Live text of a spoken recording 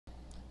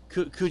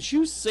Could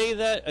you say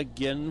that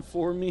again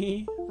for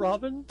me,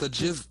 Robin? The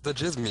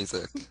jizz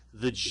music.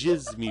 The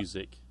jizz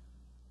music.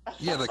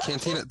 Yeah, the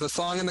cantina, the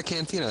song in the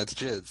cantina. It's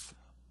jizz.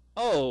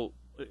 Oh,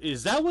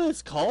 is that what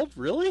it's called?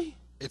 Really?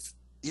 It's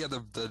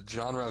the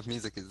genre of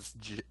music is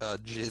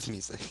jizz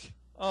music.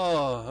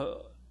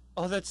 Oh,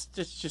 that's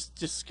just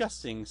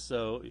disgusting.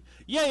 So,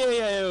 yeah.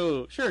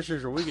 Oh,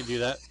 sure. We can do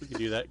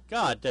that.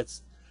 God,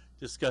 that's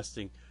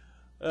disgusting.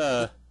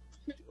 Oh,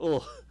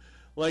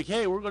 like,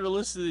 hey, we're going to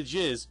listen to the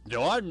jizz.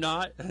 No, I'm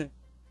not.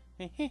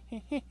 Hey,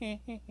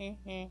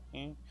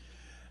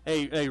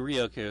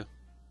 Ryoku.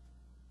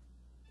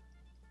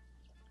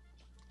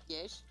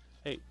 Yes.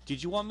 Hey,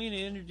 did you want me to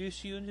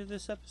introduce you into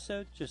this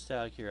episode? Just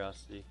out of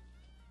curiosity.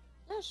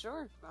 Yeah,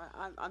 sure.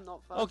 I'm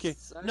not fussed. Okay.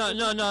 So. No.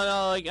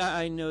 Like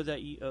I know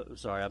that you.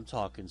 Sorry, I'm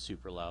talking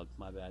super loud.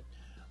 My bad.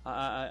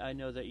 I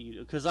know that you,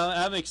 because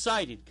I'm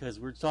excited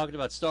because we're talking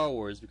about Star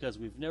Wars because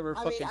we've never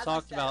fucking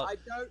talked about. I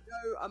don't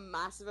know a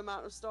massive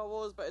amount of Star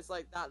Wars, but it's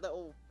like that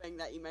little thing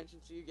that you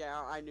mentioned to you.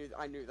 Yeah, I knew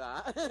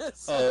that.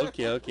 So, Oh,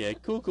 okay.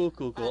 Cool.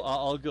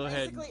 I'll go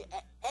ahead. Basically,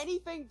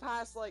 anything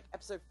past like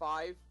episode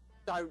 5,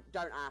 don't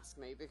ask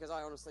me because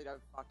I honestly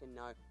don't fucking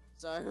know.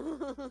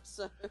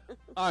 So.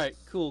 All right,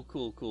 cool.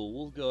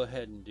 We'll go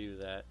ahead and do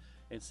that.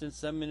 And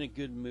since I'm in a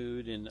good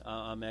mood and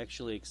I'm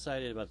actually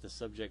excited about the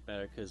subject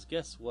matter, because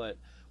guess what?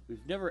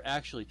 We've never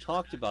actually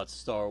talked about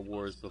Star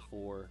Wars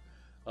before,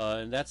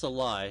 and that's a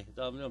lie.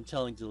 I'm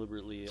telling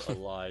deliberately a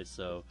lie.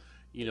 So,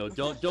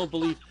 don't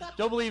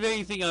believe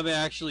anything I'm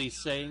actually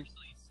saying.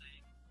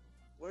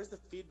 Where's the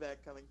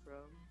feedback coming from?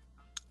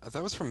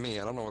 That was from me.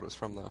 I don't know what it was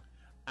from though.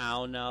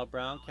 Ow, now,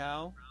 brown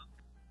cow.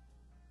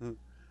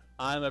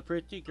 I'm a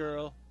pretty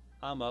girl.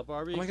 I'm a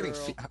Barbie girl.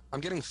 I'm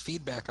getting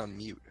feedback on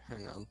mute.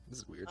 Hang on, this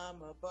is weird.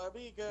 I'm a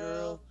Barbie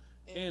girl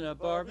in a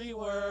Barbie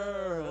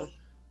world.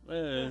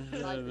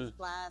 It's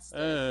plastic.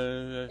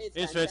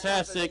 It's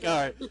fantastic. All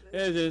right,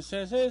 it's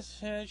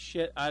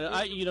shit. I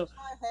my hair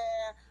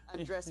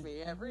and dress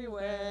me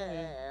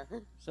everywhere.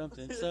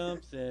 Something. Blah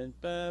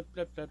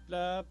blah blah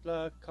blah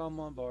blah. Come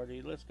on,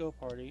 Barty, let's go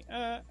party.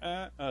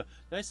 Did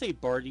I say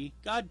Barty?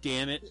 God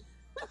damn it.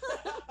 You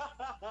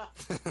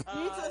need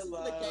to listen to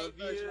the gay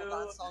version of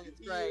that song. It's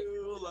great.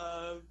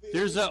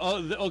 There's a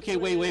okay.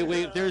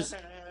 Wait. There's.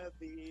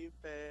 Happy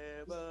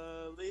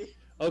family.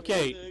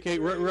 Okay,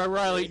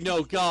 Riley.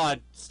 No,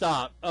 God,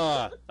 stop.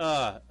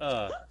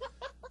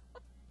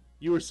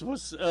 You were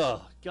supposed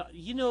to. God,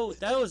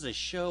 that was a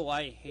show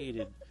I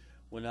hated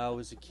when I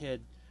was a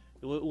kid.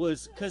 It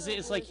was because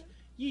it's like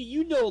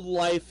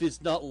life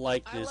is not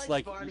like this. I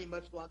liked Barney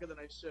much longer than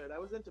I should. I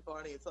was into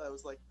Barney until I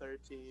was like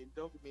 13.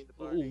 Don't be mean to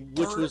Barney.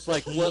 Which was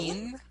like what?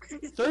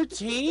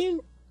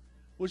 13?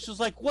 Which was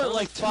like what?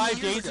 Like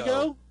 5 days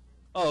ago?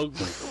 Oh,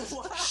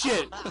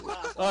 shit.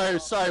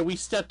 Alright, sorry, we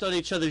stepped on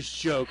each other's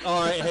joke.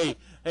 Alright,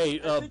 hey. I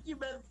think you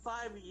meant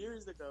 5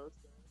 years ago. So.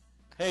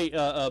 Hey,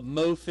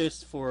 Mo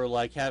Fist for,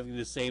 like, having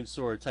the same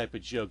sort of type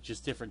of joke,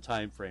 just different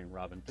time frame,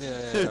 Robin.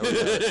 Yeah. But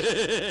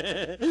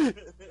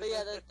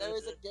yeah, there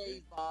was a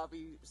gay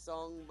Barbie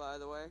song, by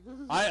the way.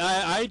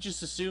 I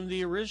just assumed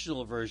the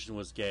original version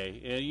was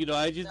gay. And,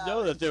 I didn't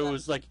know that there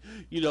was, like,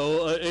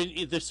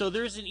 so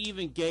there's an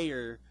even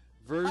gayer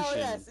version. Oh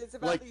yes, it's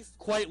about like, these.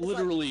 Quite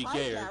literally like,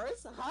 gayer. Hi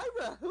Garrus, hi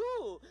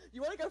Rahul.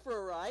 You want to go for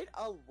a ride?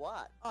 On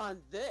what?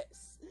 On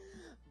this.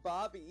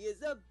 Bobby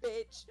is a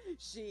bitch.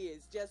 She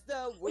is just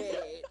a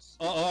witch.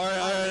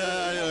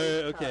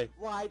 Alright, okay.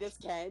 Why does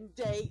Ken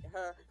date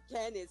her?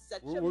 Ken is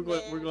such a we're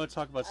man. going to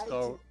talk about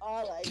Star Wars.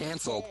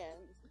 Cancelled.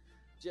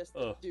 Just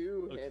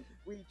do him.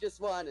 We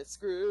just want to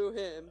screw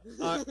him.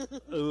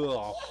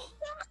 Oh,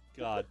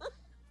 God.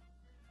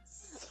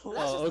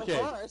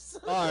 Okay.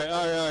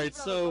 Alright.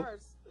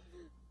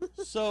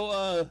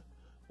 So,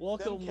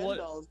 welcome. Them Ken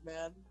dolls,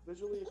 man.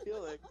 Visually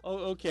appealing.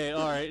 Oh, okay,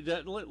 alright.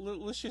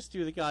 Let's just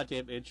do the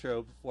goddamn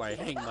intro before I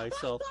hang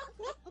myself.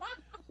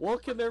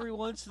 Welcome,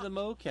 everyone, to the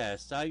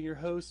Moecast. I'm your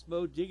host,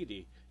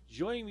 Moediggity.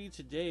 Joining me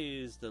today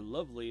is the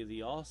lovely,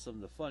 the awesome,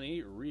 the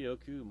funny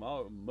Ryoku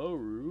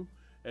Moru,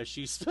 as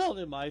she's spelled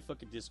in my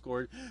fucking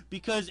Discord,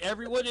 because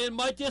everyone in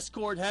my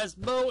Discord has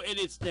Mo in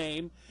its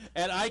name,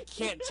 and I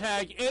can't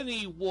tag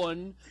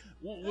anyone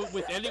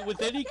with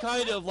any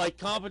kind of like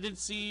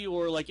competency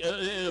or like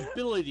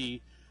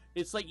ability.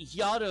 It's like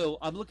Yato.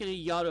 I'm looking at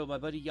Yato, my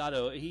buddy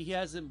Yato. He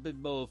hasn't been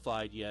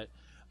moified yet.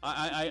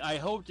 I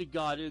hope to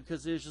God,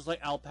 because there's just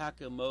like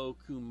Alpaca Mo,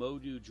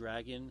 Kumodu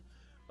Dragon,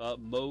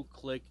 Mo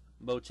Click,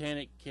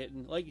 Motanic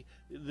Kitten, like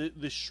the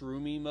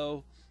Shroomy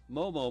Mo,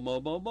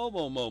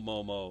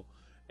 Mo.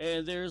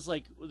 And there's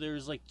like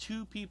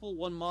 2 people,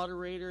 1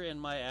 moderator, and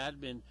my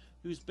admin,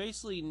 who's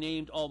basically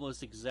named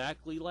almost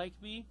exactly like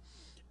me.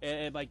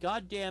 And my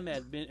goddamn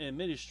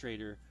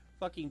administrator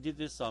fucking did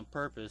this on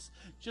purpose,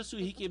 just so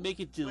he can make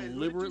it deliberately.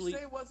 Wait, who did you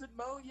say wasn't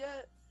Mo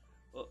yet?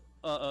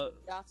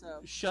 Yato.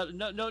 Shut.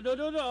 No.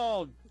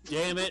 Oh,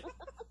 damn it.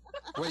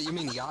 Wait, you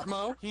mean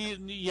Yatmo?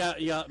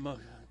 Yatmo.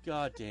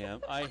 God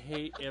damn. I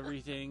hate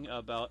everything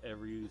about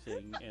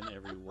everything and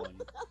everyone.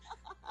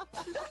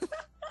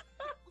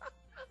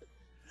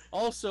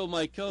 Also,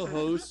 my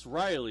co-host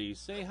Riely.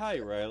 Say hi,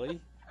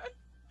 Riely.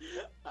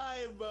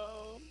 Hi,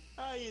 Mo.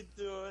 How you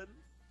doing?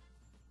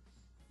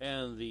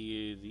 And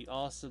the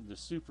awesome, the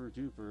super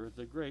duper,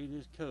 the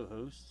greatest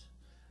co-host,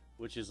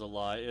 which is a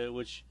lie.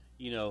 Which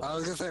I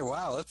was gonna say,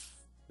 wow, that's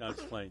No, I'm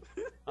just playing.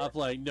 I'm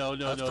playing. No,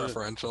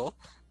 preferential.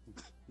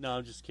 No,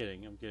 I'm just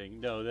kidding. I'm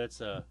kidding. No,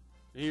 that's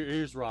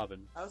here's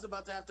Robin. I was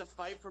about to have to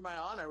fight for my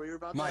honor. We were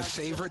about to My have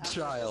favorite to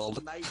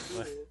child. Night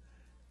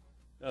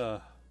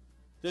duel.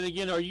 Then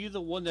again, are you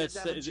the one that Let's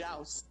have a said?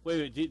 joust.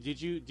 Wait.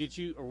 Did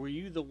you? Or were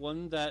you the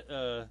one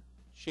that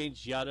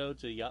changed Yato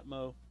to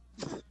Yatmo?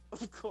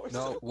 Of course,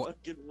 No, I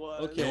fucking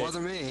was. Okay. It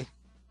wasn't me.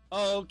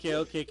 Oh,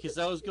 okay. Because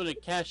I was gonna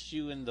cast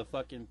you in the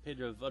fucking pit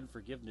of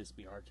unforgiveness,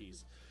 me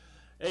hearties.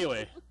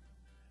 Anyway,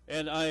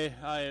 and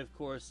I of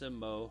course am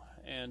Mo,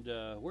 and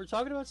we're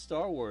talking about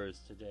Star Wars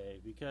today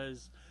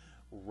because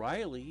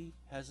Riely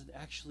hasn't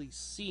actually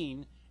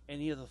seen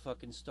any of the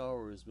fucking Star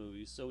Wars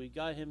movies, so we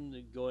got him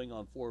going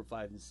on 4,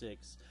 5, and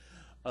 6,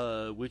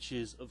 which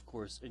is of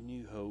course A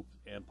New Hope,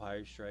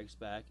 Empire Strikes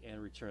Back,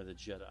 and Return of the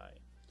Jedi.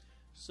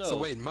 So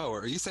wait, Mo,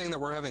 are you saying that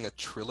we're having a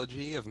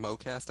trilogy of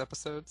Moecast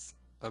episodes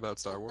about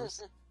Star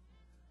Wars?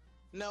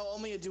 No,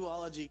 only a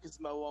duology because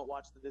Mo won't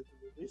watch the Disney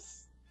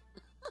movies.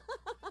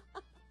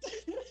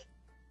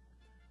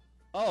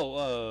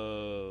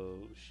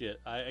 Oh,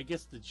 shit. I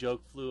guess the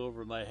joke flew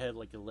over my head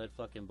like a lead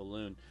fucking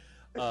balloon.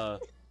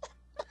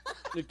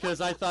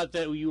 Because I thought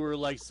that you were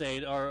like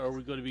saying, are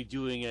we going to be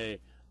doing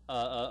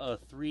a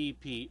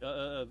three-piece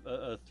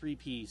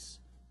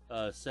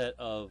set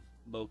of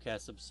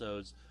Moecast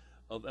episodes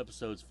of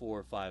episodes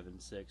 4, 5,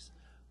 and 6?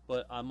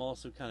 But I'm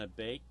also kind of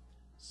baked,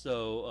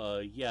 so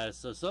yeah.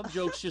 So some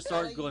jokes just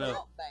aren't going to.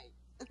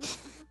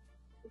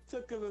 It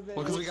took him a minute.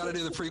 Well, because we got to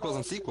do the prequels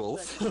and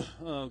sequels.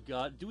 Oh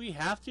God, do we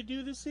have to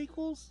do the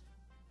sequels?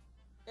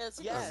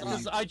 Yes.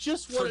 Because I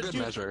just For want to good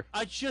measure.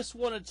 I just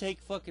want to take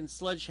fucking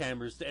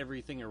sledgehammers to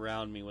everything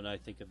around me when I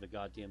think of the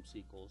goddamn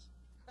sequels.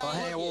 Oh,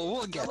 hey, well,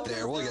 we'll get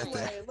there. We'll get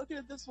there. Look at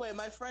it this way.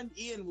 My friend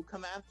Ian will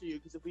come after you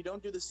because if we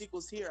don't do the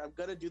sequels here, I'm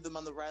gonna do them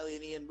on the Riely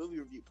and Ian movie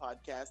review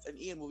podcast, and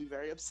Ian will be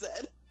very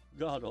upset.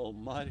 God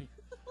Almighty.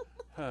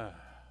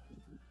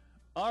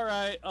 All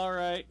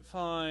right,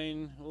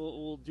 fine.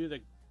 We'll do the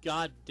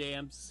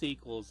goddamn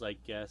sequels, I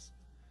guess.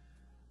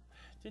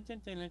 Well,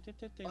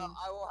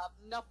 I will have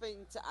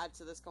nothing to add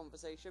to this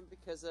conversation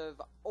because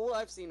of all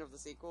I've seen of the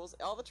sequels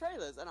are the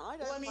trailers, and I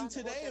don't. Well, I mean plan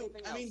to watch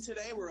anything else.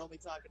 today we're only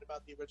talking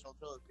about the original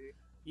trilogy.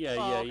 Yeah,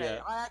 Oh, yeah, okay.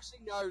 yeah. I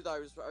actually know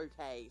those were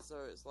okay, so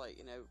it's like,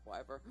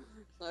 whatever.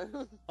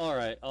 So. All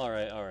right.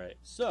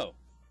 So,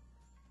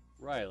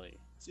 Riely.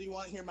 So you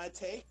want to hear my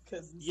take?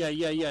 Cause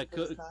Yeah.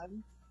 first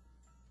time?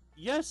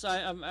 Yes,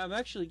 I'm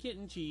actually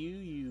getting to you,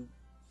 you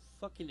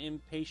fucking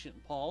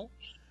impatient Paul.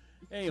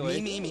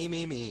 Anyway.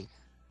 Me.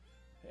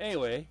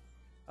 Anyway,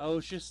 I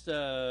was just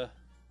yeah.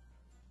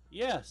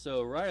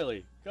 So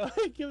Riely, go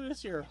ahead, give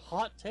us your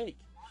hot take.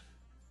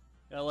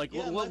 What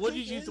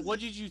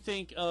did you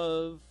think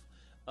of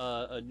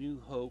A New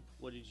Hope?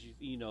 What did you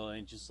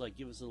and just like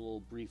give us a little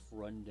brief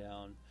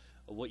rundown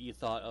of what you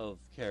thought of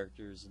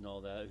characters and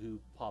all that, who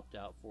popped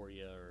out for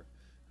you, or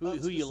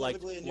who you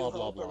liked, A New blah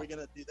blah Hope, blah. Are we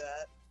gonna do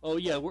that? Oh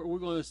yeah, we're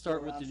going to start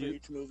Go with around the for new.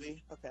 each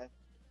movie. Okay.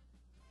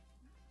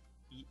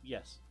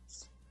 Yes.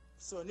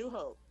 So A New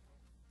Hope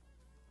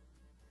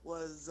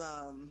was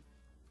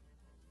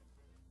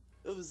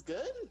it was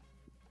good.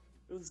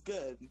 It was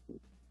good.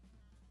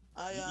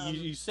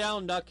 You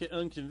sound not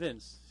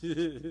unconvinced.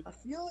 A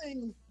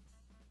feeling.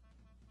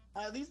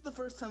 These are the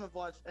first time I've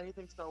watched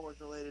anything Star Wars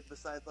related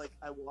besides like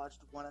I watched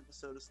one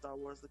episode of Star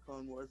Wars: The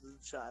Clone Wars as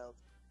a child,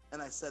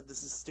 and I said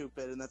this is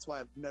stupid, and that's why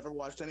I've never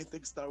watched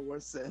anything Star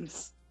Wars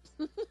since.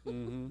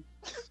 Mm-hmm.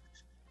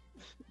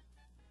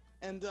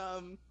 And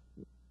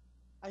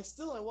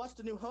I watched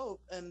A New Hope,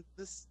 and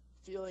this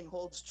feeling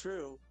holds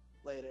true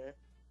later,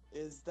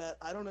 is that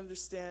I don't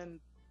understand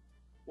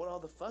what all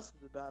the fuss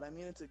is about. I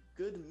mean, it's a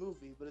good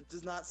movie, but it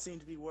does not seem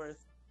to be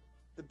worth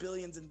the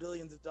billions and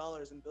billions of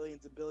dollars and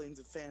billions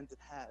of fans it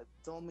has.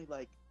 It's only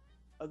like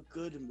a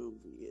good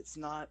movie. It's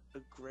not a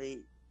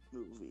great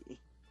movie.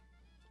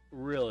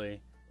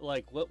 Really?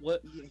 Like what?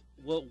 Yeah.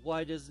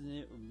 Why doesn't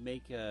it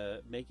make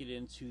it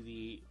into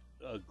the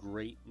a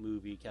great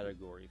movie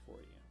category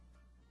for you?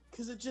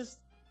 Because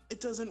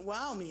it doesn't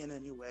wow me in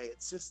any way.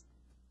 It's just,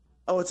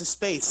 oh, it's a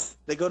space.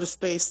 They go to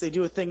space. They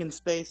do a thing in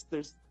space.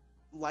 There's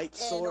light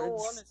swords. In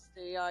all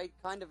honesty, I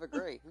kind of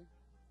agree.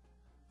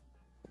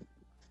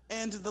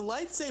 And the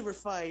lightsaber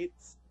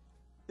fights,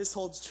 this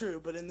holds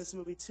true, but in this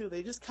movie too,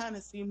 they just kind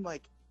of seem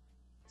like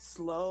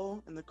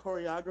slow, and the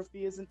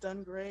choreography isn't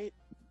done great.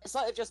 It's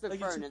like they've just been Like,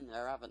 thrown in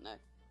there, haven't they?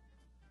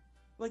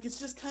 Like, it's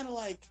just kind of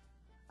like,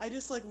 I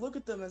just like look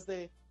at them as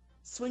they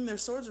swing their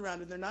swords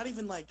around, and they're not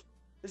even like,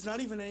 there's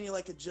not even any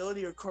like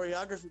agility or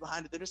choreography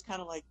behind it. They're just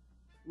kind of like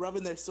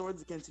rubbing their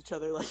swords against each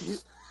other, like.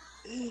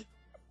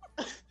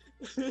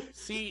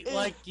 See,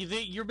 like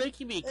you're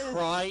making me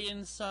cry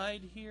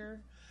inside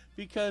here,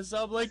 because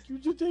I'm like,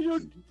 they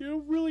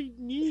don't really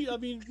need. I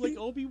mean, like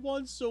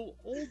Obi-Wan's so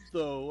old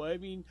though. I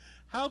mean,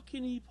 how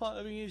can he?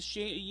 I mean, is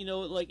Shane,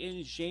 like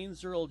in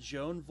Shane's Earl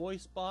Joan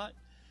voice bot,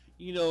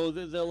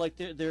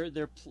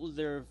 they're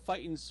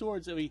fighting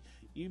swords. I mean,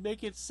 you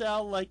make it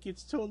sound like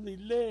it's totally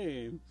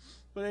lame.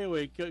 But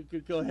anyway,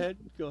 go ahead.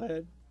 Go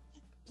ahead.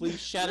 Please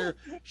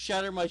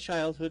shatter my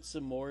childhood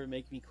some more and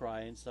make me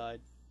cry inside.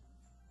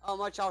 Oh,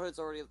 my childhood's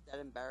already dead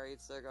and buried,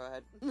 so go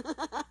ahead.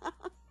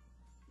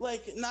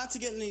 Like, not to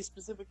get any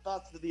specific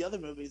thoughts to the other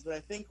movies, but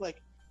I think,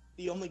 like,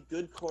 the only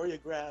good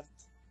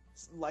choreographed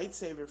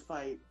lightsaber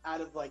fight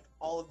out of, like,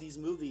 all of these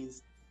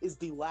movies is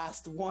the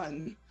last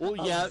one. Well,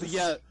 yeah,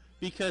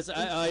 because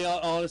I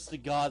honest to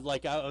God,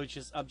 like, I'm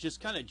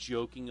just kind of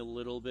joking a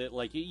little bit.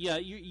 Like, yeah,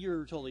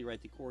 you're totally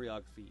right. The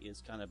choreography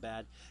is kind of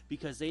bad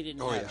because they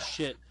didn't have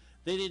shit.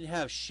 They didn't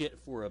have shit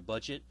for a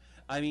budget.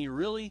 I mean,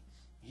 really,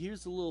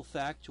 here's a little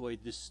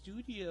factoid. The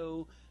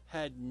studio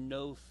had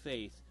no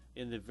faith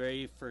in the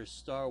very first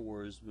Star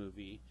Wars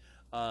movie.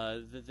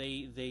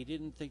 They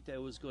didn't think that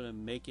it was going to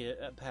make it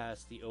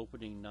past the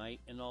opening night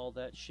and all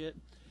that shit.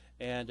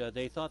 And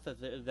they thought that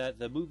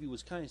the movie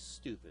was kind of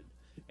stupid.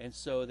 And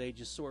so they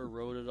just sort of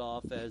wrote it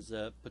off as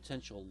a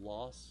potential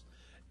loss.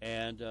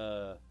 And,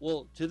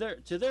 well, to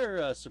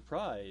their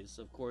surprise,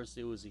 of course,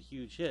 it was a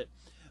huge hit.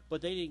 But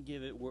they didn't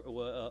give it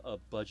a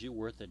budget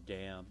worth a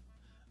damn.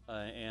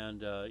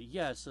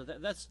 Yeah, so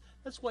that's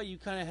why you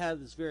kind of have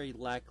this very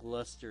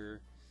lackluster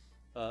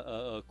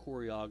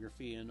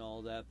choreography and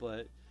all that.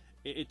 But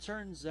it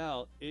turns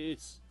out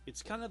it's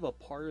kind of a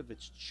part of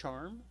its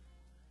charm.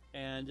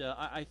 And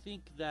I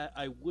think that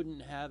I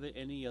wouldn't have it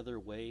any other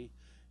way,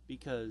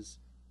 because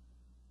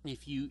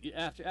if you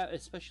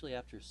especially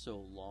after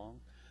so long,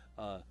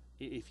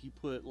 if you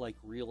put like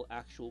real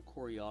actual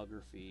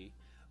choreography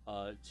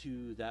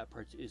to that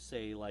part,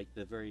 say like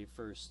the very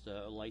first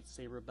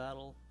lightsaber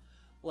battle,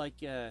 like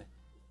I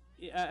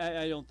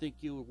don't think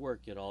it would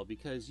work at all,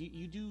 because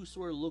you do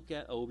sort of look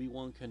at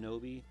Obi-Wan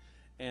Kenobi,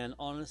 and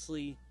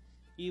honestly,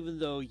 even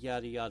though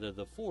yada yada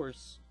the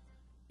Force,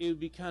 it would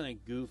be kind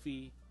of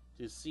goofy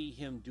to see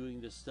him doing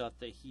the stuff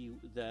that he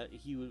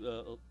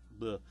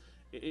would.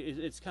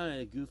 It's kind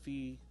of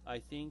goofy, I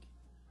think,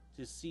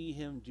 to see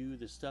him do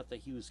the stuff that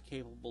he was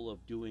capable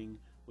of doing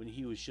when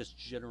he was just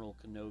General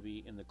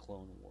Kenobi in the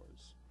Clone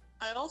Wars.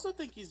 I also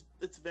think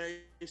it's very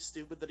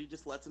stupid that he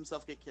just lets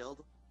himself get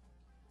killed.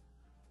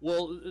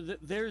 Well,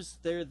 there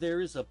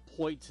is a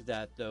point to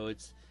that, though.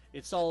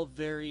 It's all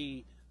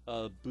very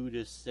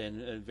Buddhist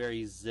and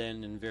very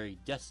Zen and very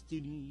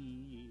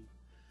destiny.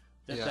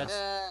 That's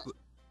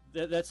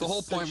the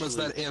whole point was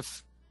that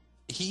if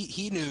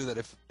he knew that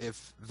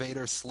if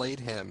Vader slayed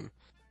him,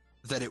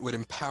 that it would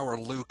empower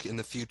Luke in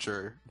the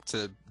future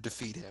to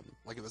defeat him.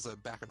 Like, it was a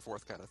back and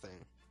forth kind of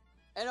thing.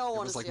 I don't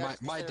want to to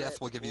like my death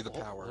will give you the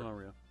power.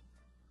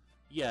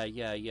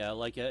 Yeah.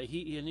 Like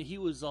he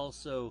was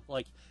also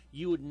like,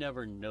 you would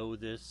never know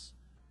this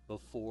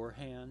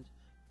beforehand,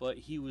 but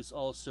he was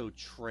also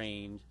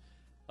trained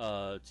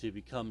to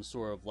become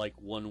sort of like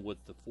one with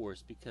the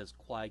Force, because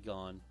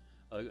Qui-Gon,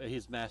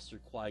 his master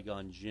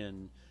Qui-Gon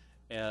Jinn,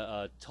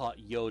 taught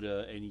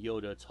Yoda, and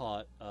Yoda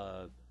taught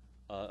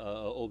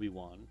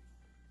Obi-Wan.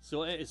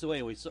 So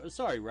anyway,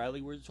 sorry,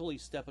 Riely, we're totally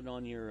stepping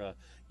on your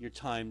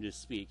time to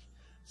speak.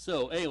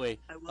 So anyway,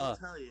 I will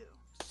tell you,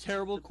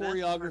 terrible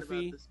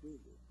choreography.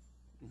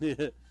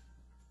 The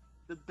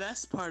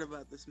best part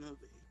about this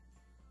movie,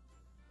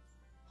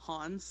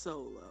 Han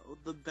Solo,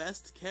 the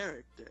best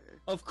character.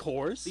 Of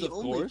course, the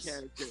only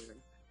character.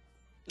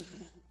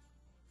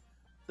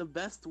 The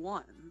best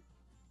one.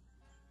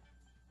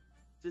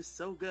 Just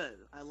so good.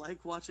 I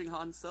like watching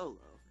Han Solo.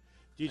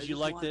 Did you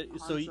like the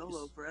Han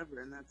Solo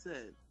forever, and that's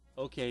it.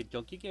 Okay,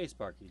 don't get gay,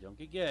 Sparky. Don't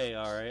get gay.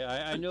 All right,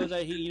 I know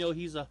that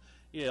he's a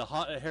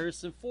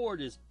Harrison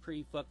Ford is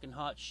pretty fucking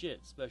hot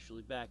shit,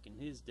 especially back in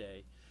his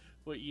day.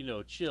 But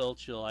chill.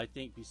 I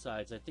think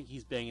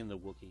he's banging the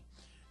Wookiee.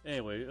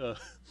 Anyway,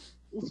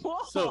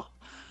 so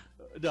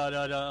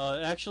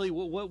no. Actually,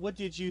 what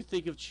did you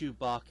think of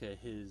Chewbacca,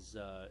 his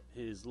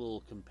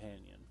little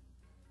companion?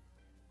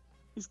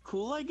 He's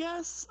cool, I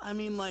guess. I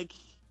mean, like,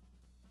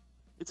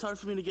 it's hard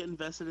for me to get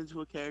invested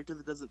into a character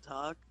that doesn't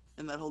talk,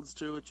 and that holds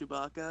true with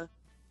Chewbacca.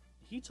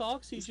 He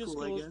talks. He's just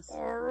cool, goes.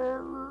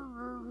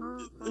 I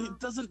guess. He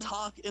doesn't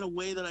talk in a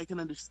way that I can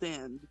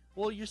understand.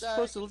 Well, you're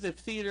supposed to let the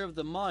theater of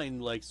the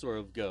mind, like, sort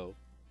of go,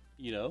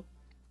 Yeah,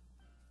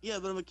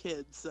 but I'm a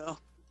kid, so.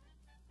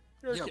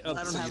 Yeah, I don't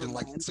have you didn't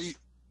like. mind. So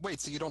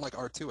you don't like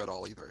R2 at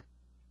all either?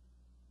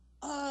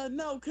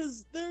 No,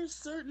 because there's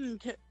certain.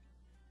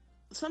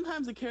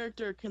 Sometimes a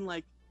character can,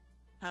 like,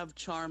 have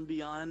charm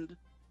beyond,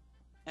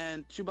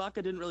 and Chewbacca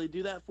didn't really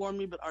do that for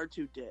me, but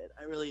R2 did.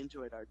 I really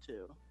enjoyed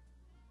R2.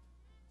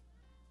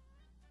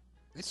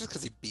 It's just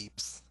because he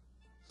beeps.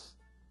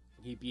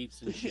 He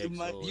beeps and shakes a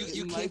little.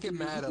 You can't get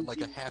mad at like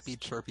a happy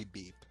chirpy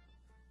beep.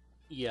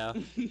 Yeah.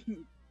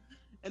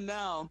 And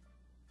now,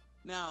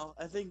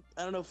 I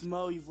don't know if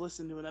Mo, you've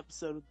listened to an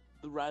episode of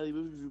the Riely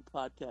Movie Review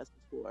podcast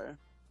before.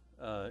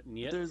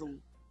 Yeah.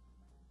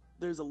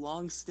 there's a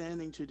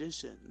long-standing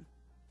tradition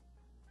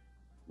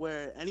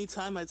where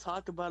anytime I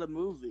talk about a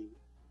movie,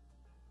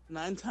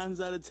 9 times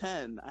out of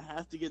 10, I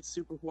have to get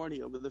super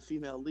horny over the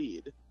female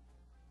lead.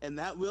 And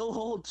that will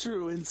hold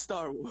true in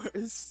Star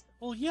Wars.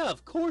 Well, yeah,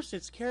 of course,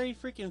 it's Carrie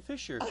freaking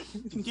Fisher.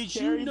 Did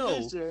you Carrie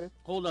know? Fisher.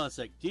 Hold on a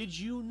sec. Did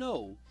you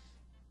know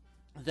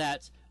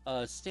that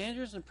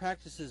standards and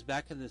practices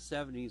back in the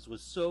 70s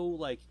was so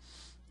like,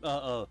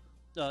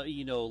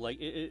 like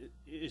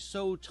it's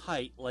so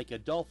tight, like a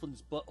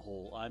dolphin's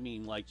butthole. I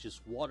mean, like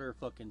just water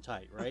fucking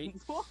tight, right?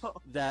 Whoa.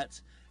 That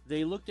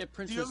they looked at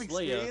Do you have Princess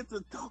Leia. experience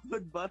with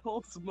dolphin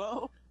buttholes,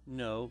 Mo?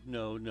 No.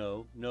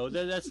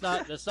 That's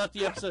not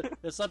the episode.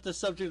 That's not the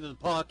subject of the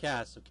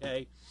podcast.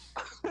 Okay.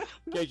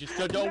 Okay, just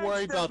don't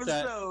worry about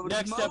that.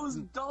 Next Mo's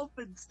episode.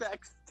 dolphin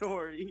sex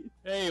story.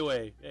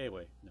 Anyway,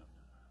 no.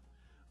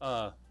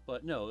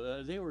 But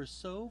no, they were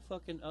so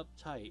fucking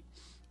uptight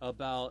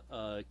about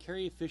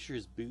Carrie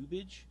Fisher's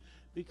boobage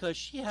because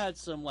she had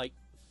some like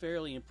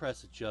fairly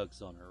impressive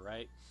jugs on her,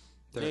 right?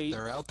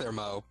 They're out there,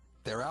 Mo.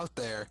 They're out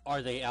there.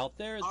 Are they out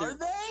there? Are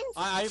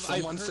they?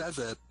 Someone says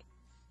it.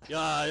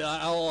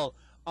 Yeah,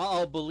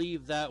 I'll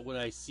believe that when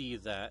I see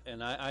that,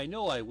 and I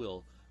know I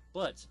will.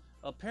 But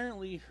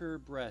apparently her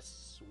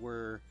breasts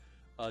were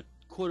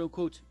quote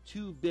unquote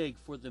too big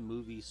for the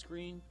movie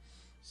screen,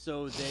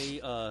 so they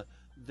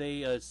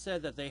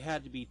said that they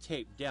had to be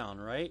taped down,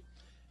 right?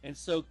 And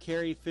so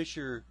Carrie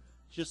Fisher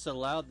just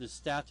allowed the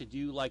staff to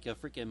do like a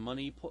freaking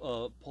money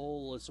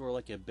poll, sort of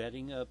like a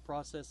betting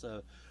process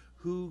of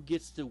who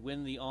gets to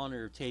win the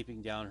honor of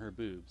taping down her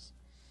boobs,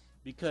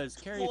 because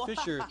Carrie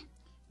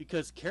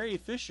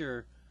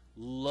Fisher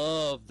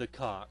loved the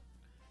cock.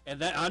 And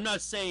that I'm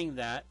not saying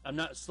that. I'm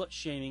not slut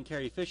shaming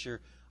Carrie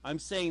Fisher. I'm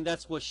saying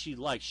that's what she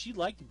liked. She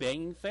liked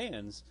banging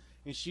fans.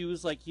 And she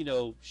was like,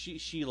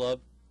 she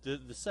loved the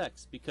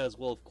sex because,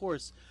 well, of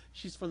course,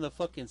 she's from the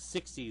fucking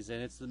 60s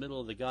and it's the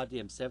middle of the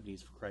goddamn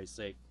 70s, for Christ's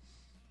sake.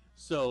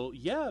 So,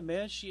 yeah,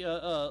 man,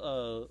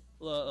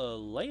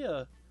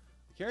 Leia,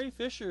 Carrie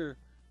Fisher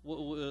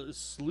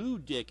slew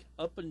dick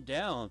up and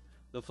down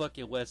the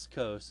fucking West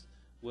Coast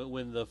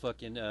when the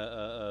fucking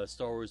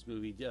Star Wars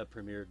movie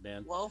premiered,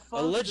 man. Well,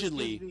 folks,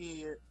 allegedly.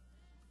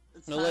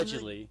 It's time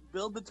to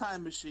build the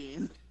time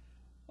machine.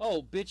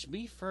 Oh, bitch,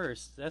 me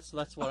first. That's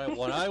what I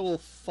want. I will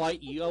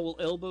fight you. I will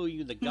elbow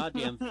you in the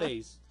goddamn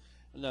face.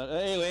 No,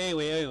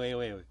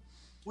 anyway.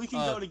 We can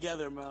go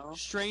together, Mo.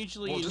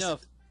 Strangely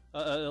enough,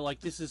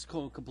 like this is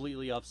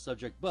completely off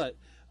subject, but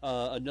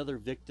another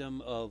victim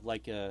of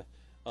like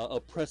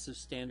oppressive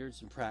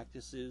standards and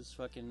practices,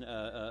 fucking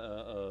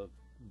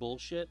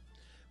bullshit,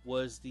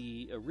 was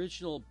the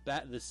original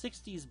the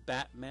 60s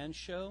Batman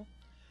show.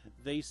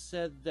 They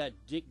said that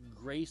Dick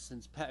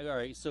Grayson's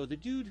alright, so the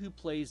dude who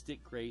plays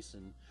Dick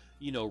Grayson,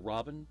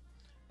 Robin,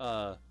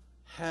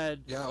 had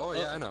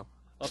I know.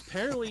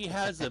 apparently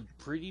has a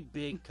pretty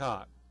big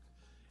cock.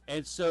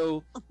 And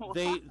so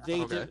they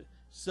did,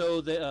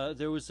 so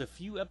there was a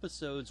few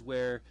episodes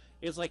where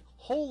it's like,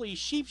 holy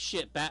sheep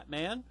shit,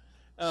 Batman.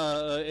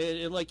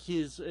 And like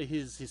his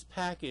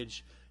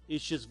package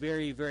is just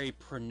very, very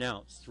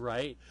pronounced,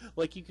 right?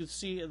 Like you can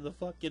see in the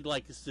fucking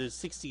like the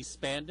 60s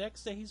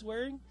spandex that he's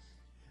wearing.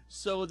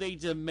 So they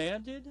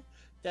demanded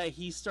that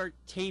he start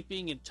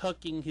taping and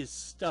tucking his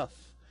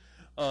stuff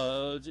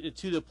to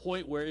the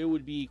point where it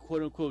would be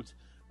quote unquote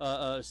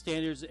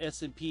standards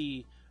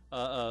S&P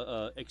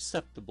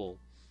acceptable,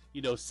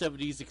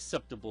 70s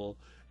acceptable.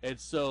 And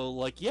so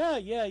like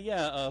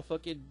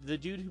fucking the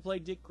dude who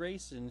played Dick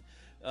Grayson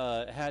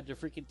had to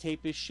freaking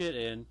tape his shit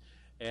in,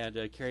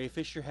 and Carrie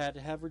Fisher had to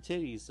have her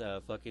titties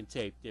fucking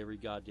taped every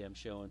goddamn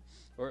showing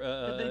or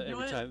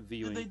every time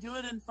viewing. Did they do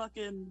it in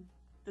fucking?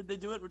 Did they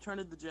do it in Return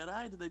of the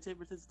Jedi? Did they tape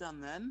her tits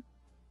down then?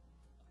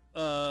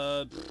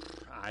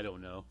 I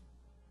don't know.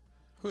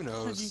 Who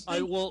knows?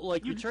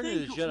 Return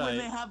of the Jedi. When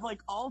they have like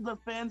all the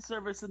fan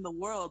service in the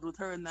world with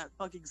her in that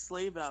fucking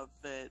slave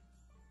outfit,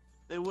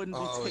 they wouldn't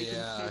be taking.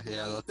 Oh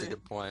yeah, that's a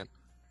good point.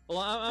 Well,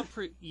 I'm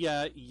pretty.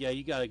 Yeah,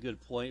 you got a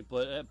good point.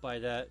 But by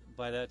that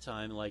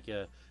time, like,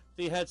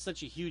 they had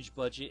such a huge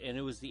budget, and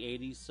it was the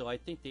 '80s, so I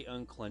think they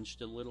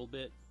unclenched a little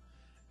bit.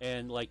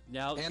 And like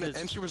now,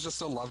 and she was just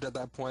so loved at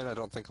that point. I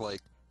don't think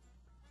like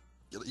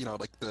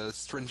the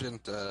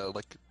stringent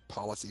like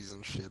policies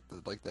and shit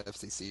that like the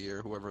FCC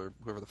or whoever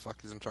the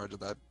fuck is in charge of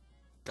that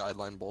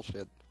guideline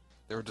bullshit.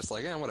 They were just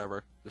like,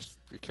 whatever. Just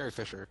Carrie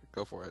Fisher,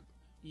 go for it.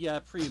 Yeah,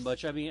 pretty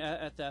much. I mean,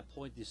 at that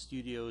point, the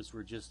studios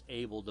were just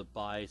able to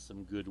buy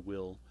some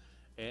goodwill,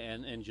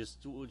 and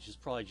just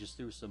probably just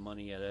threw some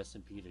money at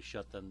S&P to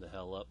shut them the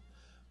hell up.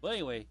 But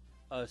anyway,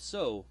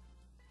 so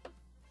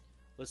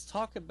let's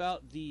talk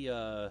about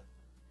the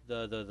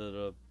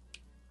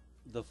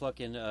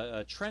fucking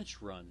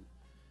trench run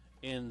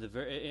in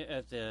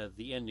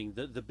the ending,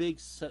 the big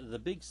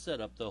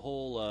setup, the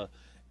whole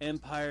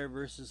Empire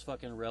versus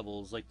fucking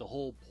Rebels, like the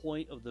whole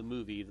point of the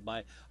movie.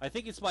 I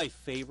think it's my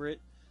favorite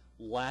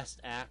last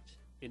act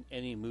in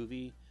any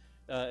movie.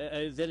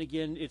 Then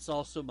again, it's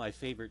also my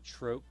favorite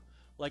trope.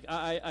 Like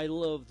I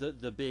love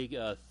the big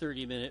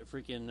 30-minute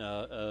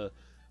freaking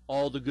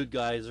all the good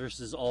guys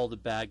versus all the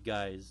bad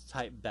guys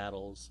type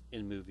battles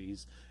in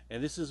movies,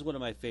 and this is one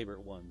of my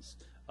favorite ones.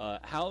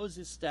 How does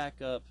it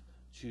stack up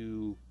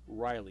to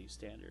Riely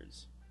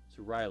standards?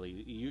 To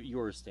Riely,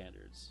 your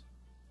standards?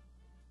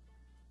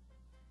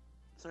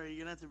 Sorry, you're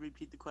gonna have to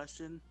repeat the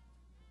question.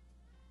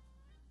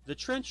 The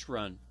trench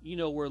run,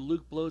 where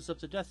Luke blows up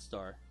the Death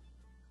Star.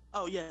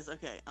 Oh yes,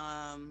 okay.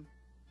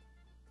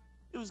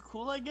 It was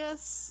cool, I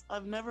guess.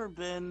 I've never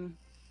been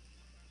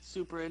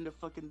super into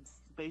fucking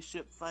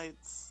spaceship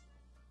fights,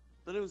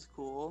 but it was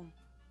cool.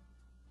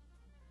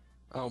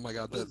 Oh my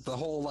god, the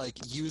whole, like,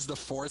 use the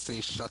Force and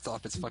he shuts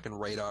off his fucking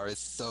radar is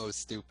so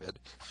stupid.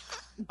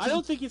 I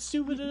don't think it's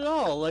stupid at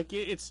all. Like,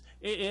 it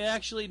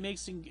actually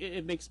makes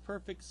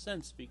perfect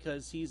sense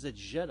because he's a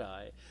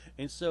Jedi,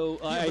 and so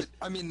But,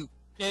 I mean,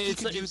 he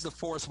could like, use the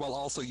Force while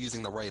also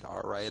using the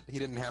radar, right? He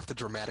didn't have to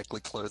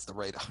dramatically close the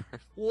radar.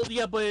 well,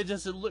 yeah, but it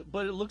doesn't look.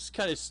 But it looks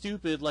kind of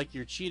stupid. Like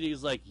you're cheating.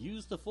 It's like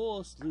use the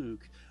Force,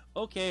 Luke.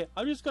 Okay,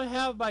 I'm just gonna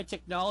have my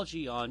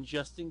technology on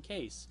just in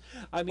case.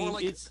 I mean, or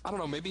like, it's. I don't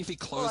know, maybe if he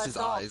closed his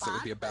eyes, it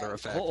would be a better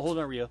effect. Hold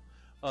on, Rio.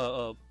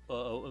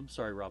 I'm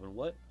sorry, Robin.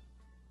 What?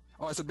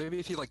 Oh, I said maybe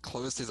if he, like,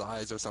 closed his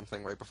eyes or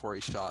something right before he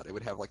shot, it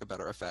would have, like, a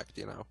better effect,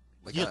 you know?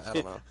 Like, I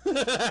don't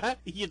know.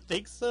 You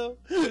think so?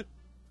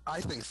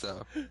 I think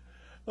so.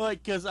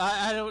 Like, cause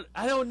I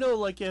don't know,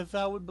 like, if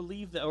I would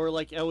believe that, or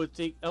like, I would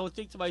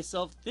think to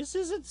myself, this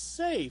isn't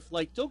safe.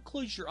 Like, don't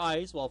close your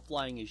eyes while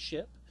flying a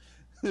ship.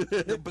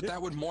 Yeah, but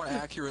that would more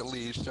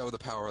accurately show the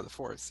power of the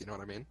Force, you know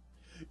what I mean?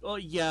 Oh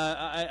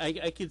yeah,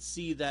 I could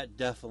see that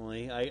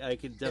definitely. I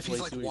could definitely If he's,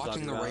 see like, what you're watching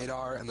talking the about.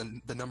 radar, and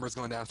then the number's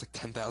going down to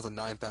 10,000,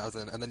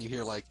 9,000, and then you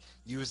hear, like,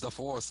 use the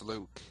Force,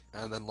 Luke,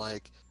 and then,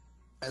 like,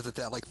 as it's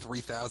at, like,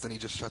 3,000, he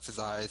just shuts his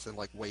eyes and,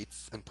 like,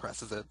 waits and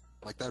presses it.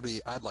 Like,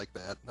 I'd like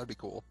that. That'd be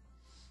cool.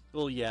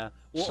 Well, yeah.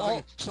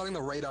 Well, Shutting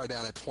the radar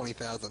down at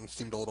 20,000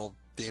 seemed a little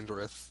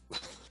dangerous.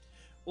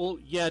 Well,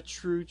 yeah,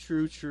 true,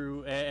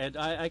 and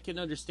I can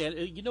understand.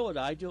 You know what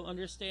I don't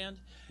understand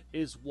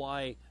is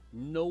why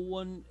no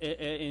one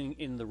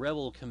in the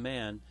Rebel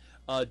Command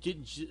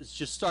didn't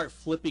just start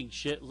flipping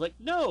shit. Like,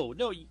 no,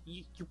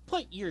 you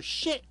put your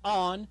shit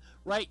on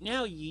right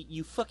now,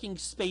 you fucking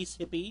space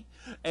hippie,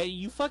 and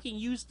you fucking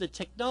use the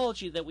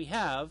technology that we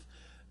have.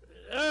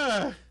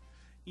 Yeah,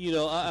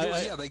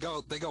 they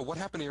go, what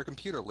happened to your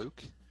computer,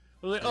 Luke?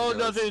 Like, oh,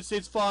 no,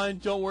 it's fine.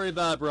 Don't worry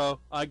about it, bro.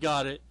 I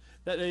got it.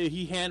 That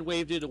he hand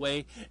waved it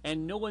away,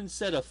 and no one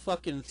said a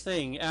fucking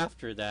thing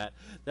after that.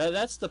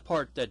 That's the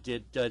part that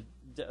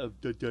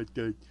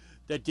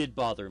did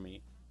bother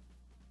me.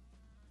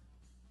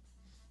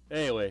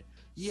 Anyway,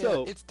 yeah,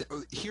 so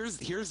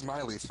here's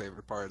my least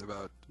favorite part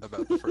about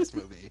the first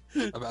movie,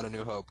 about A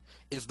New Hope,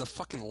 is the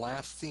fucking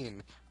last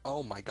scene.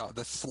 Oh my god,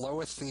 the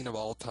slowest scene of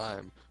all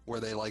time, where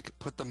they, like,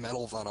 put the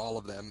medals on all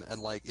of them,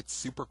 and, like, it's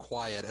super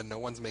quiet, and no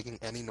one's making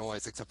any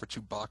noise except for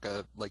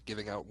Chewbacca, like,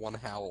 giving out one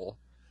howl.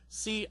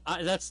 See,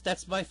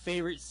 that's my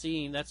favorite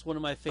scene. That's one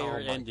of my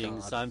favorite my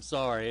endings. God. I'm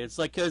sorry. It's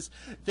like, because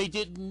they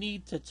didn't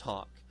need to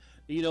talk.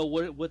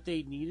 What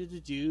they needed to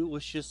do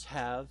was just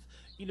have,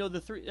 the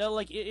three.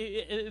 Like,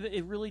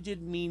 it really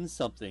did mean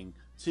something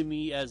to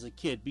me as a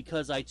kid,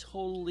 because I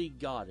totally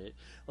got it.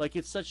 Like,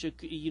 it's such a,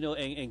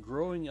 and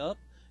growing up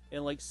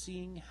and, like,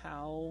 seeing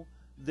how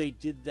they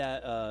did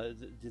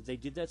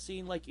that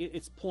scene, like,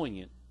 it's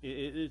poignant.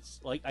 It's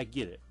like, I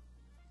get it.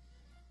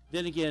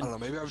 Then again, I don't know,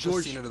 maybe I've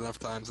just seen it enough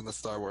times in the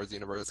Star Wars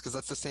universe, because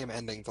that's the same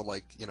ending to,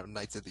 like,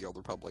 Knights of the Old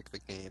Republic, the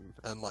game,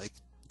 and, like,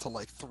 to,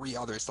 like, 3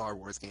 other Star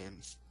Wars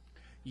games.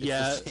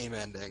 Yeah, it's the same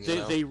ending.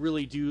 They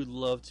really do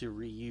love to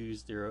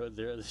reuse their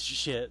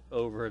shit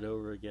over and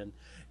over again.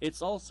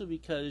 It's also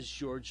because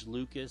George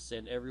Lucas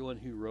and everyone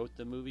who wrote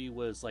the movie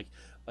was, like,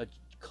 a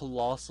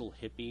colossal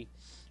hippie,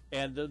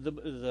 and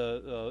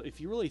the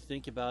if you really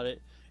think about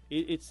it,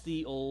 it's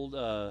the old.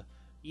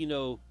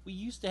 We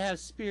used to have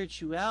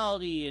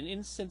spirituality and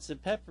incense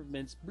and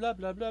peppermints, blah,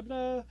 blah, blah,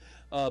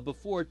 blah,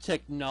 before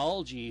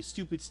technology,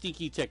 stupid,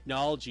 stinky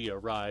technology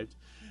arrived.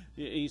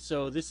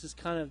 So this is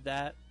kind of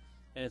that,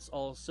 and it's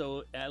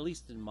also, at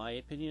least in my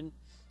opinion,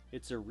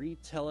 it's a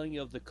retelling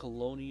of the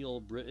colonial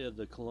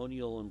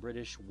and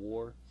British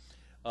war,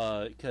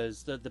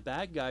 because the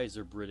bad guys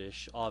are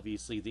British,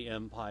 obviously, the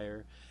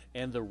Empire,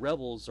 and the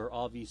rebels are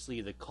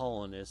obviously the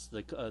colonists,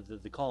 the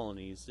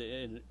colonies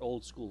in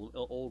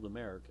old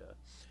America,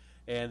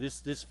 and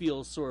this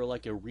feels sort of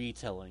like a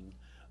retelling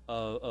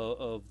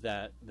of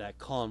that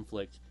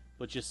conflict,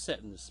 but just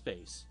set in the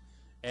space,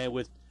 and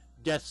with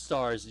Death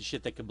Stars and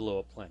shit that can blow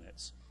up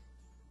planets.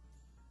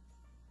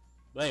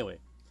 But anyway,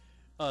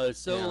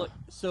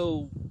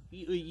 so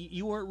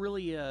you weren't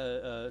really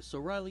so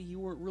Riely, you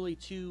weren't really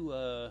too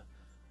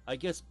I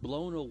guess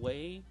blown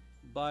away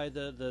by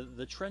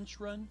the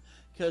trench run,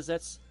 because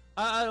that's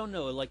I don't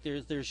know, like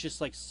there's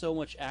just like so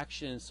much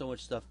action and so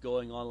much stuff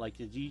going on. Like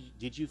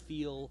did you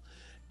feel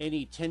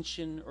any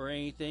tension or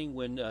anything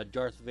when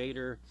Darth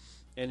Vader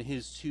and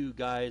his 2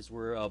 guys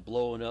were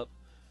blowing up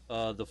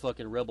the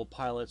fucking rebel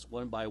pilots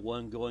one by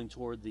one going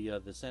toward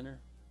the center?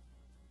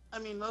 I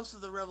mean, most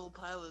of the Rebel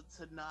pilots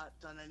had not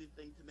done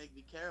anything to make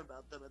me care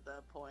about them at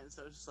that point,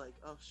 so I was just like,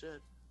 oh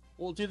shit.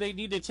 Well, do they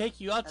need to take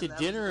you out to And that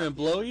dinner was and about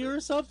blow the end you of or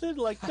something?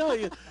 Like,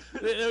 no,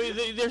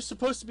 they're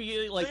supposed to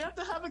be like. They have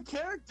to have a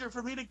character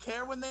for me to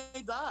care when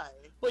they die.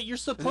 But you're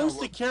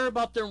supposed to care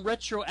about them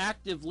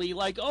retroactively,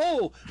 like,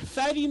 oh,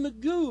 Fatty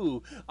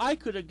Magoo, I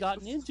could have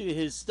gotten into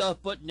his stuff,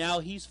 but now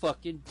he's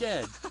fucking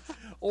dead.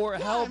 Or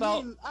Yeah, how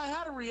about, I mean, I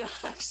had a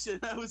reaction.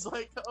 I was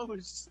like, oh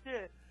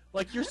shit.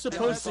 like, you're I'm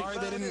supposed to. sorry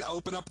they didn't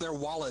open up their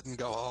wallet and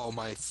go, oh,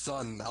 my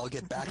son, I'll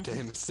get back to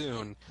him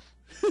soon.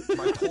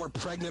 My poor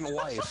pregnant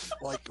wife.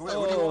 Like, what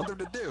do you want them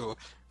to do?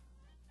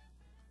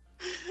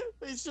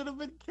 They should have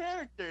been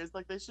characters.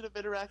 Like, they should have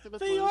interacted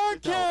with They Luke.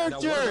 are No,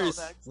 characters!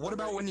 what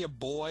about when your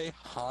boy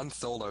Han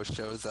Solo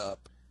shows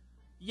up?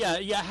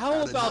 Yeah, how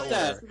Out of about nowhere.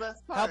 that? That's the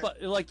best part. How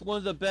about, like, one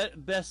of the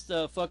best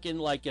fucking,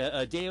 like,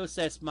 Deus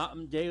Ex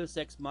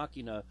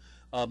Machina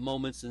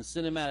moments in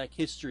cinematic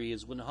history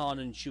is when Han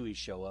and Chewie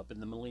show up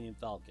in the Millennium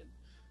Falcon.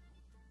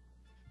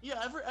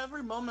 Yeah,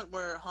 every moment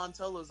where Han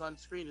Solo's on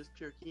screen is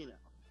pure Kino.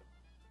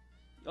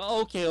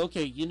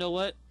 Okay, you know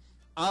what?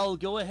 I'll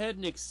go ahead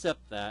and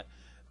accept that.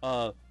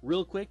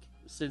 Real quick,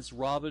 since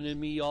Robin and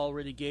me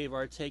already gave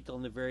our take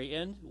on the very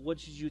end, what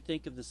did you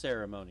think of the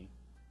ceremony?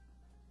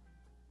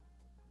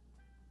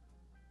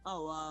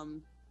 Oh,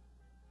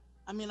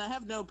 I mean, I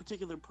have no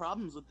particular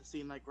problems with the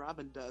scene like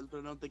Robin does, but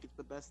I don't think it's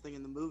the best thing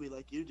in the movie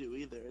like you do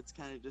either. It's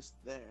kind of just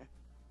there.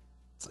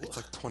 It's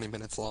like 20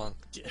 minutes long.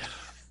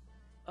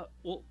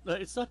 Well,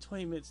 it's not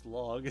 20 minutes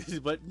long,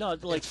 but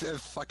not like. It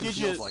fucking did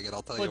feels you- like it,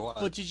 I'll tell you what.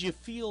 But did you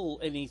feel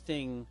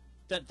anything?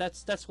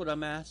 That's what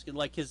I'm asking.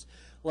 Like, cause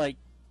like,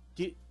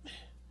 the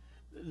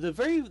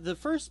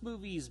first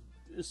movie's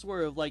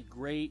sort of like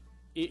great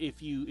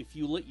if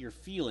you let your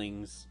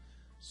feelings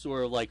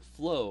sort of like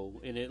flow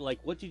in it. Like,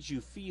 what did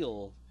you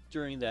feel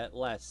during that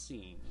last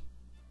scene?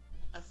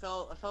 I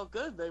felt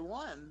good. They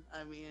won.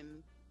 I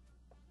mean,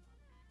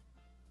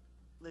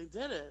 they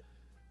did it.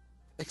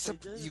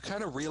 Except They did. you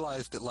kind of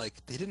realized that,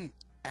 like, they didn't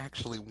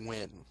actually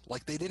win.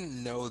 Like, they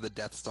didn't know the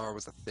Death Star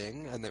was a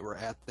thing, and they were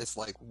at this,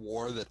 like,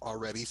 war that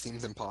already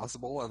seems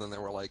impossible, and then they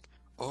were like,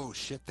 oh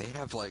shit, they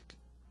have, like,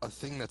 a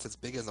thing that's as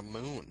big as a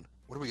moon.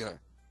 What are we gonna...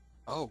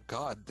 Oh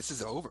god, this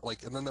is over.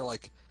 Like, and then they're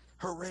like,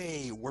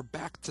 hooray, we're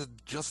back to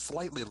just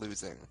slightly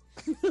losing.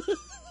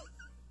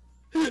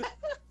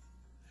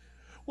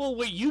 Well,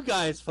 when you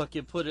guys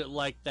fucking put it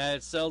like that,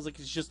 it sounds like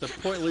it's just a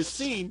pointless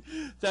scene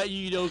that,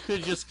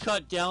 could just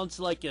cut down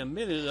to like a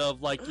minute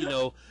of like,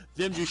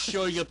 them just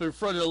showing up in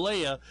front of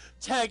Leia,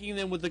 tagging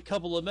them with a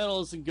couple of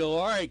medals and go,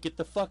 alright, get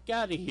the fuck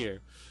out of here.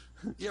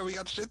 Yeah, we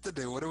got shit to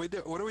do. What are we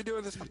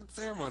doing this fucking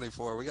ceremony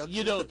for? We got You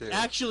shit know, to do.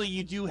 actually,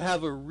 you do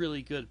have a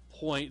really good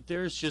point.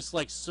 There's just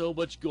like so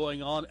much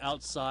going on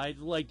outside.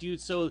 Like, dude,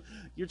 so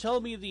you're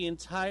telling me the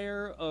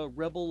entire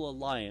Rebel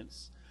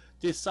Alliance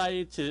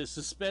decided to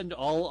suspend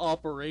all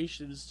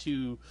operations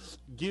to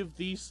give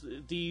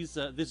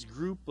this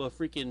group of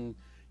freaking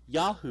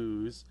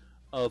yahoos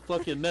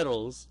fucking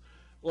medals.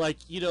 Like,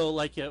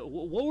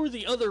 what were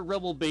the other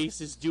rebel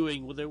bases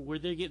doing where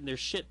they're getting their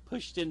shit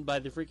pushed in by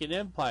the freaking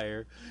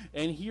Empire?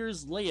 And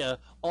here's Leia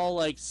all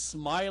like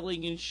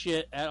smiling and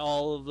shit at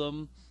all of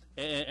them,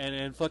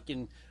 and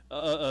fucking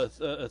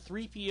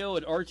 3PO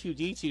and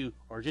R2D2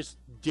 are just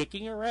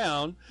dicking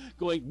around,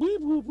 going weep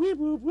whoop weep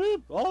whoop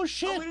whoop. Oh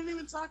shit! Oh, we didn't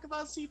even talk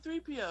about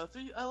C-3PO.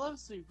 I love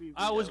C-3PO.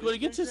 I was going to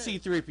get to He's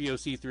great.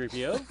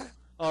 C-3PO.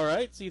 All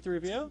right,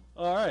 C-3PO.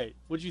 All right.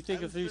 What'd you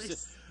think of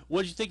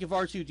What'd you think of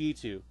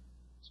R2D2?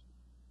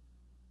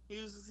 He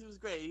was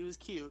great. He was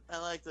cute. I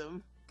liked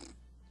him.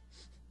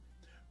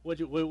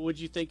 What'd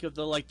you think of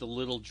the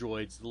little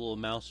droids, the little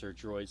mouser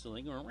droids,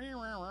 like?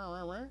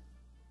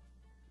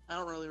 I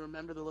don't really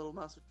remember the little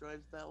mouse droids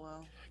that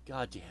well.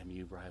 God damn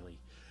you, Riley.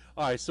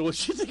 All right, so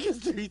what you think of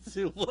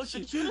 3-2? Look, the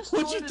cutest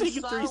What'd you droid in think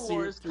of Star 3C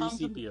Wars comes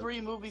from 3CPO?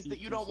 3 movies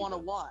that you don't want to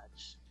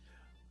watch.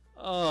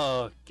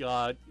 Oh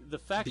God, the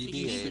fact that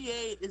you BB-8.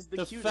 BB-8 is the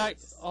cutest.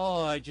 fact.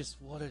 Oh, I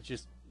just want to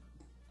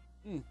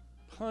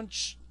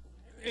punch.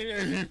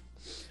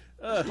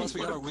 Plus, we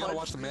gotta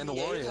watch The BB-8,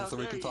 Mandalorian how so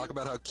we dare can you. talk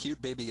about how cute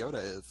Baby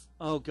Yoda is.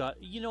 Oh God,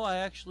 I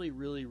actually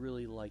really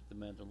like the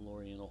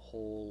Mandalorian a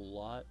whole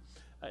lot.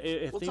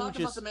 If We'll they talk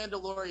would just about the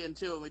Mandalorian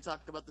too when we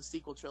talk about the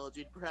sequel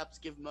trilogy. Perhaps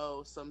give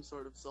Mo some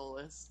sort of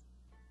solace.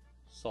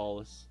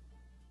 solace,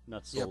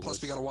 not Yeah, soulless.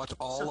 plus we gotta watch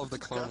all of the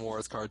Clone God.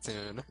 Wars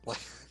cartoon. Like,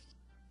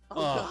 Oh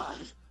Oh, God.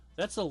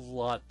 That's a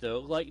lot, though.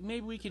 Like,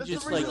 maybe we could That's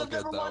just the reason like. I've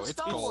never good, though. watched It's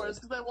Star gold. Wars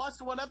because I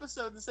watched one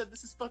episode and said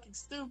this is fucking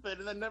stupid,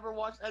 and then never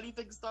watched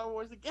anything Star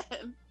Wars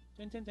again.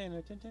 All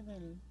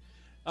the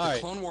right.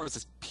 Clone Wars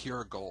is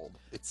pure gold.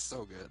 It's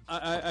so good.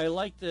 I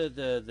like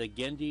the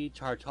Gendy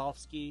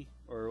Tartovsky,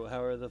 or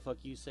however the fuck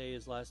you say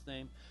his last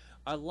name.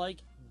 I like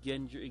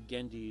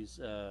Gendy's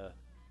stuff,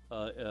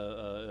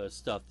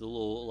 the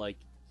little like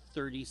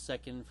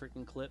 30-second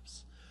freaking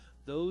clips.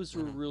 Those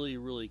were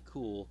really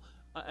cool.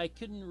 I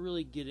couldn't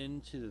really get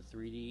into the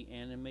 3D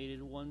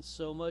animated ones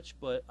so much,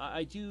 but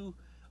I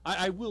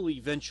will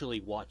eventually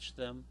watch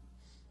them.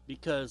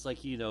 because, like,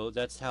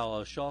 that's how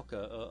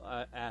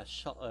Ashoka.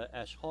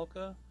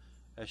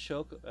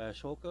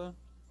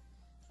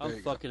 I'm There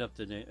you fucking up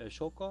the name.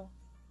 Ashoka.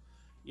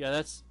 Yeah,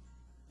 that's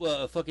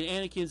fucking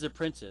Anakin's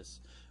apprentice,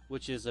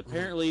 which is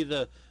apparently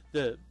the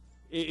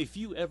if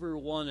you ever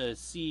want to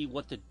see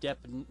what the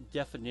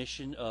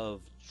definition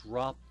of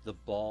drop the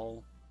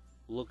ball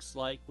looks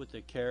like with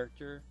a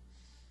character,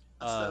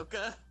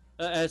 Ahsoka.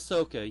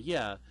 Ahsoka,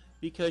 yeah,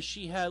 because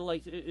she had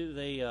like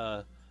they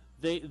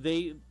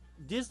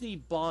Disney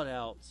bought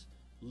out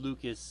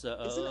Lucas.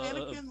 Isn't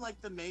Anakin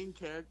like the main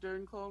character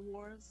in Clone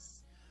Wars?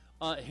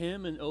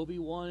 Him and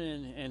Obi-Wan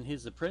and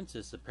his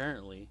apprentice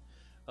apparently.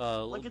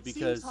 Like it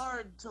because seems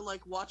hard to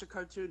like watch a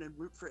cartoon and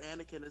root for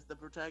Anakin as the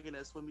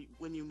protagonist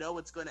when you know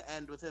it's going to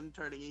end with him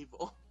turning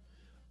evil.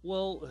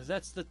 well,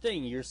 that's the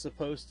thing. You're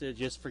supposed to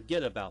just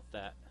forget about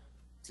that.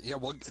 Yeah,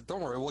 well,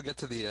 don't worry. We'll get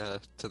to the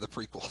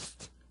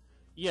prequels.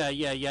 Yeah,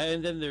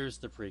 and then there's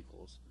the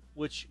prequels,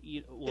 which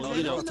Is Well,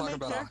 Anakin we'll the talk main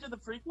about- character of the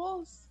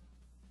prequels?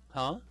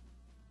 huh?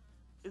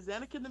 Is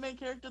Anakin the main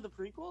character of the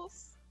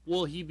prequels?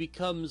 Well, he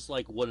becomes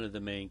like one of the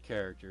main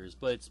characters,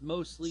 but it's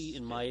mostly,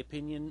 in my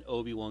opinion,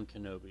 Obi-Wan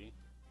Kenobi.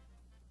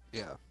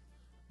 Yeah.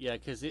 Yeah,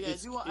 because I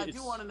do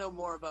want to know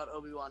more about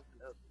Obi-Wan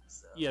Kenobi.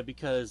 So. Yeah,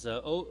 because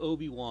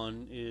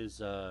Obi-Wan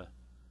is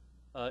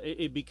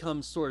it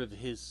becomes sort of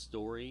his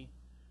story,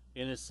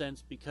 in a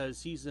sense,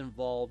 because he's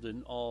involved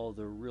in all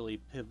the really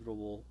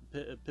pivotal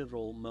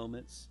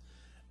moments,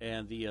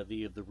 and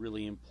the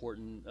really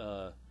important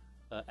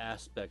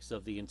aspects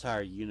of the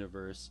entire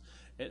universe.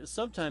 And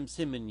sometimes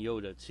him and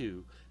Yoda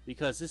too,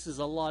 because this is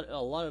a lot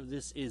of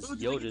this is Ooh,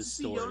 do we get to Yoda's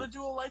see story. Yoda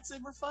do a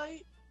lightsaber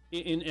fight?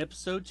 In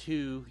episode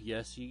 2,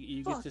 yes,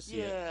 you get Fuck to see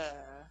yeah. it.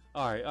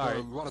 All right.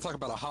 We want to talk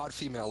about a hot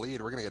female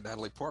lead. We're gonna get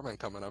Natalie Portman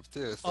coming up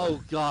too. So.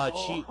 Oh God,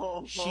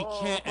 Oh, she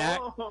can't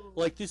act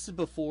like this is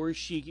before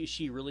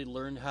she really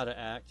learned how to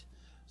act.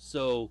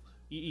 So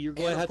you're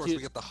going And to of have course, to.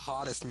 we get the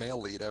hottest male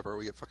lead ever.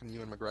 We get fucking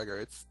Ewan McGregor.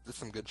 It's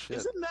some good shit.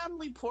 Isn't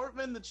Natalie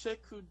Portman the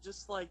chick who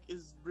just like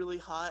is really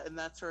hot and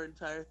that's her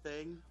entire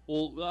thing?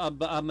 Well,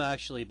 I'm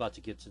actually about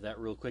to get to that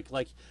real quick.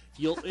 Like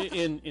you'll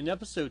in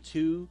episode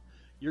 2,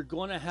 you're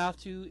going to have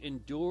to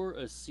endure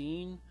a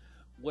scene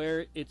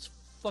where it's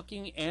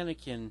fucking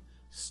Anakin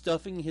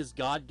stuffing his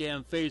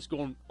goddamn face,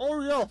 going,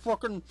 "Oh yeah,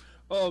 fucking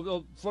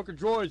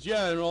droids,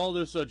 yeah, and all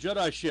this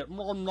Jedi shit,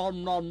 nom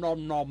nom nom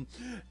nom nom,"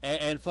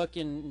 and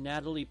fucking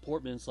Natalie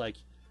Portman's like,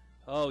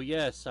 "Oh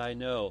yes, I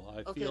know,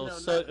 I Okay, feel no,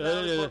 so."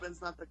 Natalie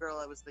Portman's not the girl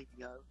I was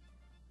thinking of.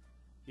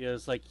 Yeah,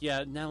 it's like,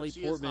 yeah, Natalie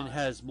She is Portman hot.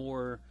 has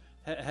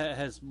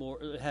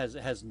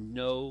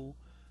no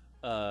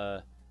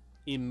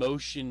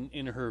emotion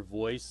in her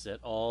voice at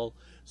all,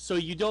 so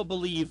you don't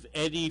believe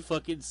any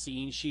fucking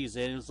scene she's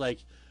in. It's like,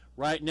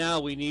 right now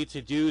we need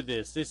to do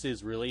this. This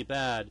is really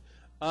bad.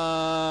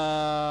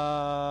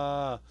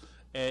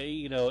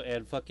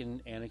 And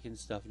fucking Anakin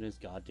stuffing his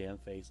goddamn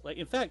face. Like,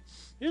 in fact,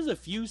 there's a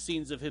few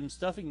scenes of him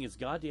stuffing his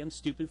goddamn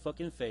stupid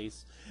fucking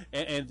face,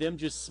 and them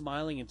just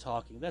smiling and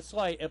talking. That's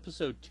why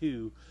episode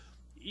 2,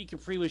 you can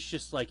pretty much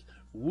just like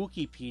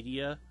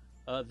Wikipedia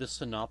the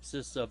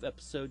synopsis of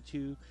episode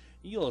 2.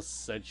 You'll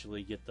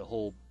essentially get the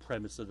whole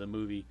premise of the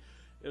movie.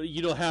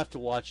 You don't have to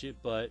watch it,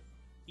 but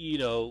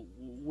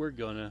we're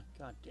gonna.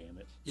 God damn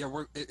it. Yeah,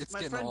 it's My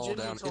getting friend all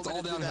Jimmy down. told It's me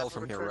all to do that downhill for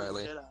from here, Return of the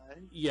Riley. Jedi.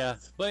 Yeah,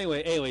 but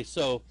anyway,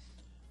 so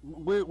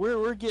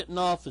we're getting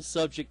off the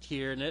subject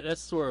here, and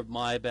that's sort of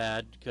my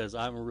bad because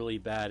I'm really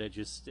bad at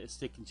just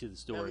sticking to the Yeah,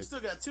 story. we still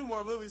got 2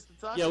 more movies to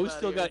talk Yeah, about. we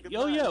still here. got. Goodbye.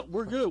 Oh yeah,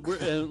 we're good. We're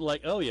and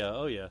like, oh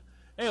yeah.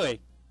 Anyway,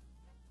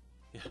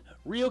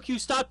 Ryoku,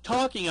 stop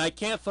talking. I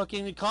can't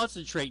fucking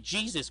concentrate.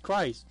 Jesus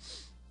Christ.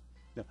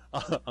 No,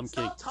 I'm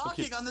kidding. Stop talking I'm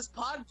kidding. on this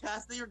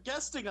podcast that you're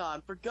guesting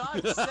on, for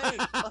God's sake.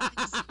 Like,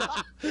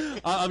 stop.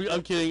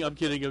 I'm kidding.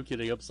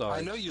 I'm sorry.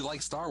 I know you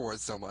like Star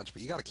Wars so much,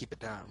 but you got to keep it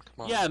down.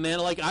 Come on. Yeah, man.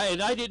 Like I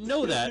didn't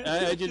know that.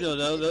 I didn't know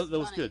that. It's That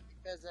was funny good.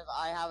 Because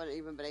I haven't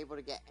even been able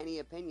to get any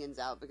opinions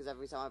out because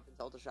every time I've been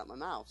told to shut my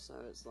mouth. So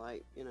it's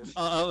like,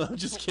 I'm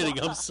just kidding.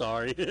 I'm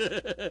sorry.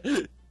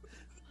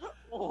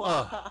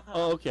 Wow.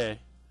 Okay.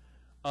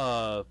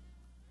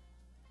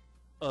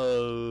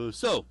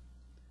 So,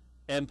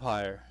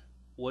 Empire.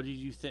 What did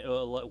you think?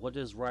 What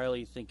does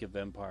Riley think of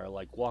Empire?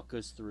 Like, walk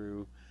us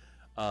through,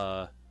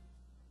 how,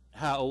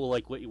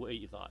 like, what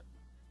you thought.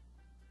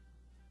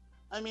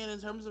 I mean, in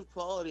terms of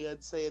quality,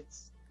 I'd say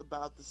it's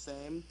about the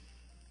same.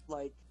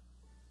 Like,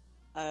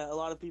 a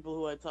lot of people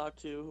who I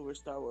talked to who were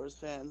Star Wars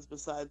fans,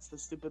 besides the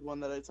stupid one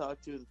that I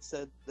talked to that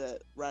said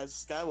that Rise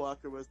of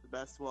Skywalker was the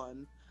best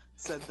one,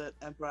 said that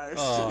Empire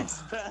Oh,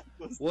 Strikes Back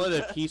was What the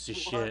a best piece of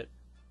one. shit.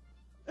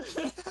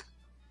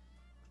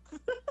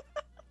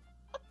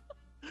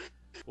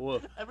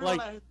 Well, Everyone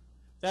like,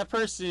 that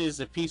person is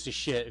a piece of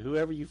shit.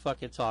 Whoever you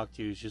fucking talk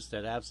to is just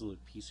an absolute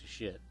piece of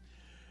shit.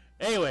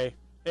 Anyway,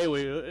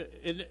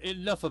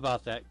 enough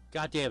about that.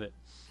 God damn it.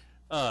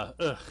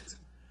 We're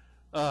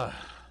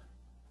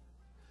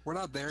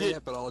not there Did-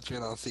 yet, but I'll let you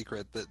in on a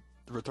secret that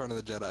Return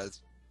of the Jedi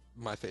is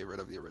my favorite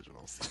of the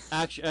originals.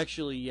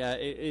 Actually, yeah,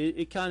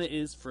 it kind of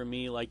is for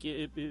me. Like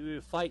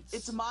it fights.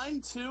 It's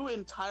mine too,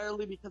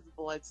 entirely because of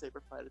the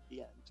lightsaber fight at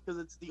the end. Because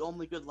it's the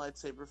only good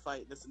lightsaber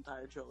fight in this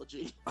entire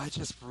trilogy. I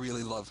just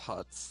really love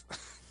Hutts.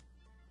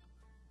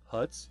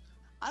 Huts.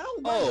 I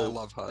don't I know.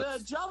 love Hutts.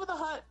 The Jabba the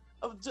Hutt.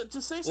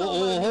 To say Oh,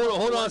 something.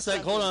 hold on a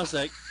sec. Hold on a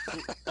sec.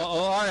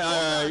 All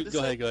right. Go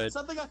ahead.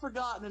 Something I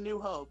forgot in A New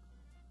Hope.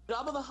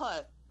 Jabba the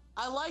Hutt.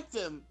 I liked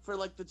him for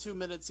like the 2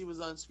 minutes he was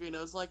on screen. I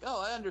was like,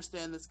 oh, I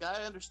understand this guy.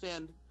 I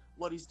understand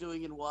what he's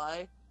doing and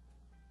why.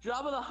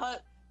 Jabba the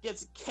Hutt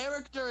gets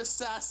character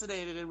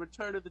assassinated in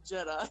Return of the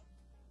Jedi.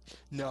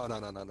 No.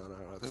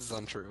 This is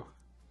untrue.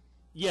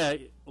 Yeah.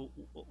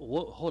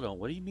 Hold on.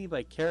 What do you mean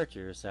by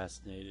character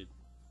assassinated?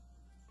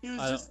 He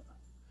was just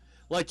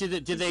like did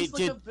the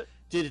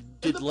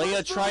Leia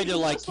first try movie, to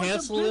he's like just like a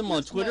cancel him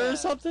on Twitter or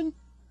businessman. something?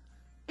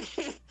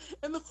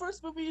 in the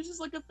first movie, he's just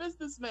like a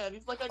businessman.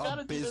 He's like, I A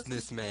gotta do this.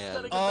 businessman.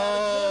 Setting a bad example.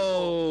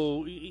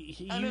 Oh,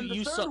 And in the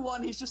you third saw.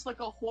 one, he's just like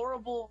a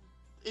horrible,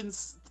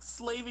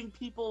 enslaving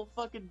people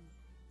fucking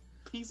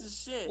piece of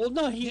shit. Well,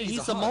 no, He's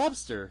he's a a Hutt.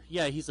 mobster.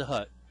 Yeah, he's a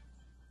Hut.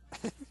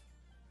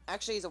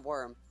 Actually, he's a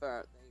worm.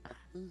 But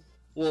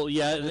Well,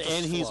 yeah, It's a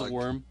and he's a slug.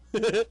 worm.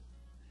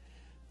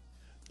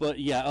 But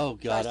yeah, oh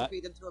tries god, to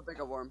feed him to a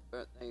bigger worm.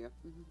 But there you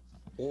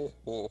go.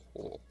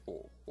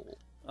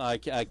 I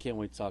can't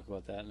wait to talk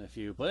about that in a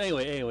few. But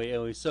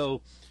anyway,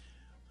 so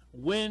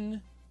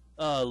when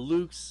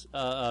Luke's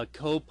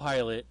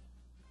co-pilot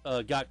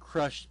got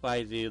crushed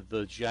by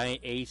the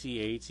giant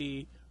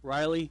AT-AT,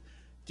 Riley,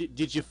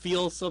 did you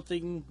feel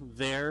something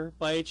there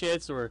by a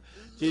chance, or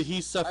did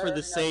he suffer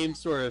the same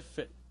sort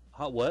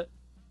of what?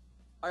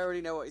 I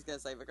already know what he's gonna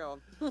say, but go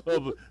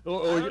on.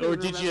 Oh, or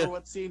did you?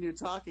 What scene you're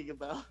talking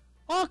about?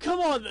 Oh, come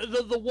on!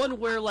 The one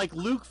where like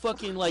Luke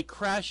fucking like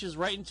crashes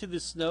right into the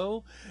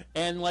snow,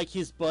 and like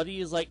his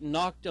buddy is like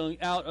knocked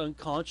out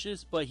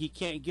unconscious, but he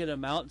can't get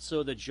him out,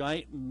 so the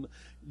giant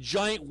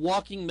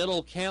walking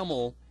metal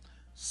camel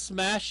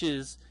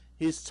smashes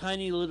his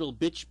tiny little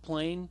bitch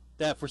plane.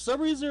 That for some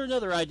reason or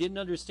another I didn't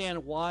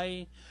understand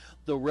why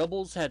the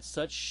rebels had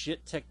such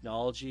shit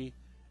technology,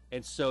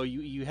 and so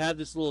you have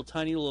this little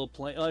tiny little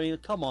plane. I mean,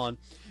 come on.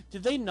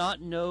 Did they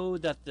not know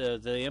that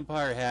the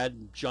Empire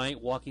had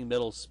giant walking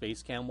metal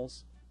space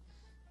camels?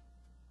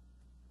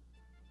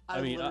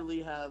 I mean,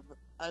 literally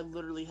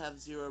have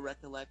zero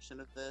recollection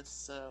of this.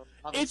 So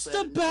It's obviously I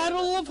the didn't know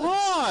Battle that. of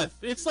Hoth.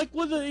 It's like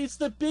it's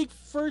the big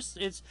first.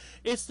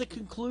 It's the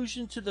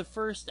conclusion to the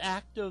first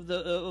act of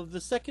the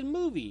second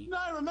movie. No,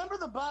 I remember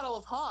the Battle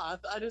of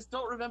Hoth. I just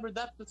don't remember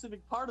that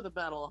specific part of the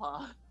Battle of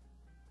Hoth.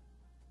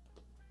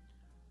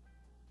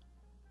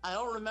 I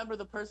don't remember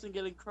the person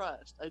getting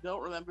crushed. I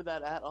don't remember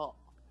that at all.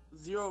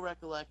 Zero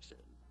recollection.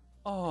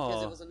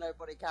 Because it Oh, was a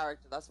nobody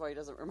character. That's why he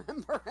doesn't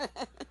remember it.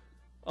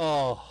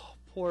 oh,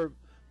 poor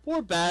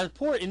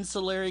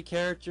ancillary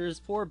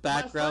characters, poor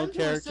background My friend who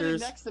was characters. sitting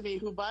next to me,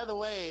 who by the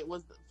way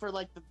was for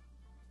like the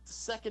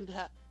second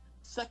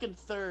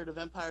third of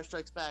Empire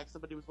Strikes Back.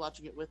 Somebody was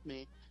watching it with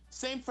me.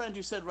 Same friend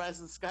who said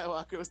Rise of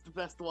Skywalker was the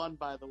best one,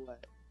 by the way.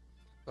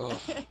 Ugh.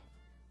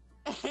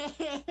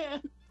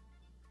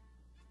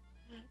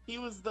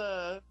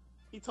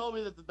 He told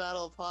me that the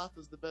Battle of Hoth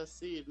was the best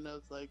scene, and I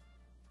was like,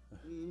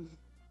 and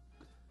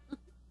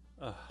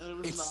it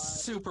was It's not.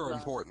 super It's not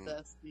important. The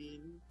best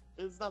scene.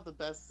 It's not the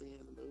best scene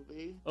in the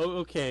movie. Oh,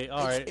 okay,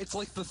 all right. It's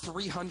like the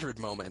 300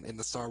 moment in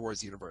the Star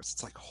Wars universe.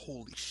 It's like,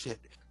 holy shit.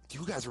 Do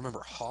you guys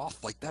remember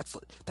Hoth? Like, that's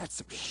some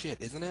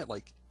shit, isn't it?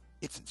 Like,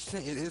 it's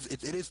insane.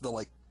 It is the,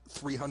 like,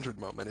 300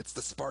 moment. It's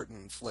the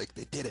Spartans. Like,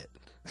 they did it.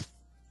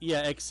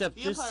 Yeah, except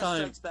The this Empire time.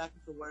 Strikes Back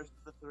is the worst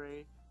of the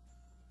three.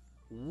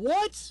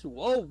 What?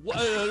 Oh,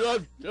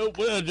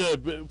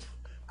 Okay.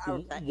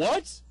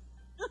 what?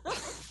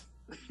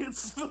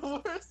 It's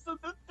the worst of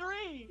the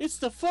three. It's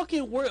the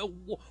fucking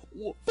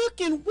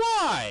fucking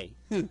why?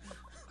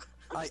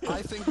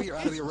 I think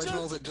out of the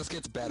originals, it just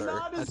gets better.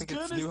 Not I as think good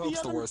it's as New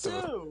Hope's the other worst of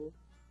them. two.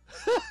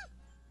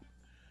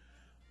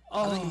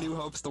 I think Oh. New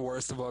Hope's the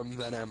worst of them,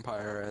 then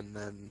Empire, and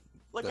then...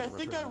 Like then I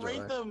think Return I of the rate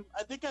Jedi. them.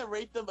 I think I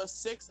rate them a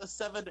 6, a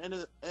 7, and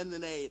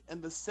an 8,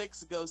 and the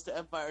 6 goes to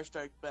Empire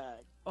Strikes Back.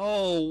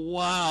 Oh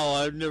wow!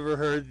 I've never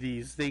heard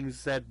these things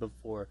said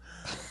before.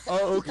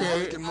 Oh,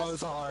 okay. Fucking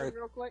Mozart.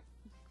 Real quick.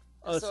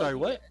 Oh, So sorry. if you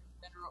What? get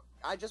a general-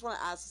 I just want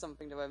to ask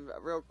something to him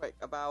real quick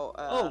about.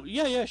 Oh,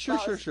 yeah.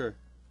 Sure.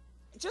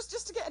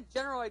 Just to get a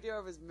general idea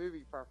of his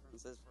movie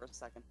preferences for a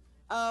second.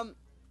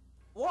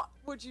 What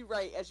would you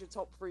rate as your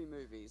top 3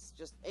 movies,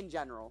 just in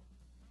general?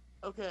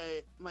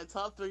 Okay, my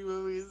top 3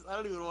 movies. I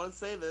don't even want to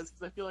say this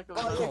because I feel like I'm.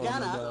 Oh, Oh, you're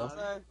gonna. no.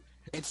 So...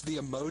 It's the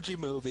Emoji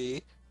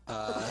Movie.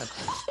 Not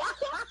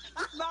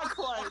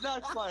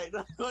quite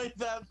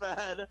that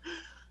bad.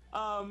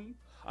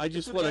 I It's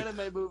just an want to.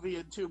 anime movie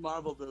and 2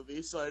 Marvel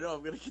movies, so I know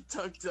I'm gonna get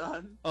dunked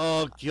on.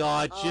 Oh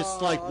God!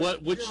 Just like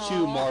what? Which 2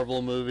 God.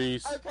 Marvel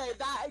movies? Okay,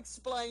 that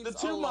explains The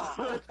 2 a lot.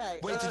 Marvel. Okay.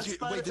 Wait,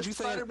 did you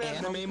say an Spider-Man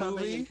anime Homecoming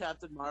movie? and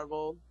Captain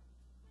Marvel.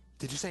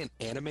 Did you say an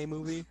anime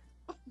movie?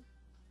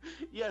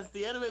 Yes,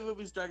 the anime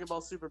movie's Dragon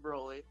Ball Super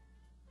Broly.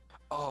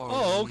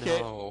 Oh, okay.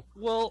 No.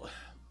 Well,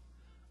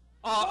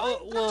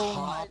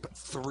 Top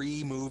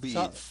 3 movies.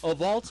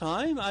 of all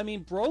time. I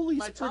mean, Broly's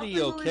My top pretty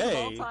three movies of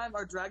all okay. time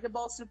are Dragon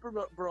Ball Super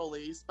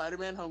Broly,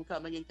 Spider-Man: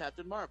 Homecoming, and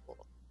Captain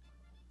Marvel.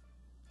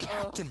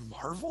 Captain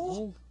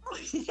Marvel?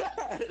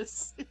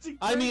 Yes. It's a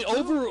I mean,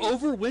 great movie.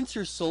 over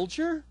Winter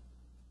Soldier.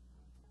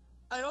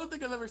 I don't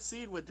think I've ever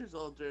seen Winter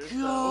Soldier. So.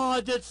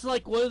 God, that's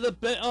like one of the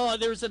best. Oh,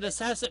 there's an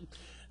assassin.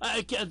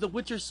 The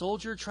Winter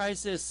Soldier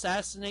tries to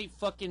assassinate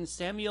fucking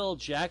Samuel L.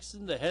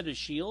 Jackson, the head of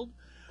Shield.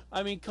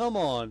 I mean, come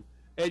on.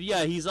 And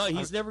yeah, he's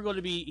never going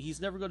to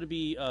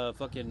be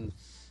fucking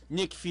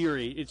Nick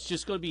Fury. It's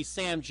just going to be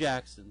Sam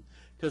Jackson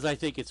because I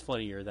think it's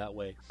funnier that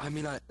way. I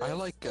mean, I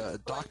like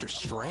Doctor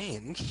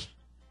Strange.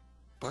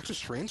 Doctor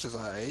Strange is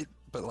alright,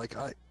 but like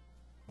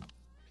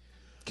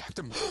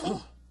Captain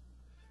Marvel.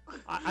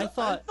 I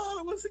thought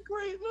it was a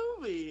great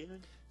movie.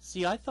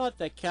 See, I thought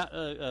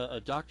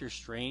that Doctor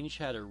Strange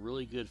had a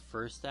really good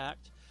first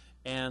act,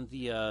 and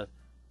the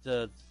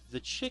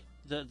chick,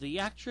 the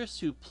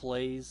actress who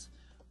plays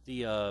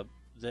the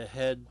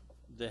head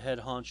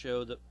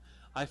honcho,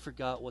 I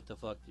forgot what the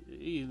fuck.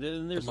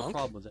 Then there's a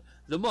problem with it.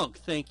 The monk.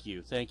 Thank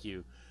you.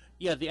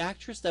 Yeah, the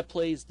actress that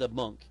plays the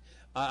monk.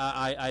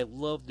 I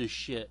love the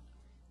shit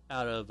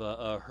out of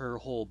her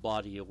whole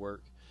body of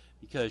work.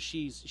 Because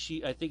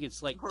I think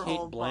it's like Her Kate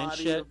whole Blanchett.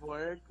 Body of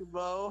work,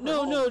 Bo. Her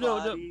No. whole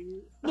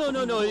body.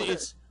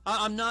 It's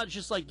I'm not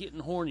just like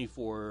getting horny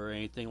for her or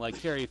anything like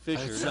Carrie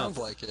Fisher. It sounds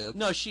like it.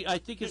 No, I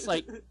think it's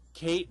like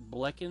Kate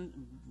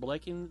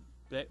Beckinsale,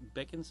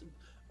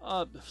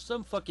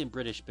 some fucking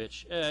British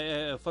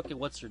bitch. Fucking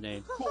what's her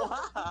name?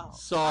 Wow.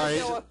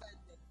 Sorry.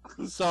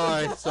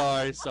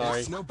 Sorry.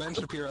 It's no Ben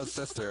Shapiro's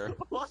sister.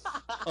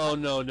 Oh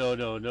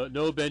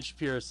no Ben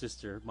Shapiro's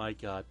sister. My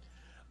God.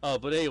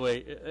 But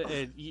anyway,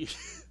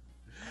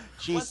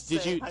 jeez,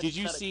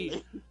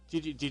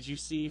 did you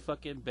see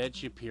fucking Ben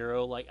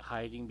Shapiro like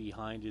hiding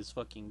behind his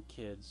fucking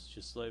kids,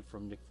 just like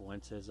from Nick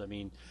Fuentes? I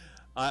mean,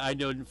 I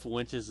know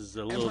Fuentes is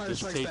a little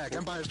distasteful.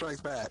 Empire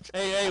Strikes Back.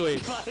 Hey,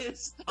 anyway,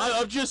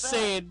 I'm just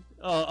saying.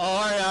 All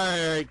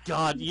right.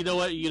 God, you know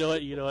what?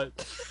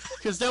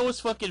 Because that was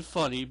fucking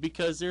funny.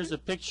 Because there's a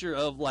picture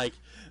of like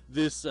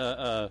this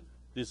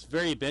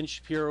very Ben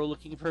Shapiro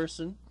looking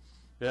person.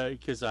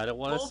 Because I don't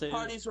want to say both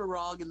parties were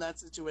wrong in that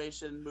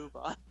situation. Move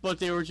on. But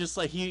they were just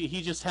like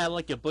he just had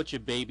like a bunch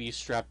of babies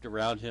strapped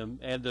around him,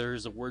 and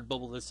there's a word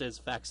bubble that says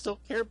 "Facts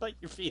don't care about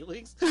your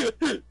feelings."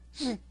 I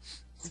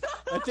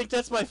think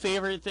that's my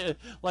favorite thing.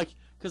 Like,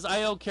 because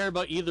I don't care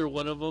about either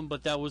one of them,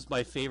 but that was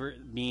my favorite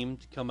meme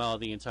to come out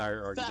of the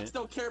entire argument. Facts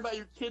don't care about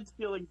your kids'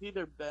 feelings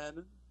either,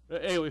 Ben.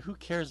 Anyway, who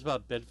cares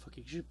about Ben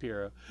fucking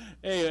Shapiro?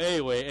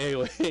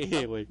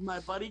 Anyway. My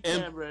buddy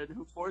Cameron,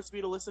 who forced me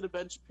to listen to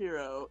Ben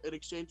Shapiro in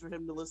exchange for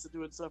him to listen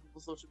to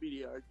insufferable social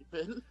media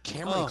argument.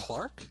 Cameron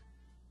Clark?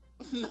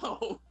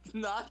 No,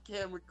 not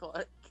Cameron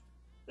Clark.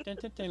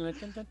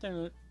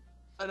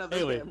 Another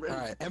Anyway. Cameron.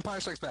 Alright, Empire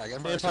Strikes Back.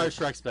 Empire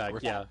Strikes Back.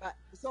 Yeah.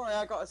 Sorry,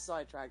 I got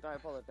sidetracked. I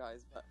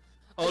apologize, but.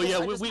 Oh yeah,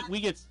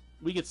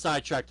 we get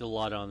sidetracked a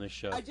lot on this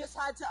show. I just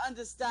had to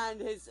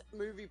understand his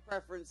movie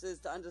preferences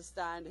to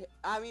understand.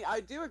 I mean, I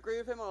do agree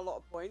with him on a lot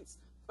of points,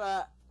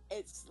 but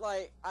it's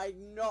like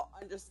I'm not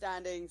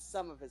understanding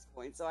some of his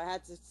points. So I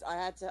had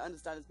to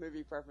understand his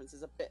movie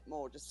preferences a bit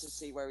more just to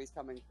see where he's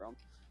coming from.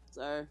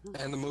 So.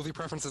 And the movie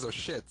preferences are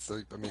shit.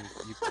 So I mean,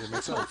 it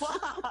makes sense.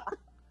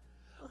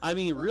 I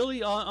mean,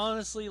 really,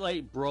 honestly,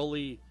 like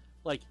Broly,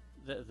 like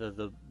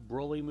the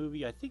Broly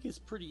movie, I think is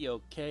pretty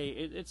okay.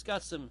 It's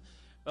got some.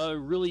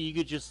 Really, you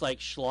could just like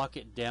schlock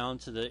it down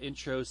to the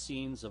intro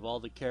scenes of all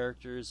the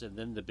characters and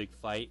then the big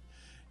fight,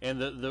 and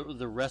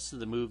the rest of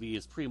the movie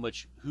is pretty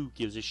much who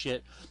gives a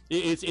shit.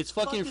 It's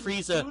fucking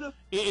Frieza.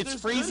 It's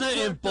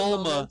Frieza and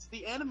Bulma. Moments.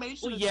 The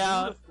animation is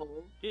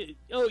beautiful.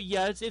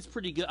 It's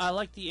pretty good. I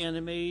like the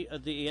anime,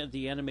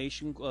 the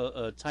animation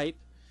type.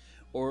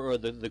 Or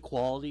the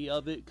quality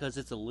of it, because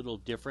it's a little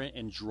different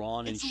and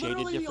drawn and shaded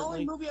differently. It's literally the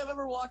only movie I've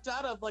ever walked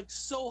out of like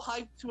so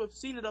hyped to have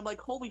seen it. I'm like,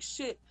 holy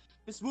shit,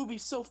 this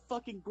movie's so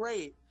fucking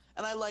great.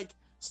 And I like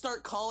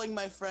start calling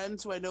my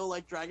friends who I know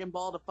like Dragon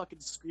Ball to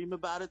fucking scream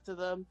about it to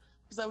them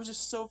because I was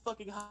just so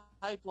fucking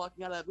hyped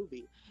walking out of that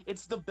movie.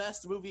 It's the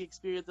best movie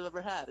experience I've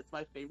ever had. It's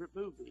my favorite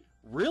movie.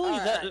 Really?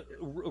 That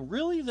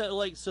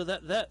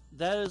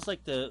is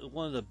like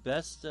one of the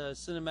best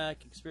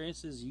cinematic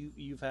experiences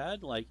you've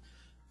had, like.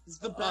 It's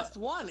the best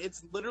one.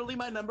 It's literally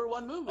my number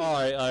one movie. All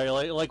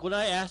right. Like when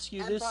I ask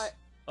you this.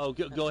 Oh,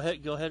 go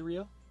ahead,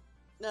 Rio.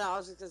 No, I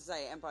was just gonna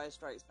say Empire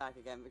Strikes Back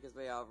again because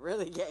we are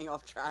really getting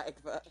off track.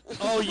 But.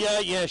 Oh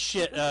yeah,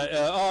 shit.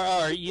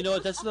 All right. You know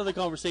what? That's another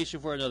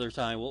conversation for another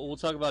time. We'll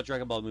talk about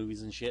Dragon Ball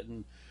movies and shit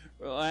and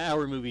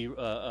our movie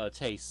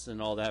tastes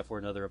and all that for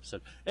another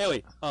episode.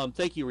 Anyway,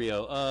 thank you,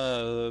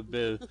 Rio.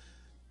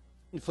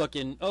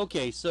 Fucking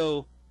okay.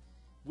 So.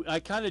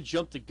 I kind of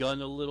jumped the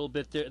gun a little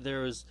bit.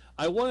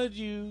 I wanted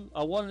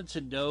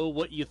to know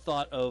what you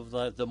thought of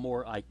the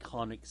more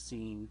iconic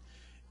scene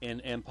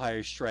in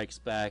Empire Strikes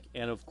Back,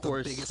 and of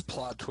course, the biggest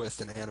plot twist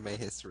in anime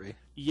history.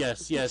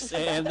 Yes,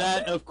 and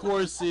that of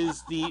course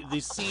is the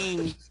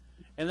scene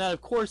And that,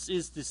 of course,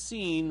 is the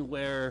scene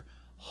where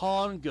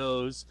Han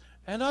goes,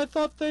 "And I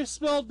thought they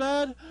smelled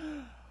bad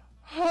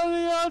on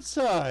the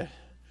outside."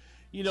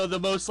 You know, the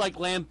most like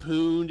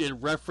lampooned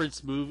and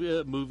referenced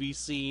movie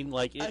scene.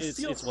 Like it's one of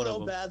them. I feel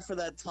so bad for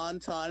that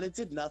Tauntaun. It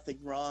did nothing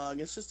wrong.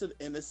 It's just an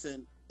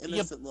innocent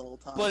little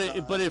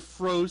Tauntaun. But it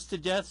froze to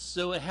death,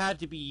 so it had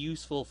to be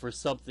useful for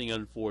something.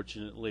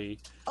 Unfortunately.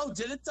 Oh,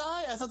 did it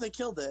die? I thought they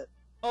killed it.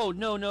 Oh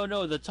no!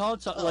 The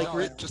Tauntaun No,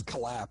 it just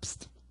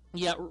collapsed.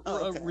 Yeah.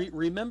 Okay.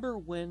 Remember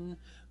when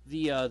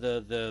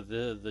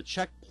the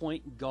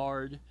checkpoint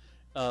guard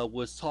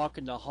was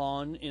talking to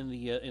Han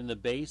in the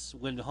base,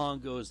 when Han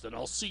goes, "Then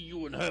I'll see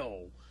you in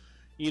hell."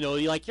 You know,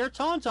 like your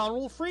Tauntaun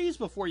will freeze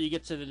before you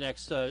get to the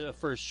next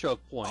first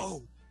choke point.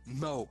 Oh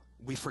no,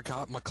 we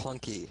forgot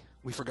McClunky.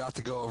 We forgot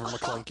to go over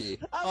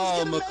McClunky. I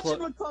was gonna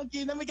mention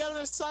McClunky, and then we got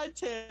on a side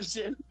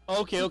tangent.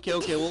 Okay.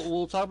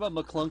 We'll talk about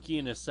McClunky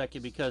in a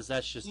second because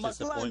that's just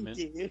disappointment.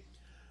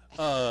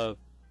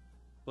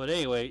 But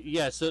anyway,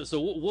 yeah. So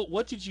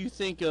what did you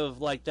think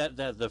of like that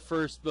the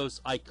first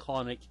most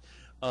iconic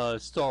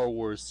Star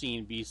Wars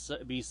scene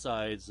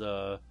besides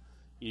you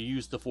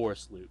use the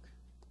Force, Luke?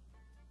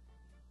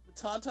 The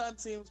Tauntaun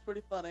seems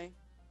pretty funny.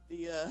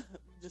 The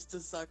just to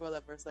talk about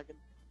that for a second,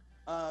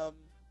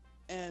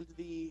 and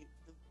the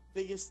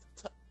biggest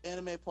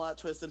anime plot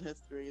twist in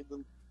history,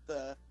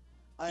 the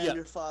I am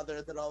your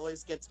father that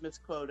always gets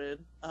misquoted.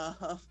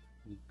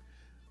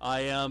 I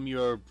am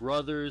your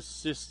brother's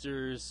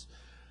sister's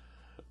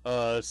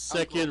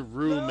second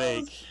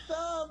roommate. No,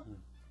 stop!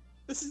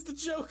 This is the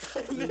joke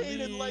I made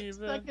in like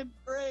second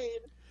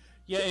grade.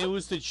 Yeah, it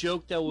was the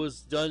joke that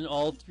was done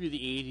all through the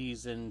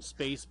 80s, and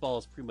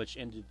Spaceballs pretty much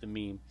ended the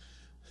meme.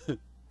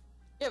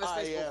 Yeah, but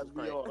I Spaceballs am was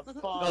great. your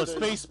Oh, father's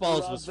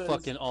Spaceballs was brother's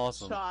fucking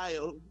awesome.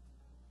 child.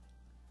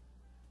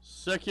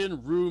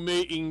 Second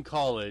roommate in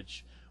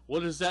college.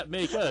 What does that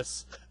make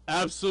us?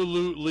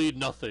 Absolutely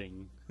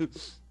nothing.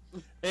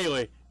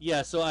 Anyway,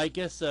 yeah, so I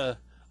guess,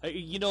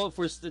 you know,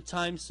 for the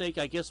time's sake,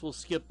 I guess we'll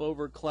skip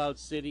over Cloud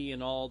City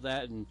and all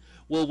that. And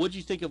well, what'd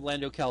you think of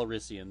Lando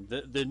Calrissian,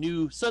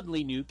 the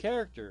suddenly new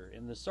character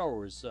in the Star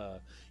Wars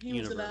He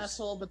universe? was an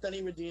asshole, but then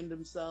he redeemed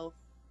himself.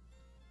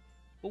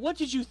 But what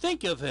did you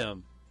think of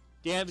him?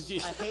 Damn,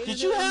 did hated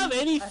you him. have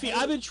any?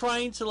 I've been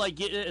trying to like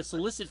get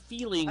solicit I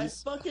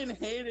feelings. fucking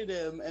hated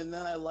him, and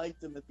then I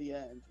liked him at the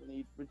end when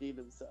he redeemed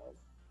himself.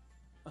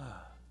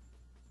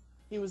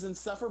 He was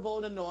insufferable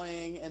and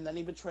annoying, and then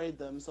he betrayed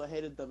them, so I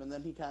hated them, and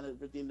then he kind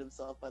of redeemed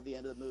himself by the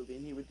end of the movie,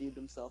 and he redeemed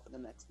himself in the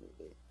next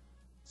movie.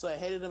 So I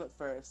hated him at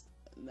first,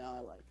 and now I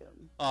like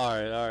him. All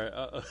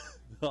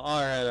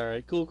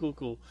right,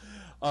 cool.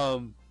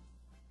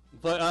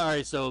 But all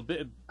right, so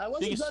I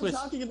wasn't done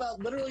talking about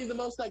literally the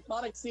most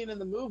iconic scene in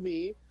the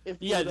movie.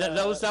 Yeah,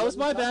 that was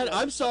my bad.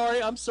 I'm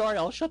sorry.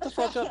 I'll shut the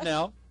fuck up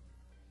now.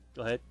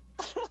 Go ahead.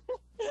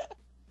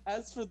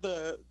 As for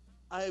the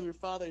I am your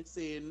father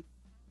scene,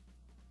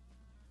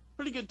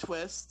 pretty good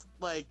twist.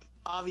 Like,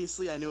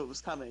 obviously I knew it was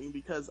coming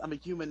because I'm a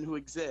human who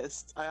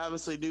exists. I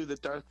obviously knew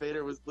that Darth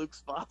Vader was Luke's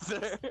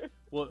father.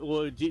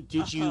 Well,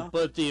 did you?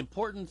 But the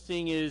important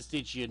thing is,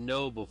 did you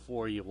know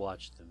before you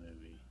watched the movie?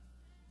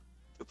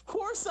 Of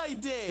course I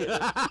did.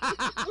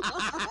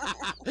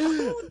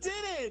 Who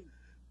didn't?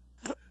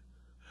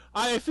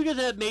 I figured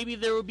that maybe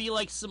there would be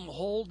like some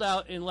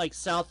holdout in like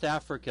South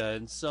Africa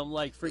in some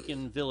like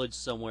freaking village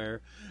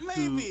somewhere.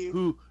 Maybe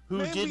who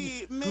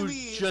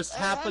just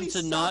happened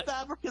to not.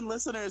 South African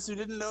listeners who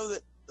didn't know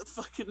that the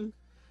fucking.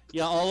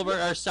 Yeah, all of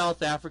our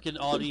South African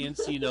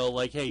audience, you know,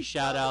 like, hey,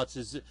 shout out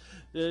to the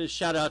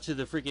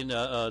freaking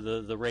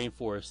the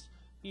rainforest.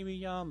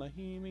 Himiyama,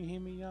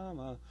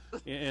 Himiyama,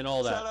 and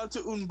all that. Shout out to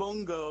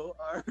Umbongo,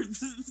 our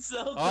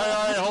South all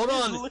right, hold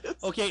on.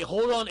 list. Okay,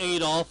 hold on,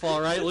 Adolf.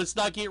 All right, let's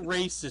not get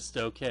racist.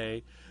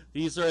 Okay,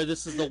 this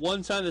is the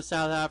one time the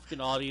South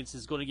African audience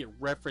is going to get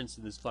referenced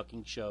in this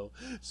fucking show.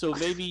 So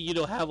maybe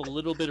have a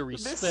little bit of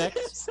respect.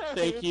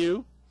 Thank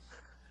you.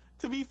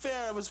 To be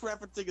fair, I was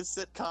referencing a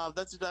sitcom.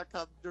 That did not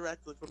come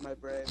directly from my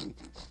brain.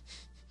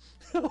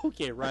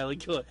 Okay, Riley,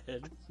 go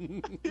ahead.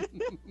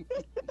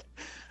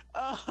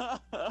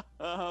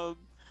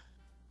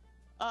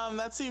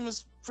 That scene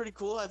was pretty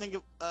cool. I think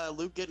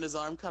Luke getting his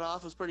arm cut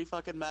off was pretty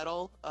fucking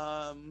metal.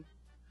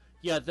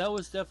 Yeah, that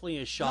was definitely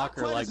a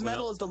shocker. Not quite like as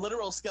metal as the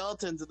literal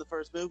skeletons in the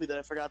first movie that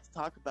I forgot to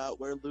talk about,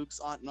 where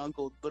Luke's aunt and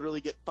uncle literally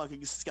get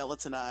fucking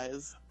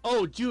skeletonized.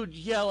 Oh, dude,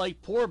 yeah,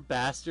 like poor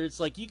bastards.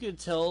 Like you could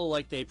tell,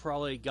 like they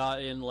probably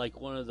got in like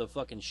one of the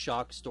fucking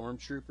shock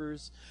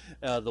stormtroopers,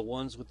 the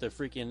ones with the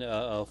freaking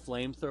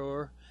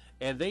flamethrower,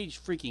 and they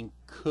freaking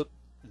cooked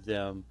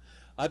them.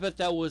 I bet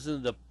that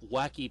wasn't the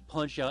wacky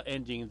punch-out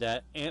ending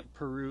that Aunt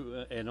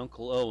Peru and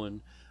Uncle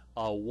Owen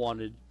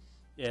wanted.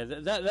 Yeah,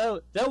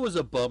 that was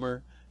a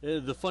bummer.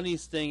 The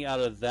funniest thing out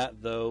of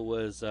that, though,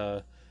 was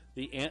the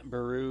Aunt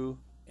Beru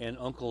and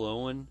Uncle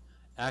Owen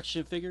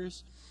action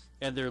figures,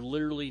 and they're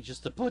literally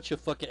just a bunch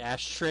of fucking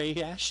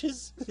ashtray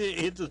ashes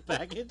into the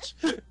package.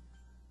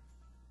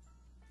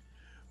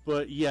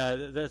 But yeah,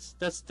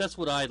 that's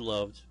what I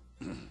loved.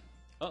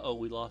 Uh-oh,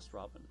 we lost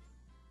Robin.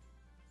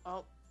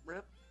 Oh,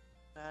 rip.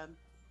 Bad.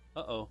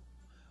 Uh-oh.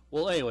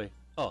 Well, anyway.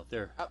 Oh,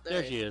 there. Oh, there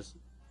there she he is.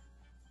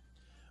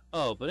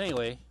 Oh, but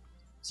anyway.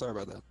 Sorry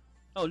about that.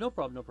 Oh, no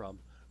problem, no problem.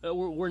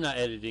 We're not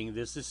editing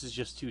this. This is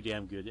just too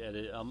damn good to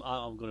edit. I'm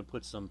going to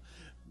put some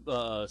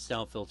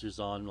sound filters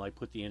on, like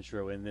put the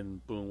intro in,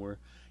 then boom, we're,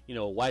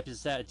 wiping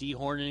its ass,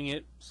 dehorning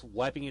it,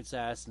 wiping its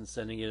ass, and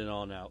sending it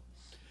on out.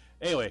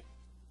 Anyway,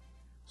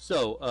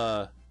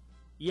 so,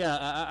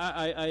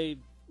 yeah,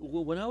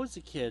 when I was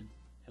a kid,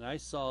 and I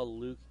saw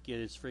Luke get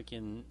his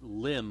freaking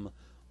limb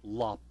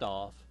lopped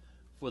off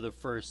for the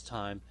first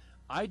time,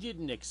 I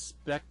didn't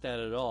expect that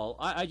at all.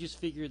 I just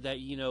figured that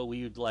he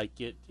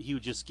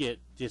would just get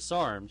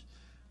disarmed,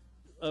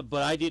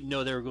 but I didn't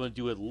know they were going to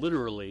do it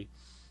literally,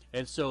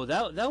 and so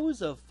that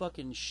was a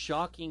fucking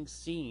shocking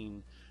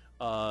scene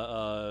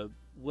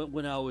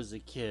when I was a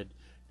kid,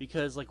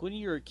 because like when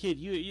you're a kid,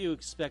 you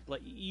expect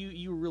like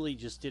you really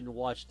just didn't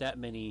watch that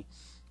many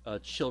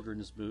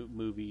children's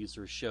movies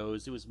or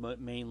shows. It was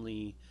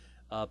mainly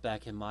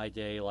back in my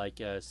day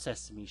like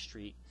Sesame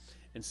Street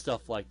and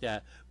stuff like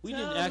that. We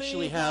didn't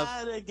actually have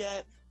how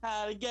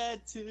to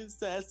get to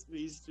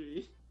Sesame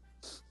Street.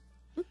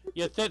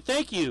 Yeah,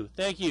 thank you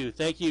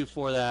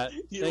for that.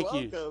 You're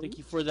welcome. Thank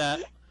you for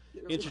that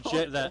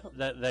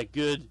that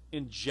good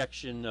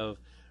injection of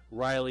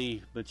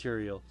Riely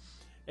material.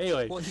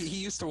 Anyway, Well, he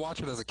used to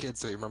watch it as a kid,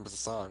 so he remembers the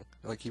song.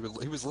 Like he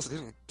was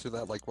listening to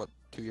that like what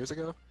 2 years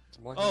ago.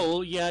 Something like that.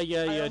 well, yeah.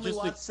 I only Just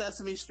watched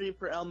Sesame Street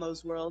for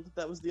Elmo's World.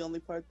 That was the only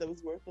part that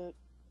was worth it.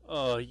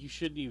 oh, you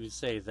shouldn't even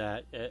say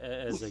that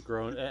as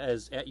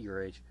at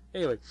your age.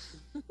 Anyway,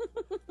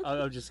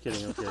 I'm just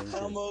kidding. I'm kidding.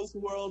 Elmo's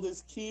World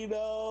is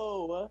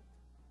Kino.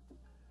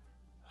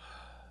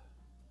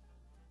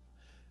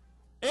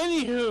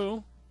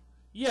 Anywho,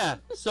 yeah.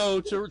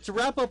 So to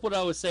wrap up what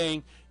I was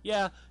saying,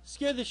 yeah,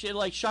 scared the shit,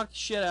 like shocked the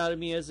shit out of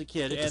me as a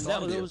kid, It and that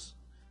disarmed you. was,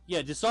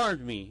 yeah,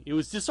 disarmed me. It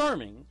was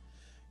disarming,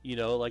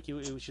 like it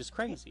was just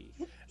crazy,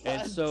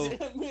 and God so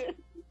damn it.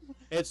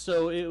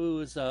 it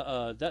was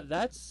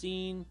that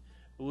scene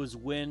was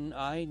when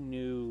I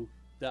knew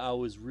that I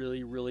was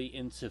really really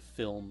into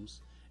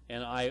films,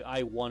 and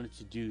I wanted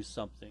to do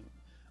something,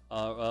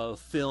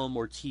 film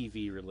or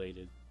TV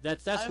related.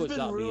 That's I've what been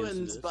got me into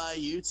ruined this. by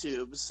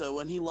YouTube, so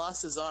when he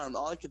lost his arm,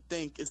 all I could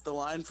think is the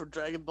line from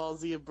Dragon Ball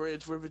Z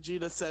Abridged where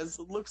Vegeta says,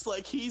 "Looks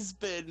like he's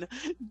been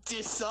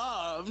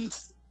disarmed."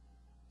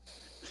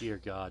 Dear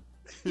God.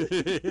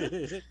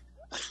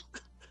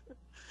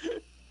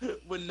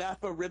 When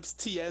Nappa rips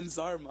Tien's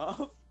arm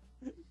off.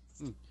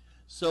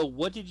 So,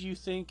 what did you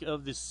think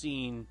of the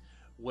scene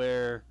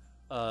where,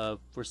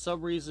 for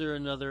some reason or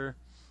another,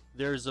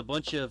 there's a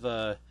bunch of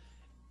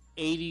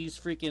 80s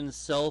freaking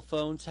cell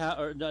phone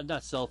tower,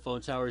 not cell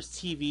phone towers,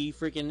 TV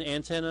freaking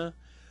antenna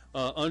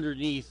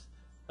underneath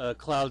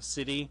Cloud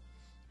City,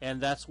 and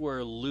that's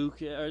where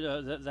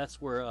that's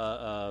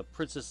where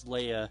Princess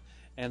Leia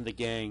and the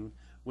gang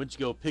went to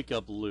go pick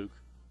up Luke.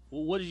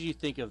 Well, what did you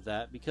think of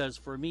that? Because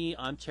for me,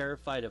 I'm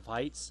terrified of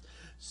heights,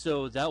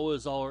 so that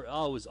was all.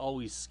 I was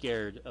always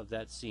scared of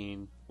that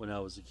scene when I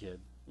was a kid.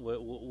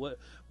 What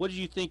did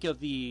you think of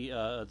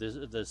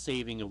the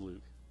saving of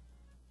Luke?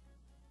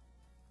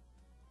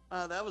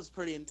 That was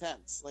pretty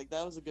intense. Like,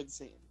 that was a good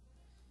scene.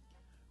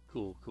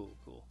 Cool.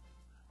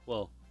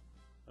 Well,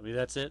 I mean,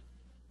 that's it.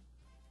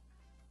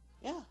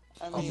 Yeah.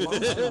 I Oh,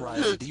 mean,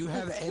 Riley, do you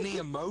have any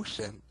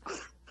emotion?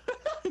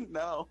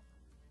 no.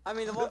 I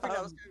mean, the one thing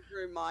that was going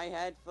through my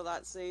head for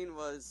that scene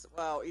was,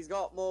 well, he's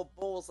got more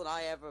balls than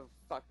I ever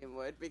fucking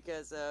would,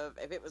 because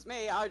if it was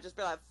me, I would just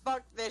be like,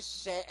 fuck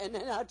this shit, and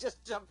then I'd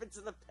just jump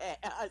into the pit.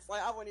 It's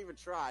like, I wouldn't even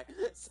try.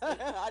 So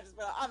I'd just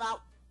be like, I'm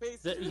out.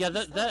 Peace.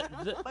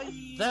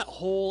 That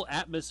whole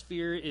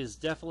atmosphere is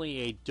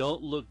definitely a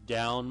don't look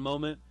down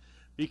moment,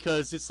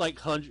 because it's like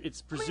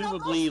it's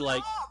presumably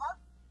like.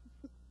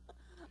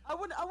 I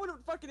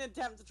wouldn't fucking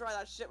attempt to try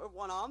that shit with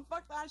one arm.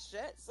 Fuck that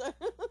shit. So.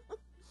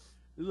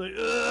 Like,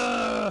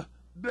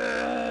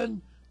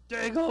 Ben,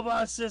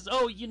 Dagobah says,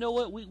 oh, you know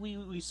what?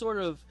 We sort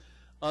of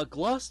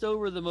glossed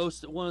over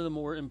one of the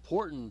more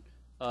important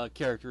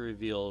character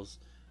reveals.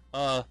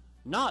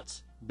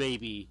 Not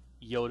baby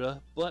Yoda,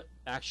 but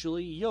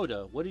actually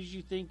Yoda. What did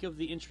you think of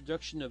the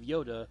introduction of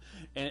Yoda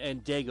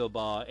and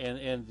Dagobah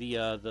and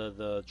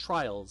the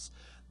trials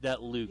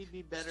that Luke He'd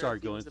be better started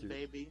if he going was through? a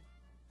baby.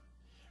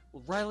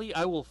 Well, Riley,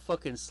 I will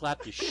fucking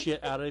slap the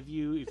shit out of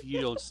you if you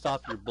don't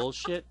stop your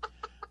bullshit.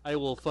 I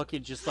will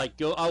fucking just like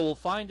go. I will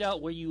find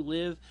out where you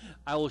live.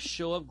 I will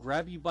show up,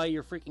 grab you by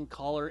your freaking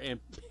collar, and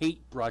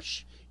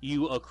paintbrush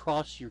you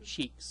across your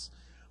cheeks,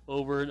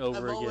 over and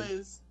over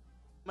again.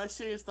 My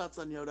serious thoughts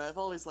on Yoda. I've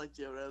always liked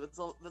Yoda.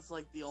 That's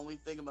like the only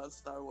thing about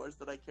Star Wars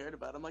that I cared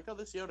about. I'm like, oh,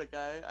 this Yoda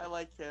guy, I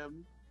like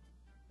him.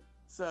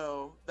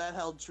 So that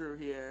held true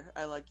here.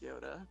 I like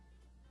Yoda.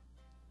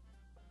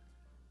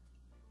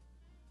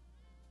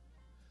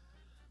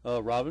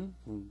 Robin,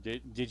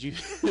 did you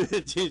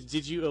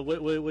did you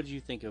what did you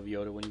think of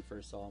Yoda when you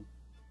first saw him?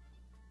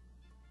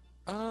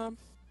 I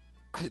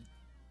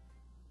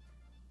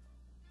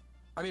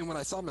mean, when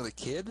I saw him as a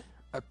kid,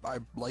 I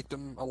liked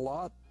him a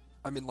lot.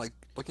 I mean, like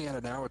looking at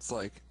it now, it's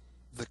like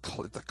the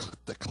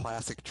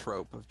classic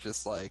trope of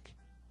just like,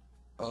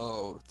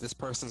 oh, this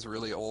person's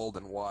really old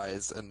and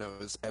wise and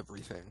knows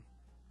everything.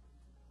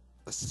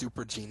 A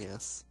super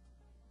genius.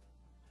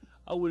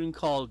 I wouldn't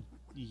call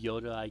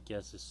Yoda, I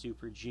guess, a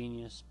super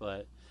genius,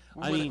 but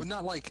I When- mean,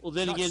 not like well,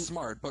 then not again,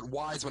 smart, but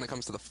wise when it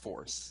comes to the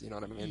Force. You know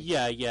what I mean?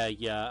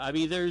 yeah. I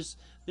mean, there's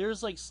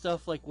like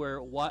stuff like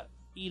where what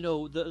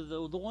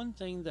the one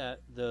thing that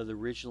the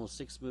original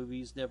 6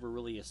 movies never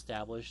really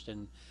established,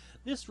 and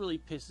this really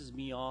pisses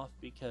me off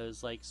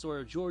because like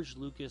sort of George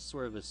Lucas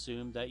sort of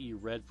assumed that you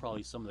read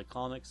probably some of the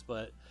comics,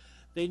 but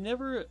they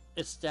never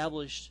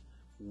established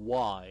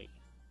why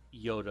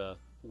Yoda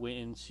went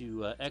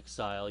into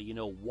exile. You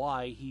know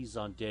why he's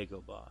on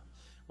Dagobah.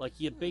 Like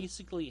you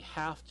basically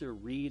have to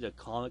read a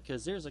comic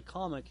because there's a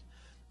comic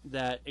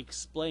that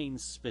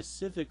explains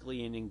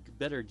specifically and in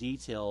better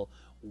detail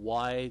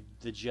why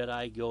the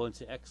Jedi go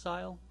into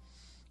exile.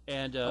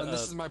 And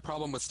this is my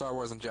problem with Star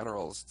Wars in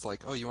general. It's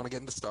like, oh, you want to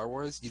get into Star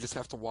Wars? You just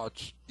have to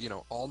watch,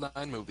 all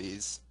 9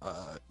 movies,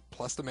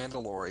 plus The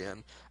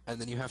Mandalorian, and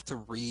then you have to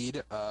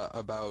read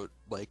about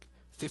like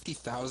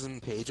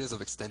 50,000 pages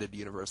of extended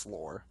universe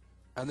lore,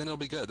 and then it'll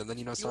be good. And then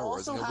you know Star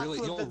Wars, and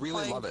you'll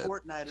really love it.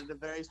 Fortnite at a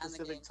very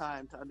specific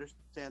time to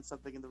understand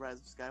something in the Rise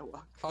of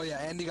Skywalker. Oh yeah,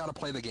 and you gotta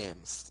play the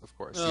games, of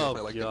course.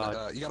 Oh, you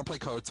gotta play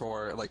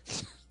KOTOR, like.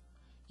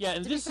 Yeah,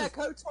 and To this be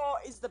fair, is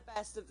KOTOR is the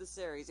best of the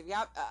series. If you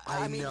have,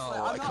 I mean, know,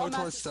 I'm not a KOTOR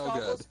massive is so Star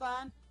Wars good.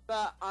 fan,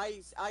 but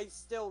I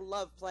still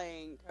love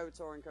playing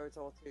KOTOR and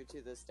KOTOR 2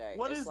 to this day.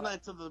 What It's is like,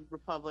 Knights of the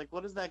Republic?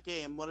 What is that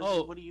game? What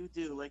do you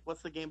do? Like,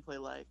 what's the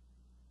gameplay like?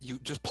 You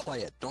just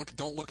play it.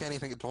 Don't look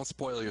anything. Don't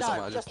spoil yourself.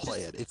 No, Just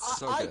play it. It's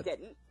so I good.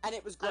 didn't, and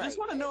it was great. I just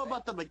want to know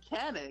about the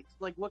mechanics.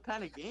 Like, what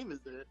kind of game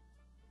is it?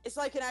 It's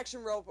like an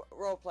action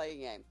role playing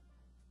game,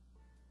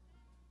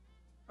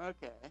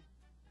 Okay.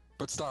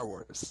 But Star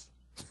Wars.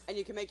 and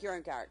you can make your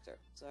own character.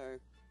 So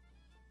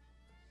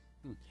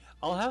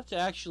I'll have to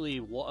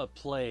actually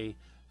play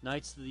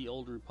Knights of the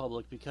Old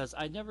Republic because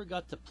I never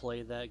got to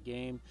play that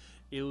game.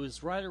 It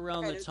was right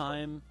around the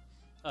time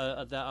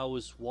that I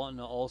was wanting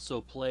to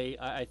also play.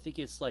 I think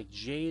it's like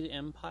Jade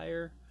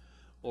Empire,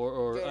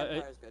 or Jade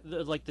Empire's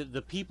good. like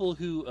the people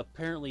who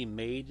apparently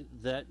made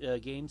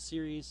that game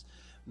series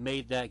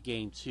made that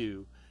game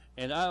too.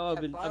 And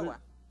I've been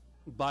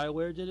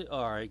BioWare did it.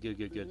 All right, good.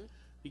 Mm-hmm.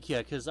 Yeah,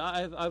 because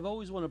I've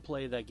always wanted to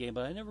play that game,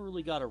 but I never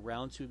really got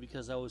around to it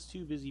because I was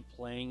too busy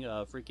playing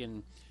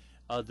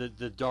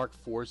the Dark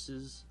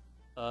Forces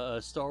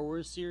Star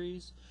Wars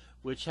series,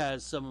 which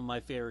has some of my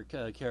favorite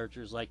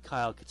characters like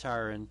Kyle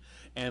Katarn,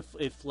 and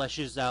it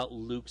fleshes out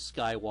Luke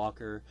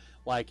Skywalker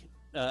like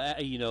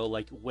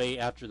way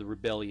after the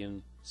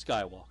rebellion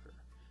Skywalker,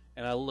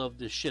 and I love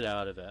the shit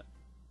out of it.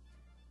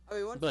 I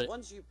mean,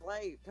 once you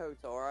play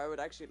KOTOR, I would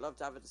actually love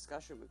to have a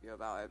discussion with you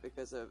about it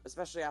because,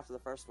 especially after the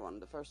first one.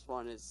 The first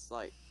one is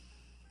like,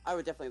 I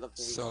would definitely love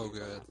to hear So you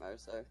good. on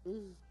that, so.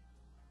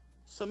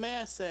 So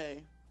may I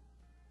say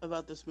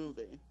about this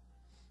movie?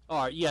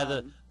 All right,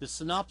 yeah, the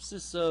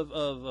synopsis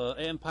of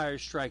Empire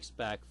Strikes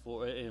Back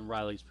in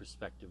Riley's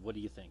perspective. What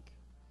do you think?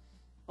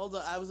 Hold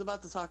on, I was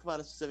about to talk about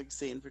a specific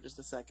scene for just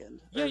a second.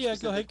 Yeah,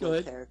 go ahead.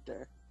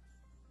 Character.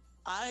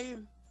 I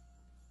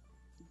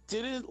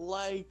didn't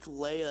like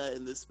Leia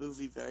in this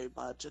movie very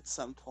much at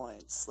some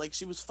points. Like,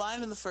 she was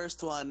fine in the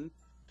first one.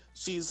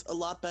 She's a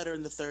lot better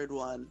in the third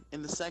one.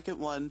 In the second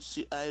one,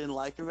 I didn't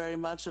like her very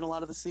much in a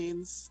lot of the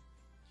scenes.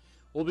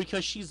 Well,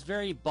 because she's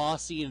very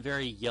bossy and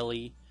very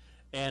yelly,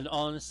 and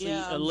honestly,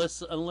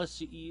 unless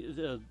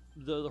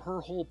her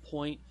whole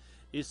point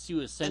is to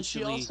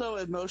essentially. And she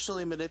also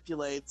emotionally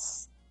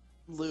manipulates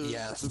Luke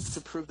Yes. to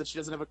prove that she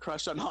doesn't have a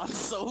crush on Han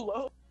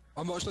Solo.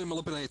 Emotionally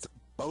manipulates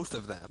both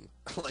of them.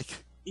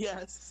 Like.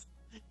 Yes.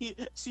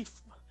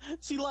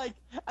 She like,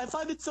 I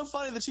find it so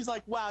funny that she's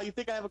like, wow, you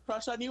think I have a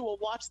crush on you? Well,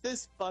 watch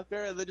this,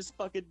 fucker, and then just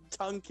fucking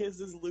tongue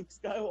kisses Luke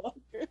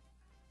Skywalker.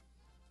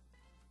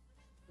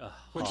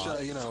 Which,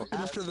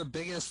 after the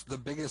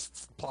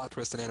biggest plot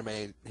twist in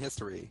anime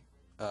history,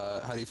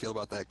 how do you feel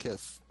about that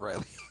kiss,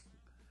 Riley?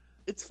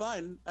 It's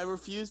fine. I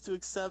refuse to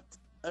accept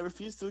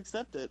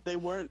it. They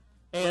weren't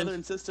brother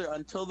and sister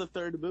until the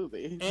third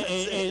movie.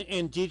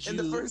 And did you? In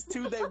the first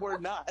 2, they were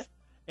not.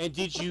 And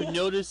did you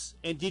notice?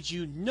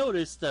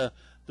 The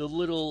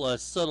little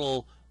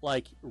subtle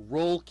like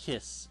roll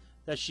kiss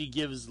that she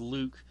gives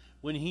Luke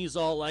when he's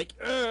all like,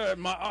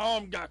 "My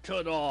arm got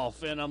cut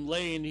off and I'm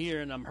laying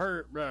here and I'm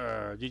hurt."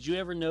 Did you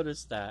ever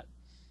notice that?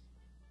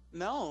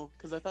 No,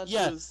 because I thought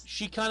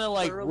she kind of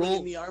like roll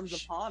in the arms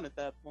of Han at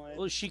that point.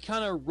 Well, she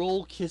kind of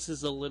roll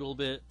kisses a little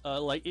bit.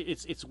 Like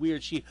it's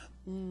weird. She.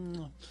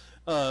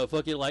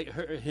 Fucking like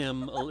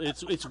him.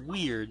 It's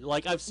weird.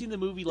 Like I've seen the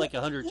movie like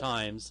 100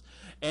 times,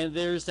 and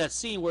there's that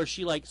scene where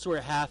she like sort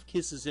of half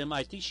kisses him.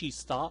 I think she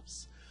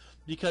stops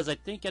because I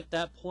think at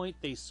that point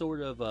they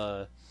sort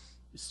of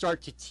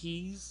start to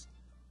tease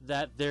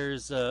that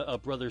there's a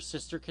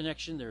brother-sister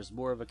connection. There's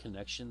more of a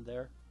connection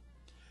there,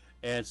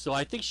 and so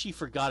I think she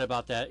forgot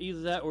about that.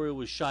 Either that or it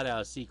was shot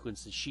out of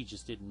sequence and she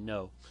just didn't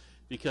know,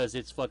 because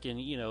it's fucking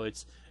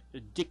it's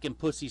Dick and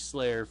Pussy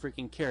Slayer,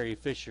 freaking Carrie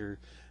Fisher,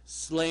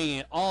 slaying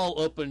it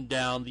all up and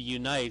down the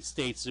United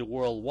States and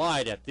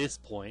worldwide at this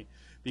point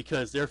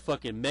because they're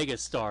fucking mega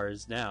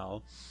stars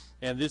now.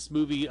 And this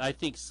movie, I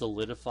think,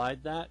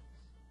 solidified that.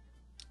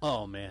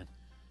 Oh, man.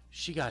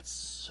 She got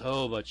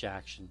so much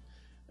action.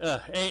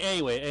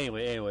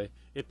 Anyway.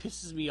 It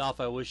pisses me off.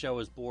 I wish I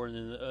was born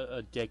in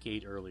a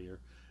decade earlier.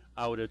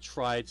 I would have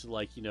tried to,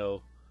 like, you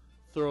know,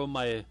 throw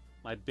my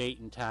bait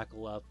and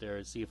tackle out there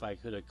and see if I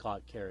could have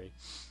caught Carrie.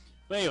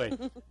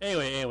 But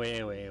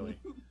anyway.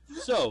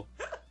 So,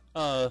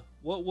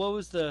 what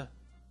was the,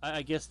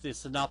 I guess, the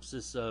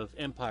synopsis of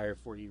Empire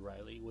for you,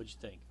 Riely? What'd you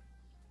think?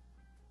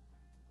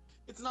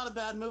 It's not a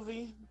bad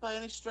movie by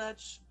any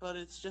stretch, but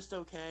it's just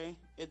okay.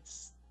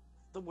 It's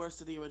the worst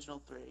of the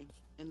original three,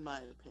 in my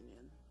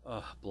opinion.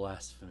 Ugh,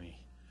 blasphemy.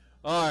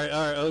 Alright,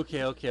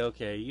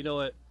 okay. You know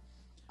what?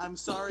 I'm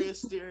sorry,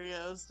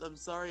 Asterios. I'm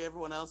sorry,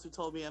 everyone else who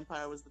told me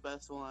Empire was the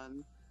best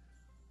one.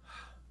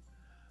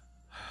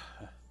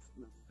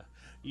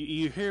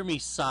 You hear me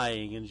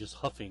sighing and just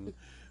huffing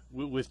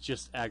with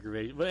just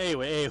aggravation. But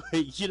anyway,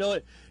 you know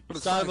what? But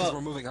it's fine because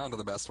we're moving on to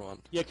the best one.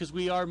 Yeah, because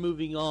we are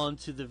moving on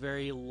to the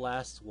very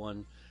last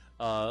one.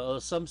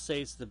 Some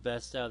say it's the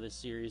best out of the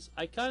series.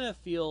 I kind of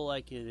feel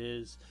like it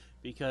is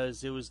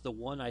because it was the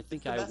one I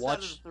think I watched.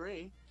 Out of the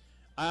three.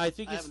 I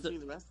think I it's haven't seen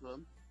the rest of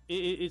them.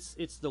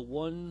 It's the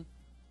one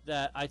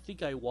that I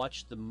think I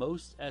watched the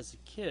most as a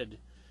kid,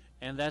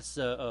 and that's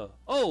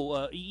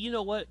you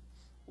know what?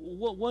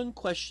 One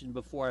question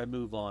before I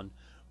move on.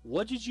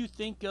 What did you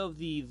think of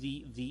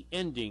the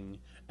ending?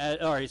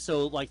 All right,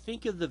 so like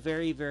think of the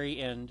very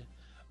end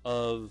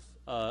of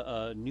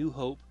New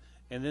Hope,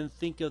 and then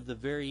think of the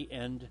very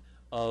end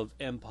of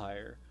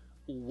Empire.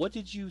 What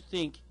did you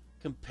think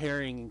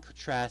comparing and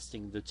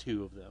contrasting the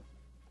two of them?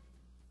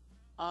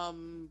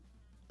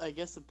 I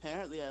guess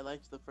apparently I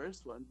liked the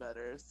first one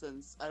better,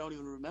 since I don't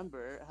even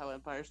remember how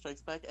Empire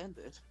Strikes Back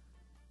ended.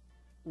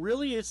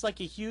 Really, it's like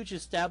a huge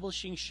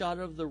establishing shot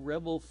of the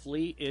Rebel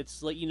fleet.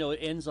 It's like, you know, it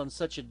ends on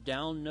such a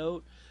down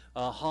note.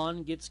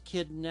 Han gets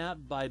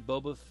kidnapped by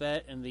Boba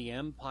Fett and the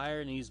Empire,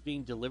 and he's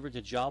being delivered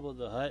to Jabba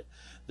the Hutt.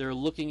 They're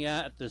looking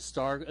at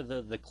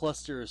the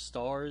cluster of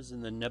stars in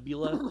the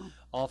nebula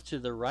off to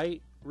the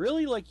right.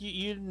 Really, like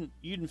you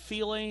didn't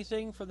feel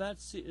anything for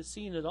that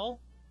scene at all?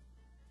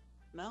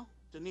 No,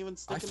 didn't even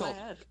stick in my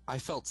head. I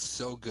felt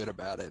so good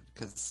about it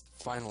because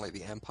finally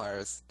the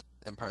Empire's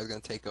going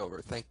to take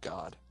over. Thank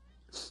God.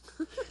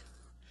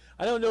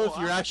 I don't know if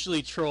you're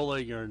actually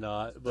trolling or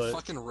not, but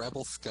fucking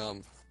rebel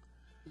scum.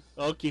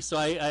 Okay, so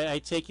I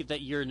take it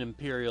that you're an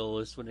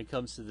imperialist when it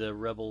comes to the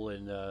rebel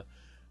and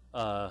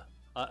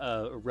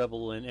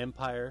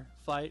Empire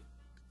fight.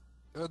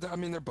 I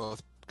mean, they're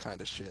both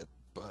kind of shit,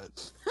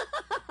 but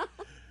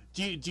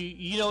do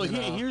you know?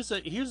 Here's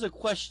a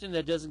question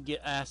that doesn't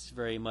get asked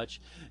very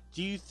much.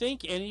 Do you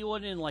think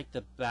anyone in like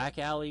the back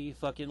alley,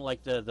 fucking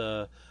like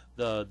the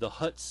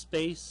Hutt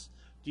space?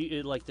 Do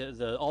you like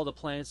the all the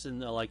planets in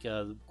like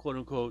quote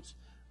unquote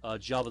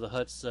Jabba the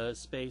Hutt's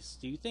space?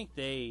 Do you think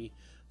they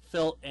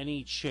felt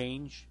any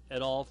change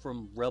at all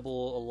from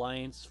Rebel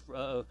Alliance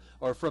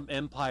or from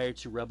Empire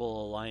to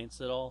Rebel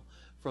Alliance at all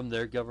from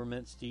their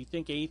governments? Do you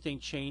think anything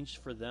changed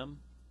for them?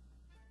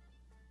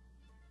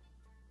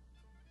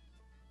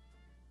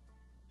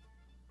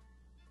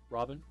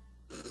 Robin?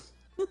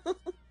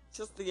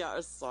 Just the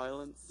utter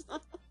silence.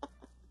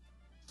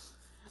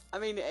 I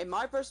mean, in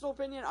my personal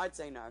opinion, I'd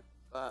say no.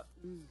 But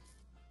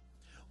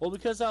well,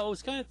 because I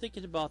was kind of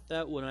thinking about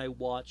that when I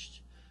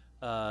watched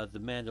The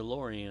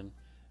Mandalorian,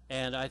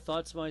 and I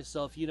thought to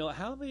myself, you know,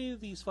 how many of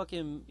these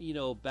fucking, you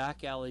know,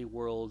 back alley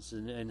worlds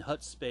and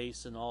Hutt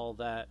space and all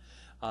that,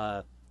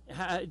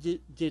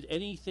 did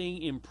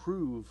anything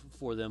improve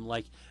for them?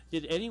 Like,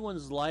 did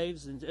anyone's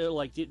lives and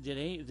like did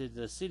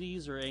the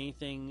cities or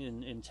anything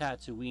in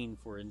Tatooine,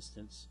 for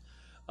instance,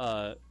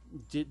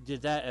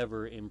 did that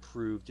ever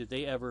improve? Did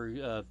they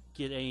ever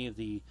get any of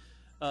the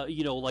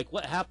you know, like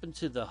what happened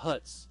to the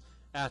Hutts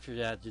after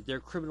that? Did their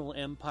criminal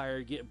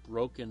empire get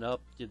broken up?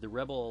 Did the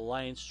Rebel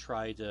Alliance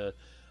try to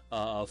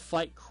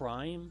fight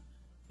crime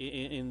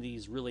in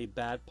these really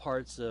bad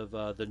parts of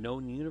the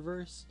known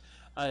universe?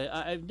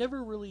 I've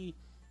never really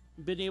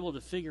been able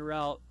to figure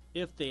out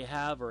if they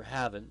have or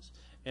haven't,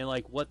 and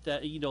like what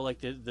that, you know,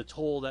 like the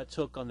toll that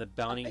took on the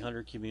bounty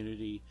hunter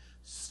community,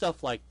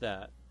 stuff like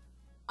that.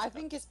 I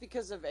think it's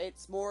because of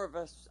it's more of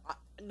a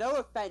no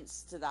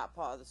offense to that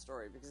part of the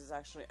story, because it's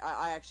actually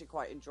I actually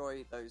quite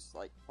enjoy those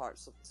like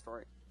parts of the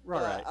story.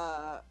 Right.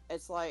 But,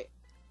 it's like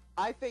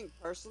I think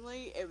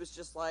personally it was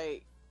just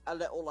like a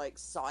little like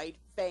side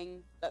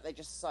thing that they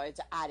just decided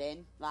to add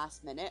in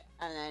last minute,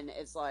 and then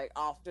it's like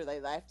after they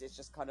left, it's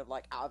just kind of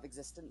like out of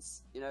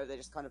existence. You know, they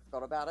just kind of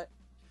forgot about it.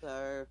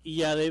 So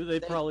yeah, they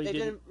probably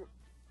didn't.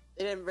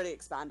 They didn't really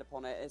expand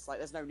upon it. It's like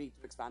there's no need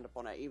to expand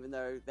upon it, even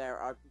though there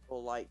are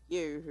people like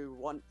you who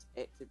want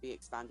it to be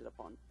expanded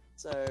upon.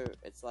 So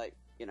it's like,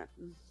 you know.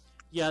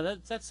 Yeah,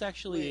 that's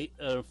actually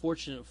an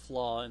unfortunate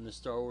flaw in the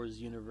Star Wars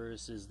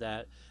universe, is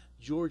that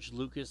George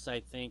Lucas,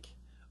 I think,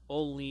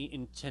 only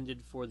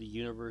intended for the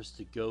universe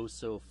to go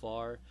so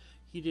far.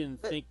 he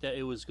didn't think that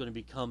it was going to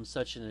become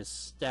such an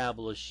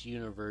established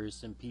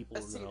universe and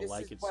people were going to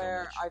like it so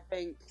much.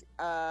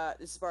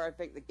 This is where I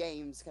think the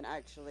games can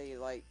actually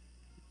like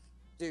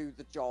do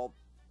the job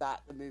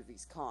that the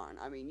movies can't.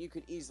 I mean, you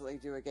could easily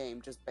do a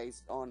game just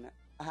based on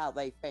how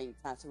they think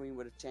Tatooine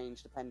would have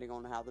changed depending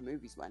on how the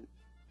movies went.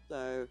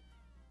 So,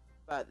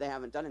 but they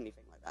haven't done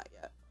anything like that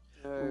yet.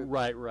 So...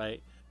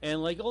 Right.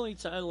 And like only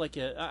time,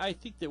 I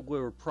think that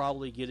we're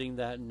probably getting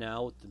that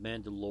now with the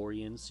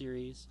Mandalorian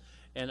series,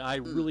 and I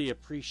really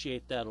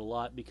appreciate that a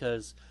lot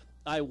because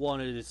I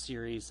wanted a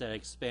series that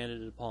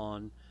expanded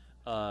upon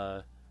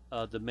the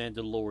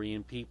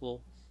Mandalorian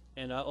people,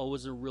 and I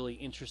wasn't really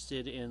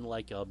interested in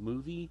like a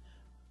movie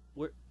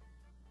where.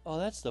 Oh,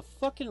 that's the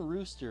fucking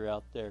rooster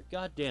out there.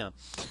 God damn.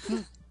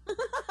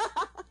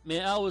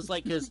 Man, I was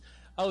like, because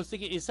I was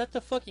thinking, is that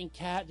the fucking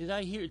cat? Do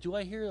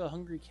I hear a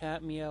hungry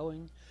cat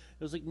meowing?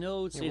 It was like,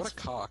 no, it's... What a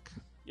cock.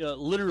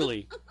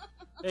 Literally.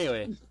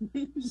 Anyway,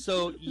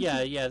 so,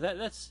 yeah,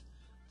 that's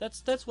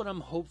what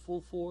I'm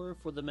hopeful for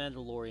The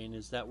Mandalorian,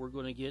 is that we're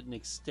going to get an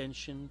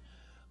extension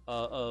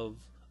of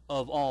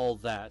all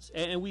that.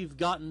 And we've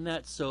gotten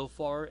that so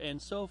far,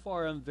 and so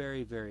far I'm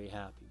very, very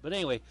happy. But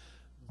anyway,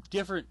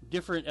 different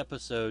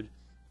episode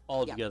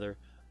altogether.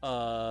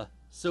 Yeah.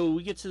 So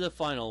we get to the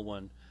final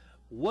one.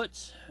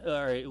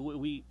 Alright,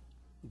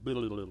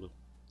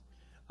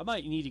 I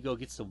might need to go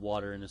get some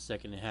water in a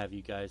second and have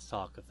you guys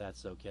talk if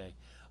that's okay.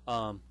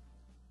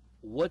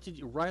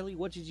 Riely,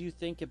 what did you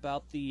think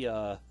about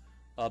the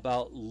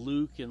about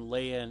Luke and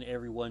Leia and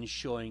everyone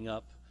showing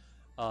up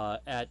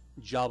at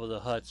Jabba the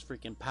Hutt's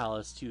freaking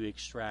palace to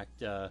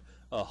extract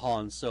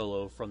Han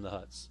Solo from the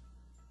Hutts?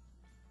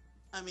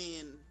 I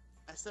mean,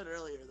 I said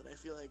earlier that I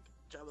feel like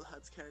Jabba the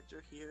Hutt's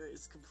character here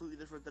is completely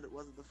different than it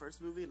was in the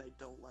first movie, and I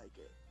don't like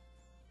it.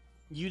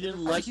 You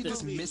didn't like you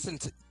this?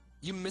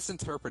 You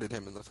misinterpreted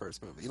him in the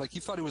first movie. Like,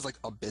 you thought he was like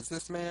a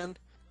businessman,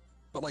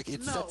 but like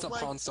it sets up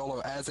Han Solo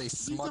as a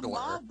smuggler. He's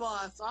a mob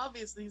boss.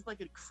 Obviously, he's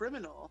like a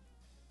criminal,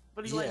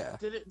 but he like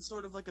did it in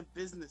sort of like a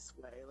business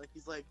way. Like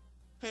he's like,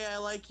 "Hey, I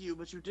like you,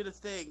 but you did a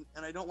thing,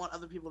 and I don't want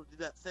other people to do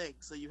that thing,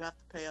 so you have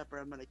to pay up, or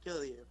I'm gonna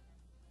kill you."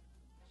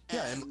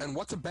 Yeah, and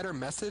what's a better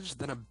message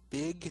than a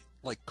big,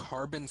 like,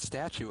 carbon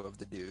statue of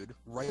the dude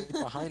right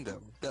behind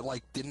him that,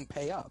 like, didn't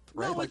pay up,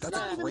 right? No, like, that's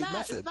a great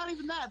message. It's not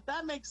even that.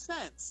 That makes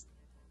sense.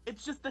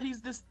 It's just that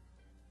he's this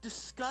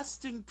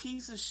disgusting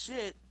piece of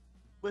shit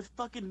with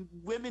fucking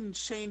women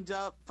chained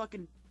up,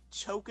 fucking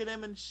choking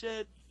him and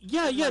shit.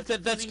 Yeah, and, like,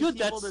 that's good.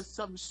 That's to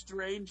some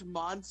strange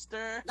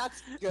monster.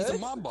 That's good. He's a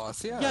mob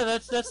boss, yeah. Yeah,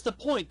 that's the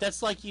point.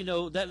 That's like,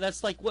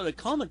 that's like what a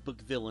comic book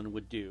villain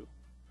would do.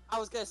 I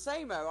was gonna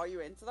say, Mo, are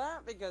you into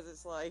that? Because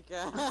it's like...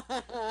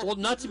 Well,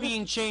 not to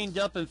being chained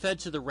up and fed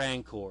to the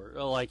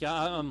Rancor. Like,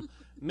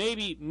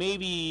 maybe,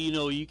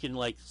 you can,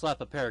 like,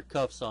 slap a pair of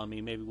cuffs on me,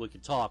 maybe we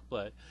could talk,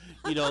 but,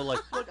 like...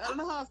 Look, I don't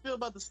know how I feel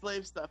about the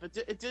slave stuff.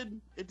 It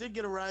did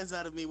get a rise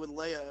out of me when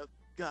Leia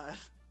got...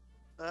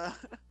 but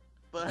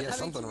yeah,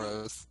 something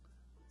rose.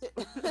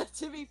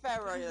 To be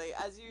fair, Riley,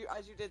 as you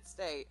did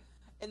state,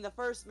 in the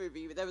first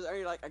movie, there was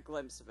only like a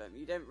glimpse of him.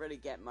 You didn't really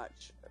get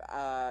much.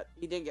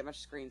 You didn't get much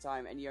screen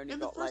time, and you only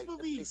got like. In the first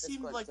movie, he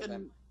seemed like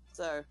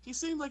he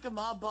seemed like a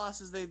mob boss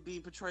as they'd be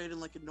portrayed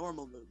in like a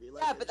normal movie.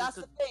 Like, yeah, but that's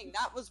the thing.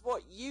 That was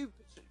what you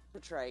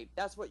portrayed.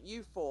 That's what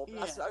you thought. But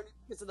that's only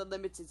because of the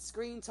limited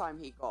screen time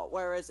he got.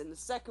 Whereas in the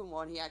second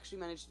one, he actually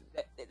managed.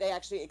 They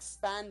actually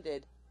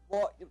expanded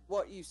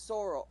what you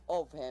saw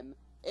of him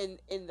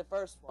in the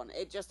first one.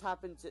 It just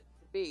happened to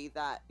be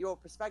that your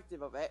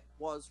perspective of it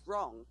was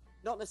wrong.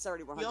 Not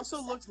necessarily 100%. He also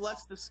looked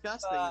less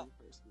disgusting in the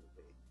first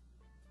movie.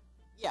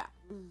 Yeah.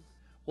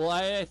 Well,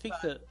 I think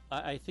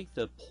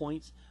the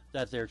point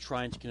that they're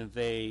trying to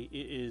convey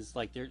is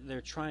like they're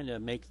trying to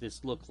make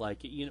this look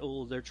like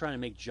they're trying to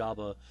make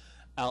Jabba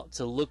out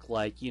to look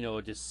like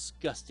a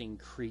disgusting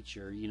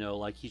creature.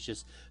 Like he's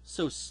just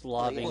so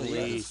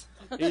slovenly.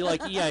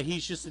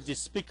 He's just a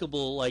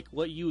despicable, like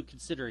what you would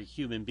consider a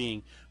human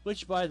being.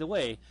 Which, by the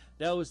way,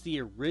 that was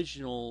the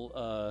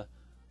original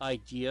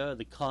idea,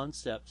 the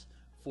concept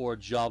for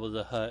Jabba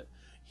the Hutt.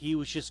 He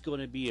was just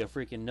going to be a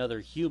freaking another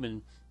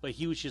human, but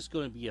he was just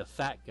going to be a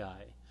fat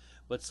guy.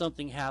 But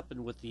something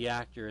happened with the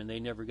actor, and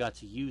they never got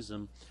to use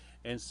him,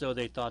 and so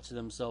they thought to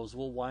themselves,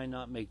 well, why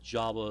not make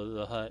Jabba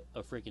the Hutt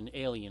a freaking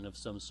alien of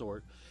some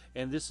sort?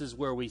 And this is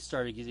where we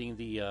started getting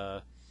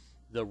the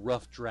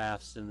rough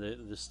drafts and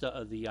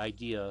the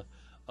idea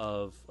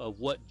of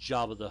what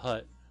Jabba the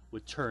Hutt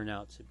would turn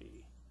out to be.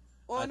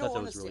 Well, in all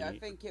honesty, I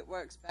think it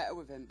works better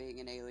with him being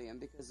an alien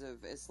because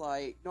of it's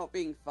like not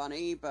being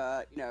funny,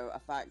 but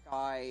a fat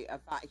guy, a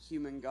fat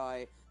human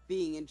guy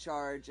being in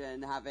charge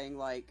and having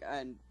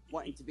and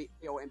wanting to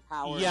feel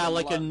empowered. Yeah,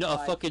 like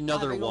a fucking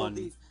another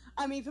one.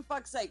 I mean, for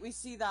fuck's sake, we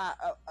see that.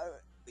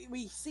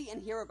 We see and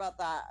hear about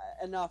that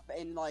enough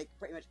in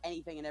pretty much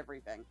anything and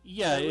everything.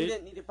 Yeah, so we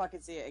didn't need to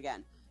fucking see it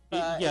again.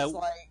 But it's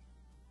like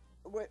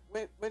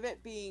with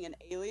it being an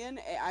alien,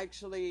 it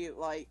actually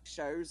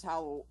shows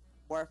how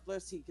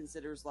worthless he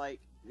considers the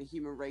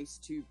human race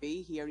to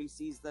be. He only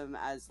sees them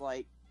as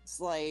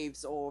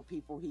slaves or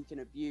people he can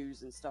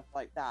abuse and stuff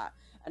like that.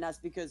 And that's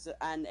because,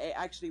 and it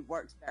actually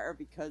works better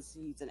because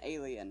he's an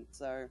alien.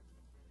 So,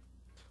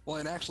 Well,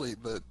 and actually,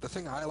 the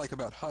thing I like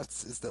about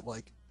Hutts is that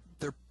like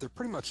they're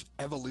pretty much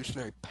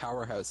evolutionary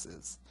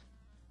powerhouses.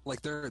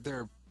 Like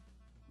they're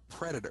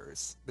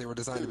predators. They were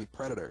designed to be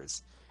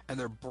predators, and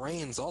their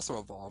brains also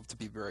evolved to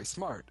be very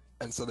smart.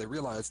 And so they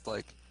realized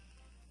like,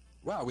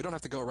 wow, we don't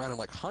have to go around and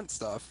like hunt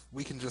stuff.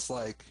 We can just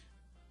like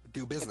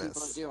do get people to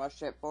business. do our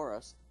shit for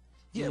us.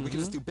 Yeah, we can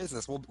just do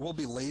business. We'll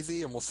be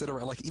lazy and we'll sit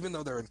around. Like even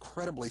though they're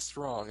incredibly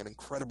strong and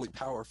incredibly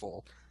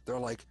powerful, they're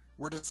like,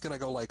 we're just gonna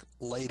go like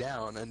lay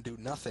down and do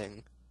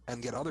nothing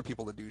and get other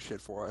people to do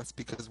shit for us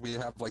because we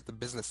have like the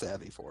business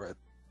savvy for it.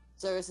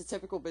 So it's a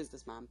typical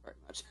businessman, pretty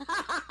much.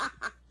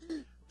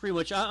 Pretty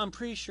much. I'm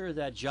pretty sure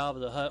that Jabba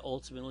the Hutt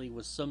ultimately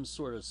was some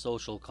sort of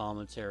social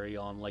commentary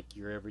on like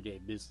your everyday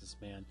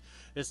businessman,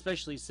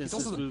 especially since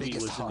this movie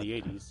was in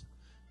the 80s.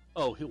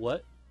 Oh,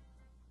 what?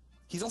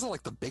 He's also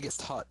like the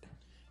biggest Hutt.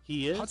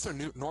 He is? Hutts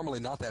are normally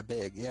not that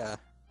big, yeah.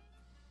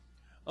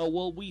 Oh,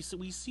 well, we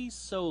see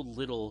so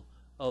little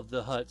of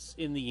the Hutts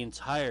in the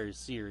entire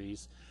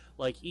series.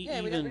 Like, yeah,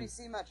 even... we don't really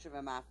see much of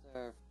him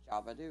after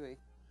Jabba, do we?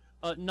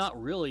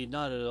 Not really,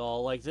 not at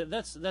all. Like,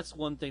 that's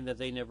one thing that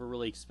they never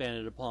really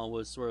expanded upon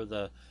was sort of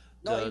the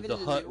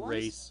Hutt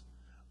race.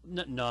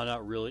 No,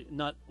 not really.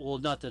 Not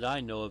that I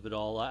know of at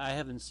all. I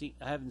haven't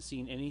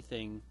seen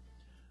anything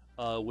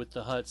with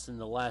the Hutts in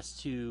the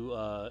last two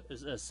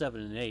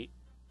 7 and 8.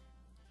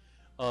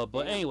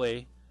 But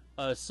anyway,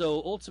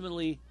 so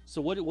ultimately,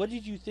 so what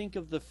did you think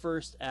of the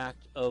first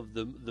act of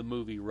the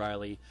movie,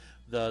 Riely?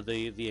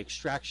 The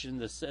extraction,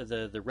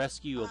 the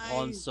rescue of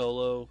Han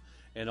Solo,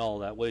 and all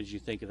that. What did you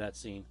think of that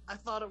scene? I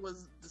thought it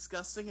was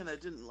disgusting and I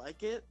didn't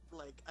like it.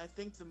 Like, I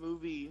think the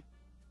movie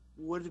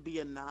would be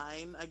a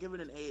 9. I give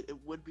it an 8. It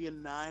would be a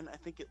 9. I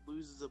think it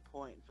loses a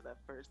point for that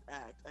first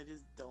act. I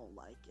just don't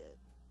like it.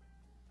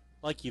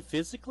 Like, you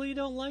physically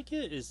don't like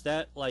it? Is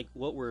that like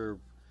what we're?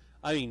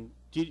 I mean,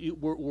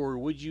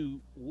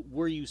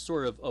 were you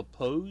sort of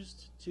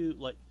opposed to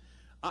like?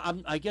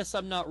 I guess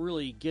I'm not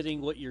really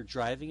getting what you're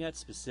driving at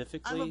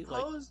specifically. I'm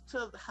opposed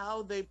to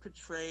how they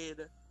portrayed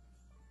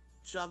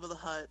Jabba the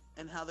Hutt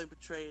and how they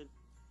portrayed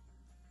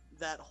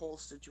that whole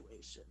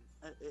situation.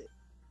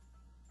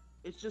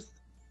 It's just,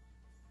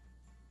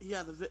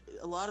 yeah,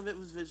 a lot of it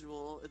was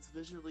visual. It's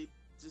visually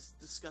just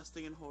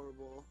disgusting and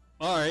horrible.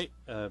 All right.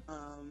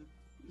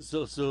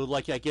 So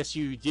like, I guess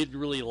you didn't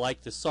really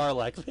like the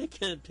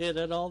Sarlacc pit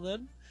at all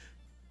then?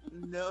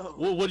 No.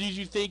 Well, what did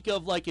you think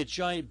of like a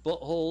giant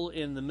butthole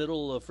in the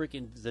middle of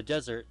freaking the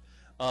desert,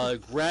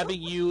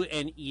 grabbing you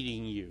and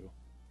eating you?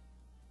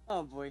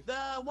 Oh boy.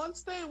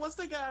 Once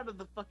they got out of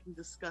the fucking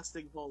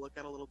disgusting hole, it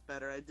got a little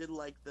better. I did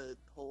like the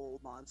whole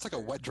monster. It's like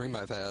a wet dream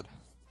I've had.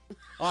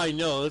 I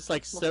know, it's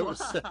like several,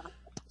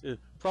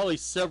 probably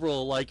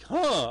several. Like,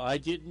 I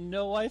didn't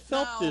know I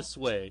felt this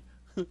way.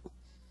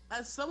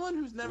 As someone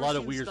who's never a lot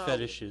seen of weird Star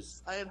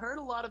fetishes. Wars, I had heard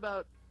a lot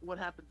about what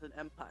happens in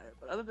Empire,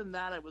 but other than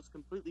that, I was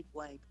completely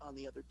blank on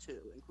the other two,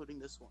 including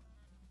this one.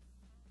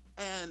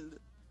 And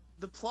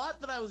the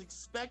plot that I was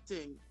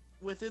expecting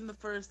within the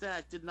first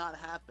act did not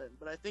happen,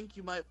 but I think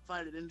you might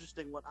find it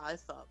interesting what I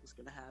thought was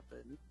going to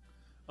happen.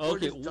 Or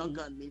Okay. just dunk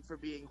on me for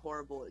being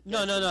horrible at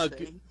No.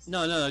 things.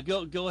 No.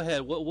 Go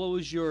ahead. What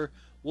was your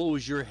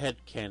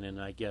headcanon?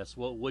 I guess.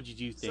 What did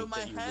you think? So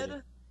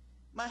that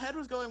my head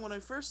was going when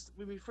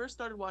we first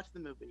started watching the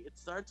movie. It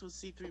starts with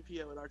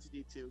C-3PO and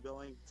R2-D2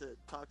 going to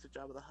talk to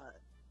Jabba the Hutt,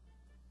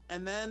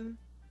 and then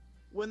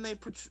when they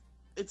portray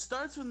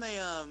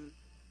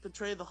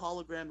the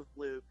hologram of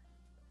Luke.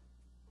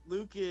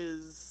 Luke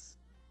is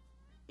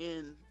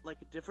in like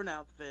a different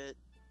outfit.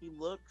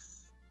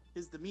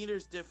 His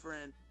demeanor's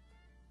different.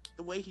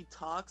 The way he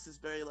talks is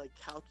very like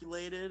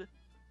calculated,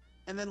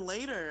 and then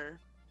later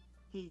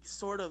he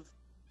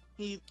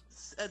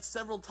at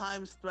several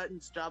times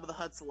threatens Jabba the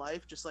Hutt's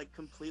life, just like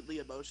completely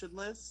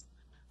emotionless.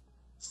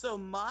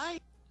 So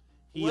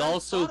he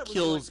also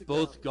kills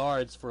both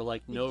guards for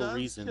like no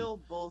reason. He does kill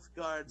both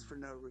guards for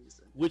no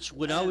reason. Which,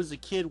 when I was a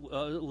kid,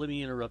 let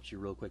me interrupt you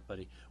real quick,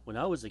 buddy. When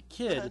I was a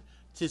kid,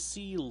 to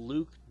see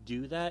Luke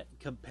do that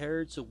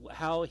compared to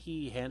how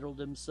he handled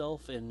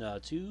himself in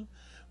 2,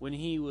 when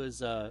he was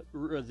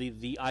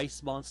the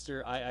ice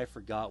monster, I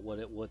forgot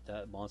what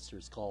that monster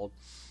is called,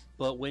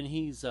 but when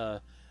he's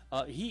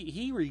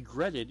he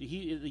regretted,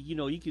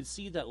 you could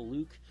see that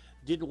Luke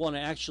didn't want to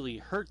actually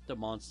hurt the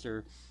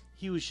monster.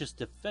 He was just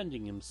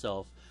defending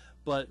himself.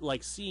 But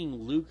like seeing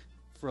Luke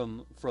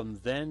from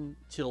then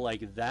till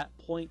like that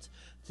point,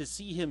 to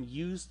see him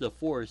use the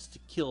Force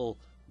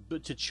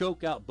to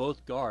choke out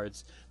both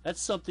guards,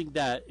 that's something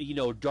that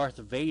Darth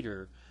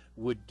Vader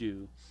would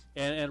do.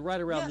 And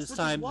right around this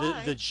time,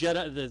 the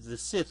Jedi, the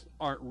Sith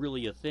aren't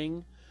really a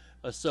thing.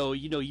 So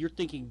you're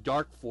thinking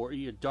Dark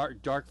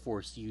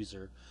Force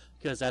user,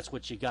 because that's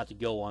what you got to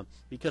go on.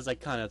 Because I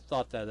kind of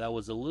thought that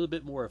was a little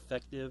bit more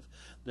effective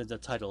than the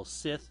title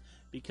Sith.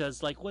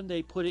 Because like when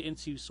they put it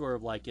into sort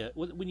of like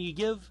when you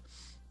give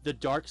the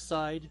dark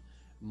side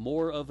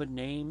more of a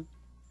name,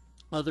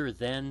 other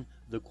than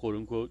the quote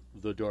unquote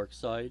the dark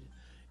side,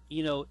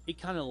 you know,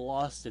 it kind of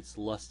lost its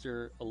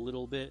luster a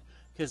little bit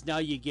because now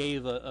you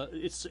gave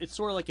it's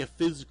sort of like a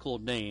physical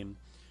name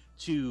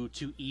to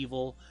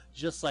evil,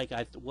 just like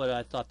what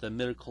I thought the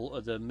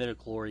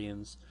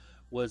midichlorians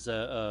was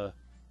a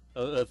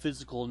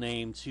physical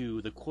name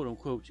to the quote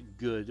unquote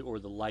good or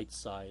the light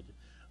side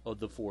of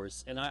the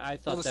Force, and I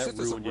thought that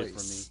ruined it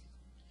for me.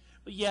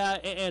 But yeah,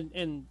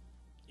 and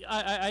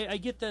I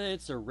get that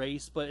it's a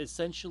race, but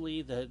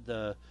essentially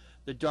the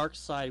dark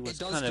side was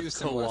kind of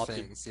co-opted.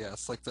 Things,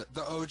 yes, like the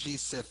OG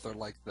Sith are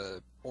like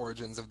the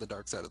origins of the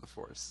dark side of the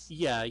Force.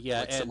 Yeah, like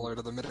and similar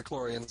to the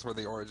midichlorians were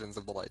the origins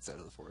of the light side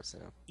of the Force.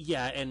 Yeah.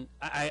 Yeah, and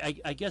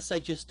I guess I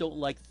just don't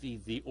like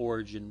the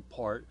origin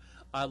part.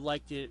 I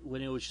liked it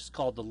when it was just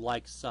called the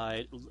light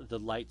side, or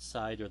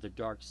the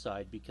dark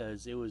side,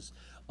 because it was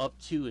up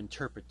to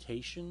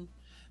interpretation.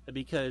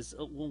 Because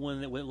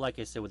when like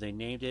I said, when they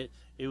named it,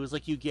 it was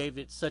like you gave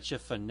it such a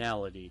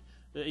finality.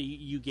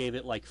 You gave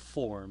it like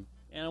form,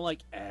 and I'm like,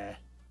 eh.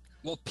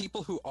 Well,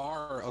 people who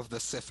are of the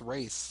Sith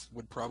race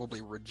would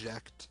probably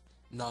reject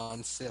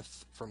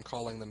non-Sith from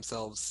calling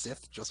themselves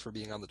Sith just for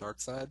being on the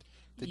dark side.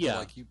 They'd be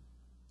like,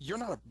 you're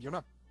not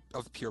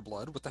of pure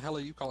blood. What the hell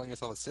are you calling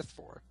yourself a Sith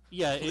for?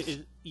 Yeah,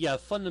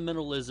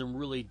 fundamentalism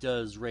really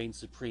does reign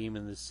supreme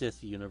in the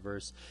Sith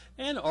universe,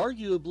 and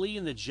arguably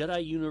in the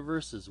Jedi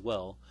universe as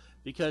well,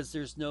 because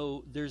there's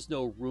no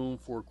room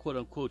for quote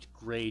unquote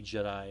gray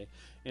Jedi.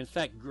 In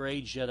fact,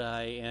 gray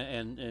Jedi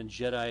and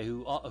Jedi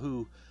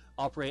who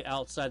operate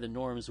outside the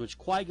norms, which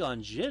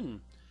Qui-Gon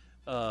Jinn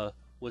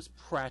was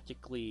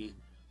practically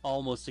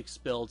almost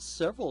expelled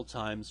several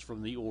times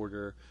from the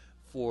Order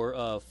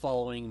for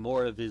following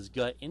more of his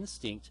gut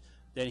instinct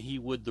than he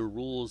would the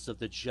rules of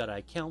the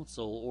Jedi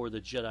Council or the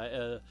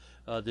Jedi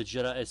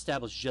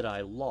established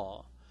Jedi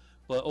law.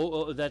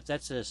 But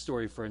that's a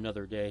story for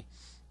another day.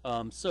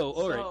 All right.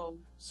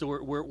 So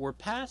we're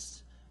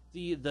past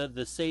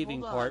the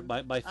saving part.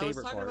 My favorite part. I was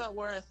talking about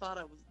where I thought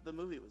the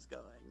movie was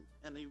going,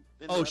 and he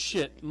oh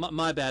shit!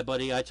 My bad,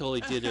 buddy. I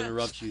totally did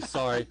interrupt you.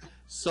 Sorry.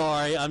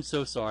 I'm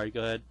so sorry.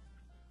 Go ahead.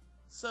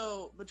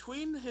 So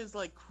between his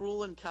like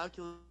cruel and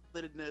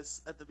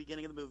calculatedness at the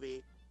beginning of the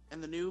movie,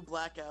 and the new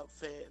black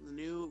outfit, and the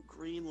new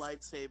green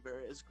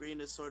lightsaber, as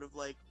green is sort of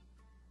like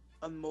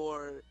a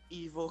more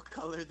evil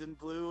color than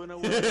blue in a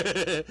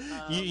way.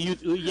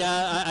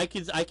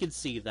 I can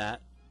see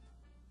that.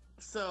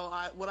 So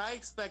what I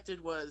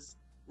expected was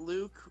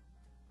Luke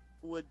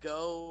would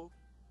go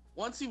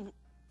once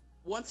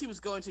he was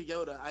going to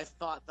Yoda. I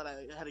thought that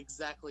I had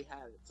exactly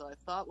had it. So I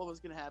thought what was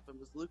going to happen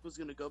was Luke was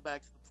going to go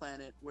back to the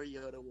planet where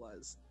Yoda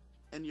was,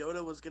 and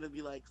Yoda was going to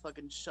be like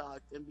fucking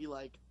shocked and be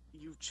like,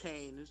 "You've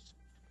changed.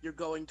 You're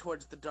going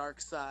towards the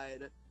dark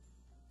side,"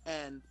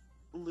 and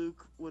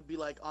Luke would be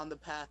like on the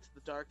path to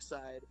the dark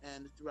side,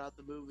 and throughout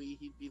the movie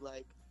he'd be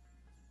like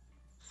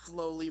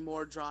slowly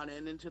more drawn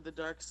into the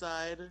dark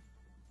side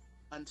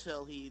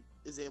until he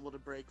is able to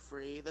break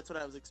free. That's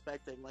what I was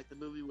expecting. Like the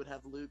movie would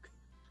have Luke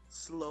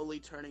slowly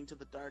turning to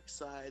the dark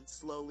side,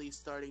 slowly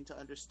starting to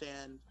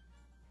understand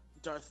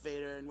Darth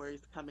Vader and where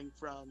he's coming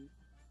from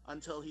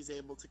until he's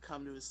able to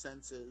come to his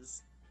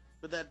senses.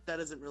 But that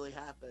doesn't really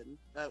happen.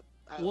 I'm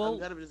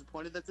kind of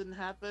disappointed that didn't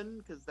happen,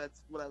 because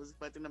that's what I was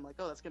expecting. I'm like,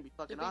 oh, that's going to be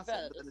fucking awesome.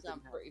 Fair, but that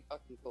sounds pretty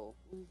fucking cool.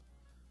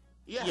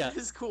 Yeah, it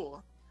is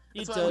cool.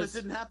 That's why when it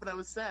didn't happen, I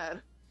was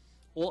sad.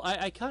 Well,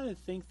 I kind of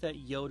think that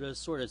Yoda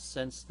sort of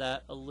sensed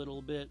that a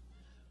little bit,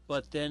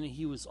 but then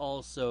he was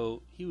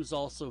also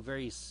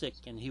very sick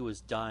and he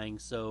was dying,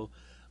 so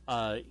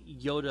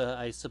Yoda,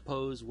 I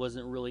suppose,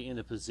 wasn't really in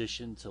a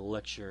position to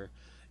lecture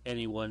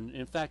anyone.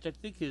 In fact, I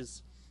think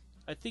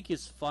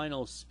his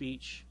final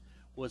speech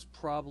was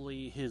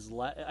probably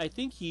I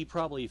think he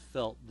probably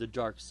felt the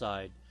dark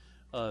side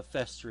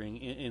festering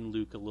in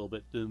Luke a little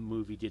bit. The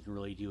movie didn't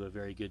really do a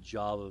very good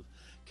job of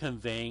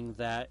conveying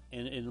that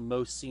in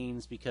most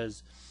scenes,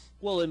 because,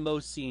 well, in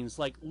most scenes,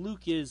 like,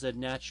 Luke is a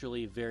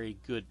naturally very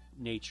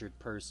good-natured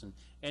person,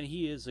 and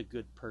he is a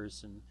good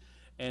person,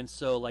 and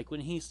so, like,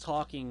 when he's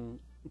talking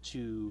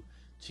to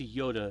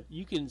Yoda,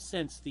 you can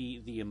sense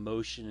the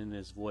emotion in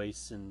his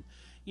voice, and,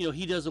 you know,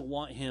 he doesn't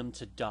want him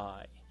to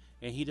die,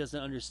 and he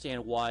doesn't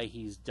understand why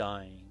he's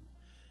dying.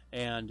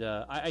 And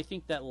I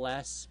think that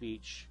last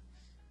speech,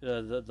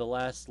 the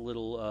last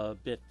little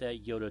bit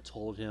that Yoda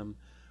told him,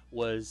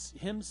 was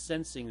him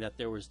sensing that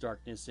there was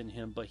darkness in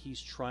him, but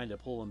he's trying to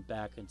pull him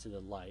back into the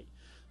light.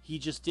 He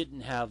just didn't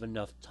have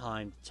enough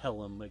time to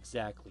tell him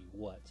exactly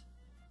what.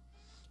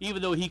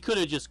 Even though he could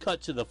have just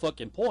cut to the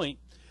fucking point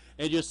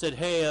and just said,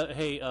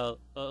 hey,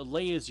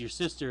 Leia's your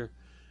sister,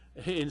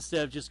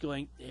 instead of just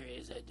going, there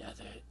is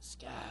another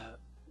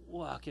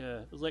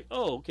Skywalker. It was like,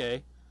 oh,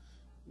 okay.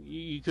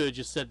 You could have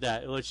just said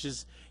that. It's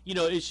just,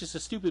 it's just a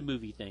stupid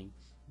movie thing.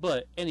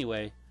 But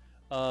anyway,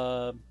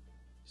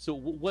 so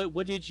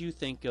what did you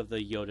think of the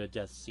Yoda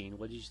death scene?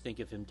 What did you think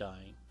of him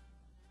dying?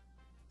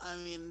 I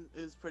mean,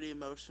 it was pretty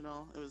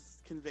emotional. It was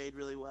conveyed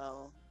really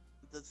well.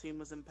 The scene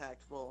was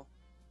impactful.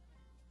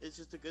 It's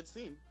just a good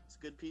scene. It's a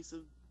good piece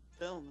of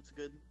film. It's a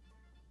good,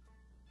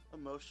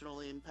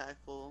 emotionally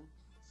impactful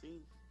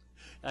scene.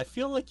 I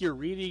feel like you're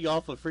reading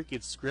off a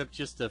freaking script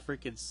just to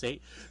freaking say,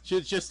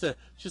 just to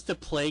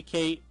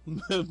placate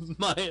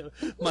my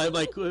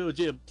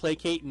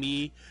placate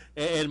me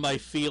and my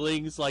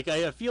feelings. Like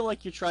I feel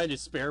like you're trying to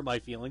spare my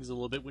feelings a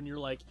little bit when you're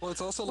like. Well, it's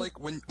also like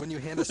when you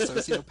hand a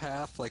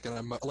sociopath like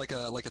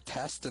a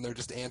test and they're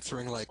just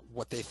answering like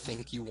what they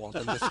think you want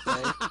them to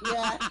say.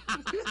 Yeah.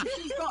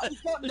 he's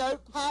got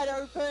notepad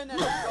open and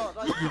he's got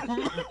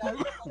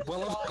like.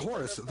 Well, of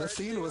course, the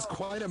scene was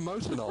quite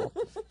emotional.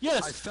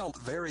 Yes. I felt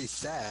very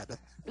sad.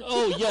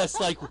 Oh yes,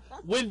 like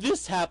when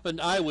this happened,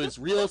 I was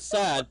real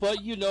sad.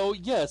 But you know,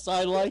 yes,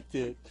 I liked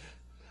it.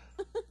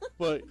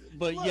 But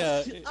Look,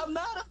 yeah, I'm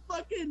not a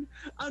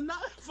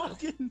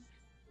fucking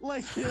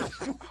like a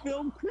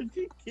film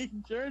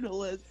critiquing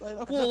journalist. I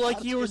don't well, know like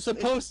how you were to-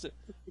 supposed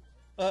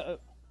to.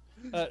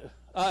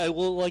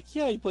 Well, like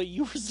yeah, but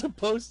you were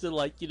supposed to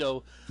like you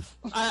know,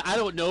 I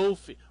don't know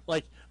if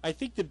like I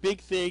think the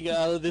big thing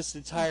out of this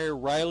entire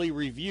Riely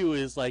review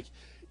is like.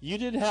 You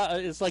didn't have.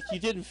 It's like you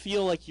didn't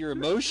feel like your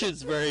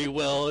emotions very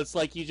well. It's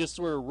like you just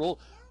sort of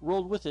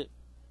rolled with it.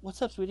 What's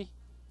up, sweetie?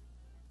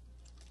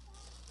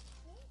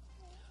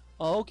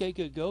 Oh, okay,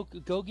 good.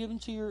 Go give him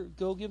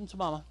to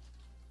Mama.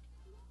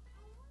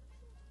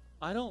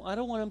 I don't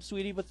want him,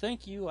 sweetie, but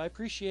thank you. I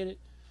appreciate it.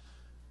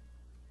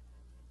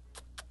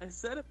 I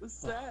said it was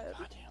sad. Oh,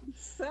 goddamn.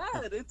 It's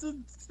sad. It's a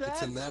sad.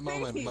 It's in that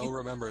moment scene. Mo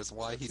remembers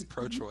why he's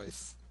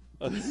pro-choice.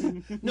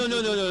 No.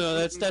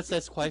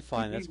 That's quite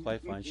fine. That's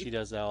quite fine. She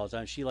does that all the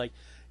time. She like,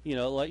 you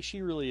know, like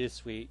she really is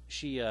sweet.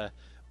 She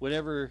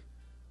whenever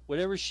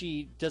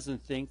she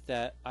doesn't think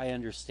that I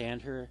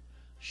understand her,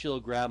 she'll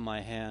grab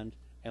my hand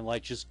and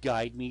like just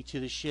guide me to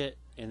the shit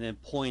and then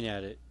point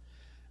at it.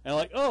 And I'm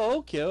like, oh,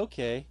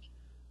 okay.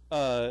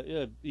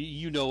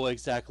 You know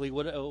exactly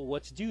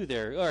what to do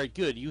there. All right,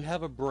 good. You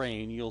have a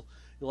brain. You'll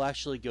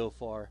actually go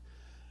far.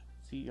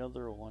 The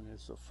other one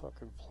is a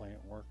fucking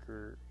plant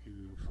worker.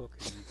 You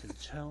can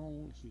tell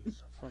he's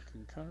a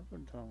fucking kind of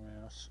a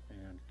dumbass.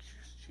 And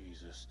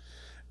Jesus.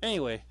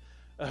 Anyway,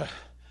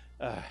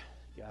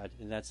 God,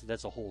 and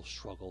that's a whole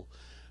struggle,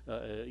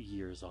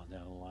 years on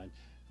down the line.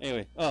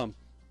 Anyway,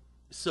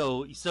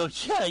 so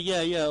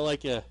yeah,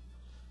 like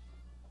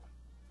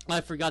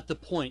I forgot the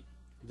point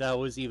that I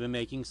was even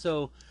making.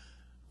 So,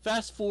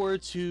 fast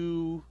forward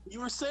to. You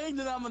were saying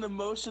that I'm an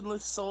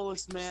emotionless,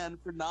 soulless man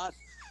for not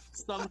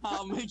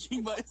somehow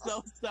making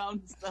myself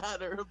sound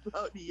sadder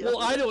about the Well,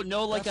 I don't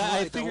know. Like That's I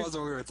right, figured. that was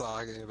what we were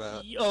talking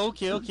about. Oh,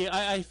 okay.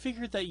 I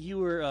figured that you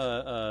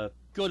were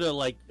going to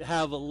like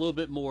have a little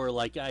bit more,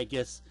 like I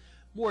guess,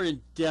 more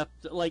in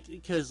depth, like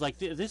because like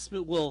this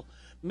will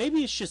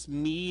maybe it's just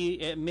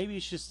me, maybe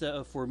it's just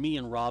for me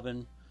and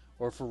Robin,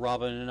 or for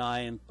Robin and I,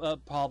 and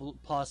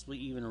possibly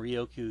even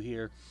Ryoku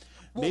here.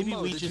 Well, Maybe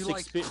Mo, we did just you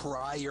like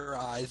cry your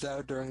eyes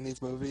out during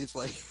these movies,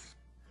 like?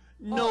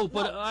 No,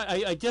 but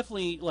I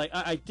definitely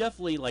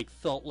like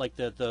felt like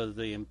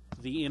the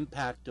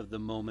impact of the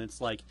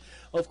moments. Like,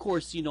 of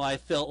course, you know, I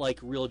felt like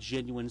real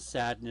genuine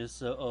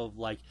sadness of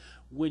like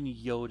when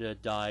Yoda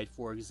died,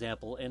 for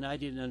example, and I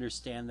didn't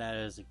understand that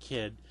as a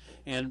kid.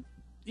 And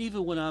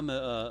even when I'm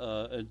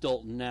an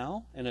adult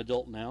now,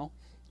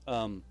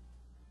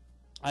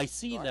 I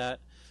see that,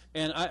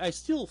 and I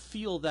still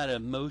feel that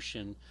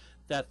emotion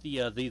that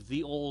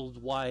the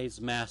old wise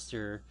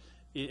master.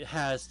 It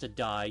has to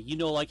die. You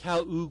know, like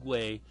how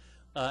Oogway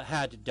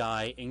had to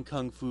die in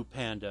Kung Fu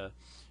Panda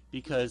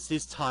because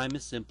his time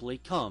has simply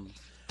come.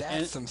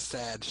 That's some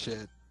sad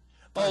shit.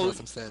 Oh,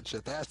 some sad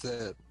shit. That's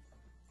it.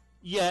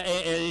 Yeah,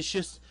 and it's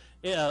just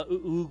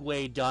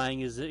Oogway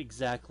dying is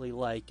exactly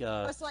like,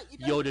 It's like you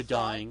don't Yoda cry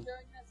dying.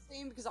 during that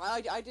scene because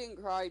I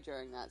didn't cry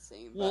during that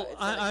scene. Well, but it's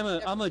like I'm you a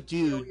definitely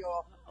dude.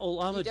 feel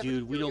I'm you a definitely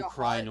dude. We feel don't your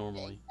cry heart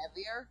normally. getting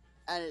heavier,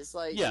 and it's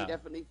like Yeah. you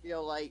definitely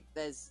feel like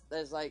there's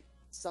like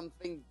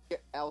something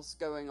else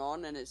going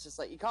on, and it's just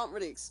like you can't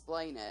really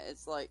explain it.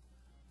 It's like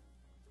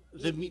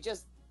you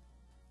just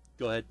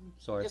Go ahead.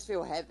 Sorry. just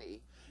feel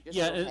heavy. You just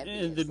Yeah, feel heavy.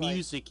 and the It's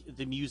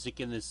like- music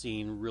in the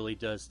scene really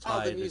does Oh,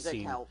 tie the the music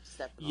scene. helps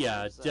definitely.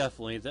 Yeah, so.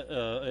 definitely.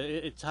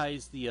 It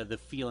ties the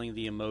feeling,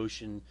 the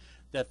emotion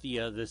that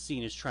the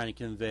scene is trying to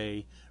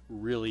convey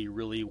really,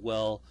 really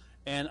well.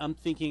 And I'm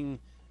thinking,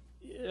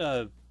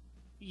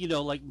 you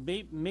know, like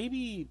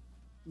maybe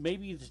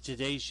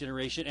today's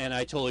generation, and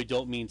I totally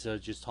don't mean to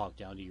just talk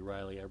down to you,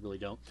 Riely. I really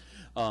don't.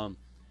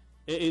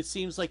 It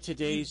seems like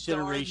today's You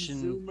darn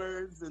generation.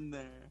 Zoomers in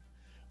there.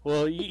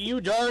 Well,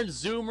 you darn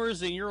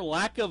Zoomers and your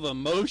lack of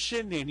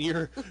emotion and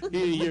you're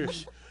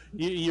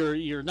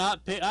not.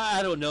 I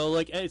don't know.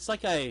 Like it's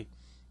like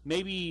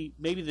maybe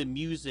the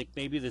music,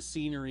 maybe the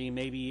scenery,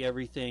 maybe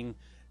everything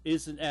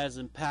isn't as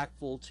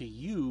impactful to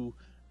you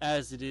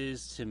as it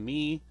is to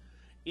me.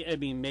 I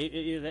mean,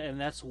 and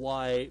that's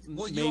why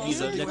Well, you maybe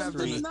also the do next have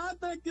three. I'm not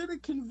that good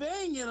at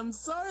conveying it. I'm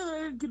sorry that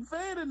I didn't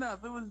convey it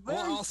enough. It was very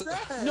also-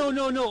 sad. No.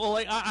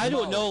 Like I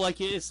don't No. know. Like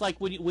it's like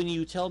when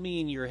you tell me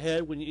in your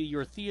head when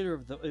your theater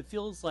of the. It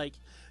feels like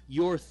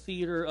your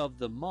theater of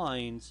the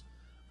mind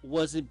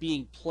wasn't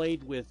being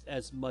played with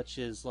as much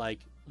as like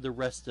the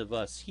rest of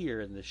us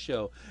here in the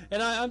show.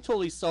 And I'm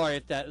totally sorry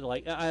if that,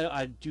 like,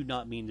 I do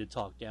not mean to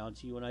talk down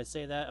to you when I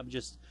say that.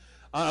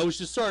 I was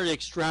just sort of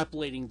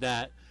extrapolating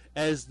that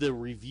as the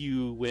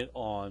review went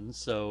on.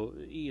 So,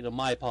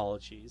 my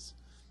apologies.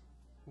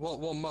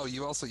 Well, Mo,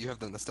 you have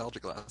the nostalgia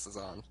glasses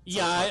on. So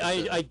Yeah,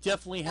 I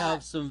definitely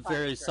have some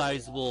very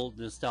sizable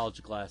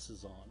nostalgia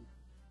glasses on.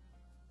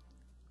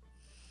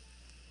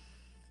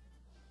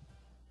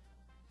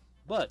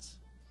 But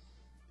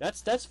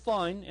that's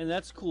fine and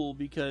that's cool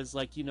because,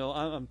 like,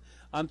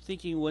 I'm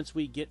thinking once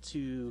we get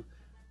to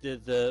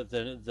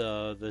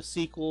the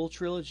sequel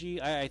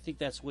trilogy, I think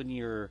that's when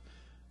your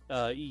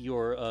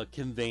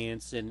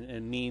conveyance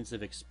and means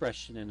of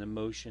expression and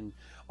emotion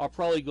are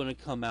probably going to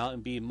come out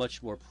and be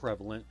much more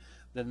prevalent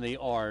than they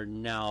are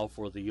now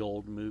for the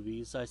old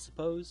movies, I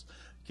suppose,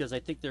 because I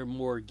think they're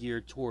more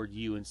geared toward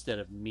you instead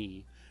of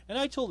me, and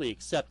I totally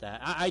accept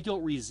that. I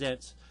don't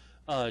resent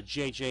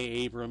J.J.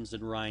 Abrams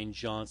and Rian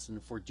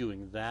Johnson for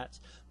doing that,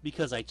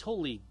 because I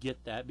totally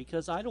get that,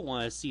 because I don't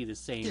want to see the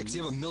same... Yeah, because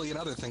you have a million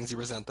other things you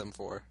resent them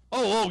for.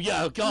 Oh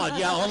yeah, God,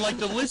 yeah, on like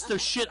the list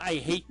of shit I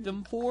hate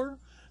them for.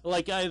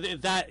 Like,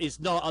 that is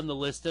not on the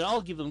list, and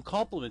I'll give them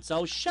compliments.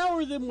 I'll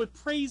shower them with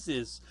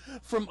praises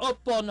from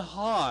up on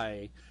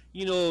high.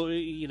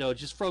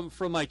 Just from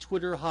my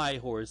Twitter high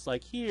horse.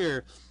 Like,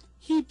 here,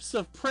 heaps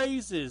of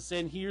praises,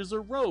 and here's a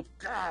rope.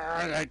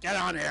 Get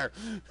on here.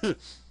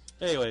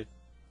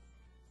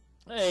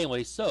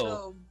 Anyway,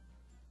 so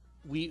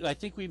I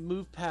think we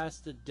moved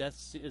past the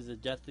death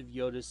of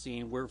Yoda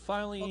scene. We're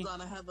finally. Hold on,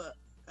 I have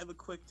a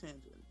quick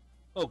tangent.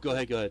 Oh, go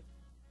ahead.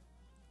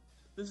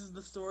 This is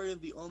the story of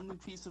the only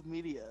piece of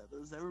media that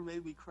has ever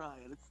made me cry,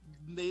 and it's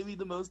maybe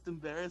the most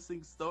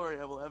embarrassing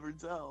story I will ever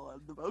tell on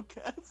the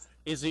Moecast.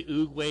 Is it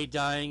Oogway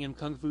dying in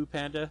Kung Fu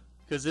Panda?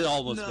 Because it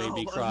almost made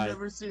me cry. I've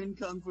never seen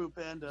Kung Fu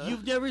Panda.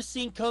 You've never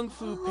seen Kung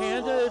Fu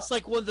Panda? It's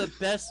like one of the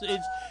best.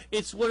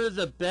 It's one of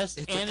the best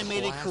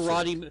animated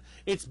karate.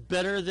 It's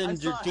better than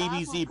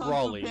DBZ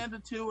Brawly. Kung Fu Panda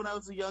 2 when I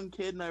was a young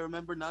kid, and I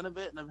remember none of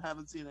it, and I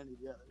haven't seen any of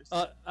the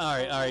others. All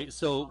right.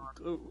 So,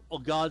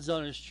 God's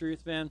honest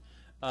truth, man.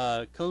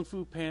 Kung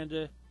Fu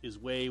Panda is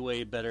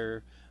way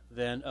better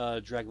than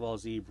Dragon Ball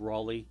Z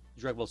Brawly,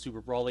 Dragon Ball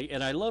Super Brawly,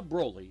 and I love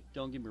Broly.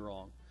 Don't get me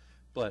wrong,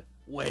 but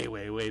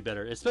way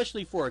better,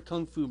 especially for a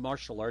kung fu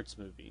martial arts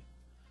movie.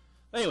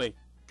 Anyway,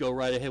 go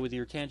right ahead with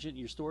your tangent,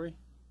 your story.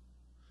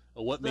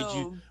 What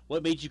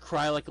made you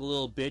cry like a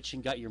little bitch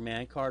and got your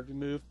man card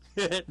removed?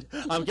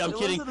 I'm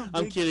kidding.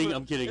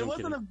 It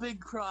wasn't a big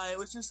cry. It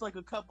was just like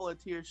a couple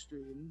of tear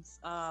streams.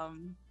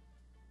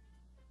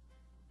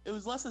 It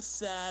was less a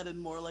sad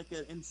and more like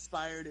an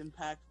inspired,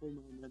 impactful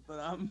moment.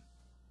 But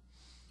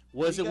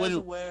was it when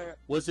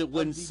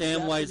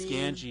Samwise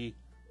Gamgee?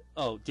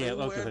 Oh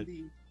damn! Oh, go ahead.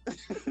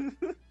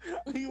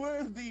 Are you aware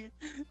of the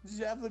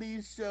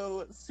Japanese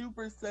show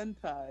Super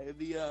Sentai?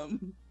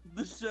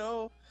 The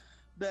show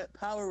that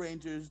Power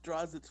Rangers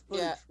draws its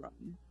footage from.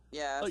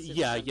 Yeah.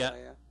 Yeah.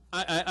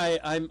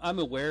 I'm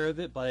aware of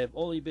it, but I've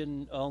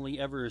only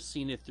ever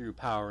seen it through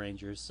Power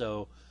Rangers.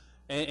 So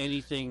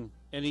anything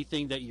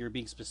that you're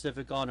being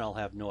specific on, I'll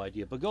have no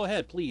idea. But go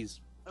ahead, please.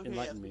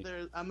 Enlighten me.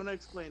 I'm gonna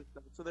explain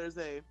stuff. So there's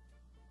a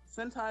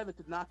Sentai that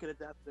did not get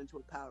adapted into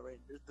a Power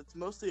Rangers. That's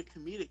mostly a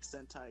comedic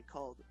Sentai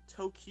called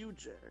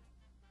Tokyuger.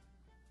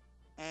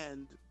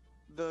 And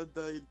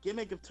the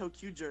gimmick of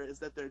Tokyuger is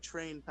that they're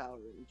trained Power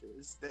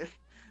Rangers.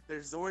 Their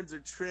Zords are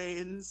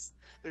trains.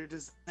 Their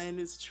design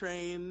is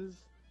trains.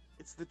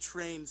 It's the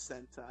train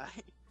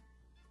Sentai.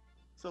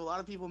 So a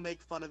lot of people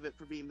make fun of it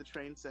for being the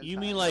train Sentai. You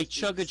mean like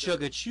Chugga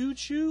Chugga Choo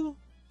Choo?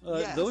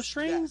 Yes, those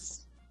trains?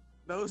 Yes.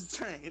 Those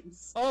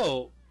trains.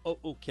 Oh,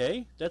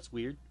 okay. That's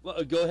weird.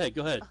 Well, go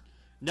ahead.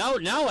 Now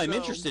I'm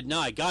interested.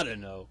 Now I gotta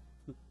know.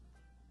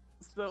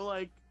 So,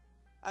 like,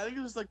 I think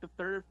it was like the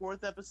third or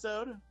fourth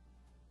episode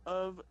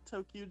of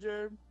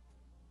Tokyuger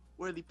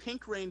where the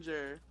Pink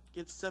Ranger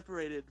gets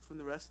separated from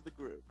the rest of the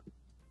group.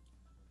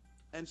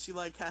 And she,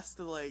 like, has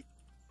to, like...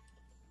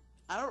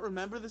 I don't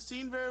remember the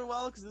scene very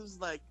well because it was,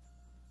 like,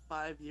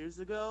 5 years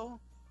ago.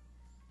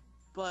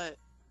 But...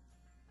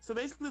 So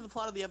basically the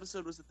plot of the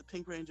episode was that the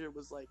Pink Ranger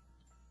was, like,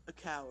 a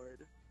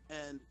coward.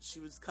 And she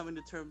was coming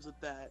to terms with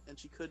that, and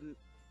she couldn't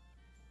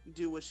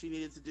do what she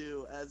needed to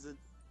do as a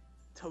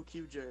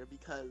Tokyuger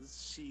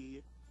because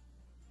she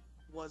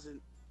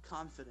wasn't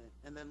confident.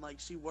 And then, like,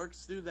 she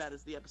works through that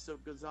as the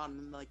episode goes on,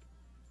 and, like,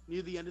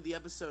 near the end of the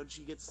episode,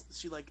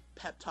 she like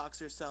pep talks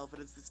herself,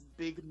 and it's this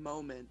big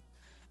moment,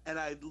 and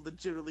I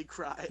legitimately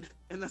cried.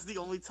 And that's the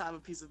only time a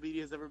piece of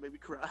media has ever made me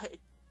cry.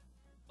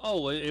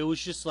 Oh, it was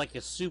just like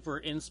a super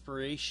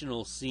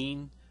inspirational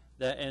scene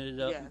that ended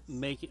up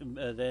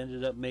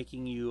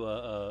making you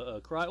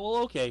cry. Well,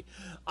 okay,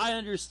 I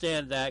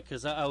understand that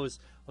because I was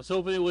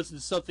hoping it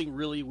wasn't something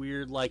really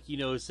weird, like, you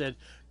know, it said,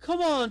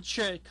 "Come on,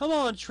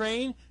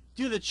 train,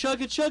 do the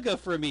chugga chugga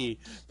for me,"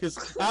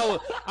 because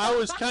I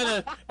was kind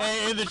of,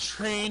 and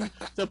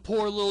the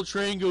poor little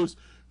train goes,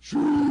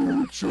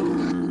 choo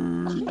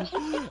choo, and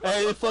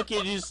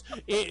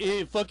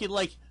it fucking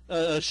like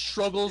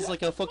struggles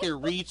like a fucking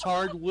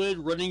retard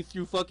would running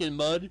through fucking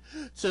mud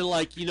to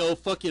like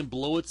fucking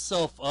blow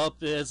itself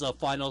up as a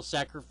final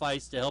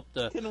sacrifice to help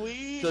the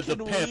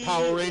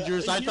Power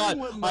Rangers.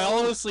 I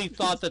honestly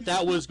thought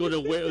that was going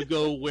to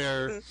go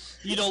where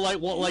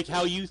like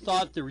how you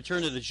thought the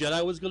Return of the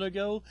Jedi was going to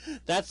go.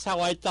 That's how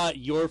I thought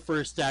your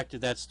first act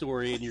of that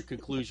story and your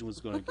conclusion was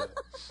going to go.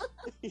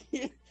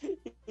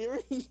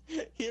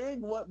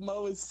 Hearing what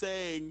Mo is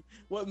saying,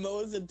 what Mo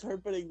is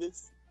interpreting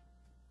this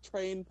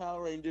trained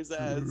Power Rangers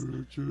as,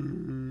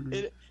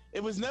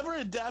 it was never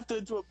adapted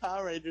into a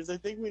Power Rangers. I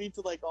think we need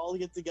to like all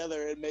get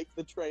together and make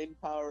the trained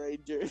Power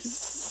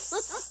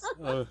Rangers.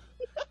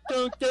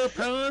 Don't go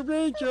Power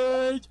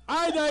Rangers!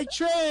 I like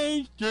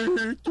trains!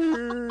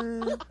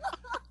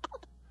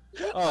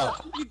 Oh.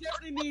 You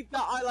definitely need the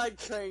I like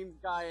trains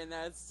guy in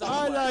there somewhere.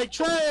 I like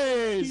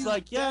trains! He's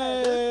like,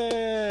 dead.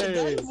 yay! The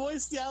guy who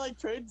voiced the I like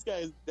trains guy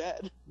is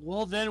dead.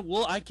 Well, then,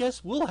 I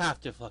guess we'll have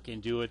to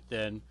fucking do it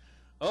then.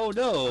 Oh,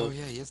 no. Oh,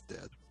 yeah, he is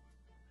dead.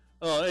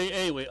 Oh,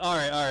 anyway,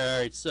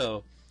 alright,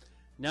 so,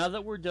 now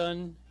that we're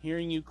done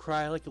hearing you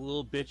cry like a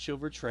little bitch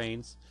over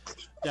trains,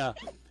 now,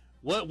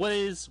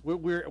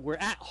 we're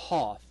at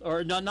Hoth,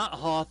 or not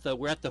Hoth,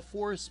 we're at the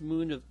forest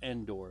moon of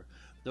Endor.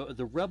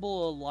 The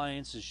Rebel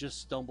Alliance has just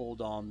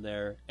stumbled on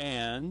there,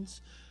 and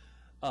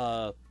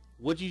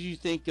what did you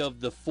think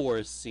of the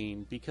forest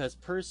scene? Because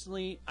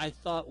personally, I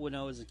thought when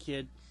I was a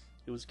kid,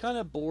 it was kind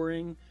of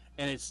boring,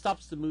 and it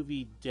stops the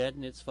movie dead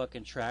in its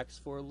fucking tracks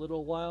for a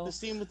little while. The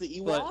scene with the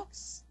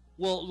Ewoks?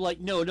 Well, like,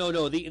 no.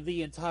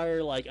 The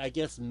entire, like, I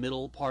guess,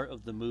 middle part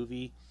of the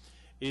movie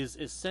is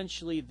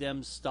essentially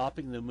them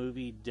stopping the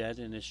movie dead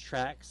in its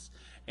tracks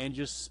and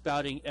just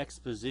spouting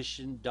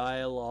exposition,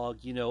 dialogue,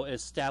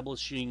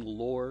 establishing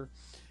lore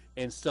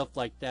and stuff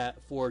like that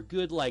for a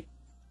good, like,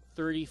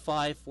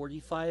 35,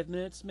 45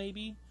 minutes,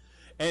 maybe.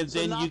 And so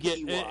then you get...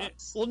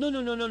 well,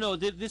 no.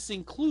 This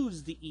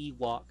includes the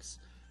Ewoks.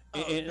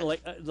 And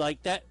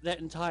like that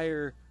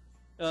entire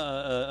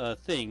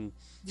thing.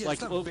 Yeah,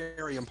 like, it's not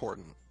very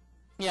important.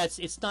 Yeah,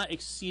 it's not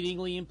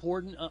exceedingly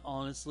important.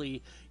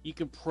 Honestly, you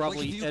can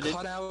probably if you edit.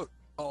 cut out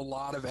a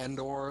lot of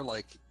Endor,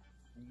 like,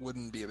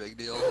 wouldn't be a big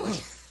deal.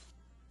 Like...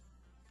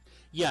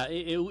 Yeah,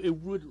 it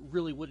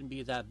wouldn't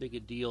be that big a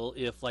deal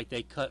if like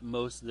they cut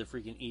most of the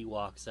freaking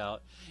Ewoks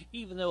out.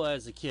 Even though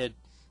as a kid,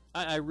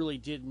 I really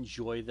did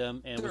enjoy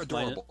them, and they're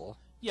adorable.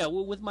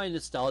 With my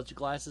nostalgia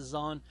glasses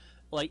on,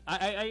 like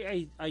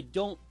I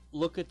don't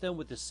look at them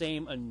with the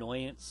same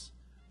annoyance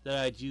that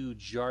I do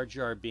Jar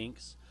Jar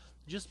Binks.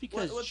 Just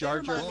because Jar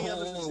Jar...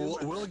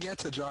 We'll get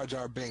to Jar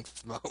Jar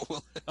Binks, Mo.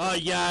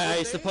 Yeah,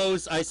 I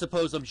suppose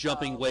I'm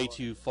jumping way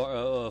too far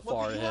ahead.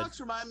 What the Ewoks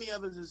remind me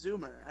of is a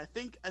Zoomer. I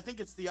think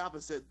it's the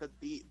opposite, that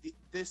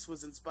this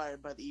was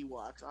inspired by the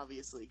Ewoks,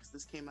 obviously, because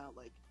this came out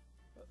like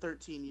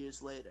 13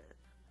 years later.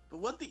 But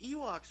what the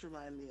Ewoks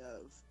remind me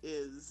of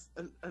is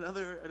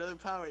another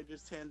Power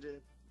Rangers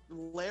tangent.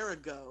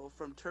 Larago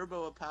from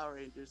Turbo a Power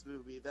Rangers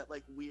movie, that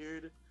like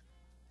weird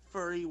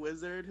furry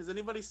wizard. Has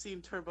anybody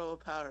seen Turbo a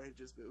Power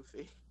Rangers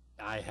movie?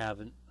 I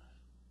haven't.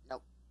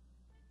 Nope.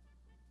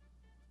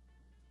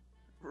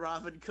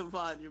 Robin, come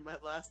on, you're my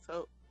last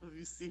hope. Have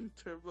you seen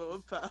Turbo a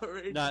Power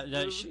Rangers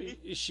No,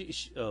 movie? she.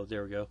 Oh,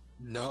 there we go.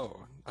 No,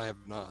 I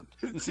have not.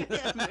 Damn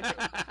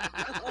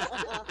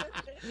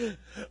it.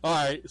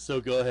 Alright,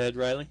 so go ahead,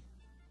 Riely.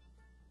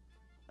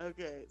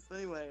 Okay, so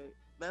anyway,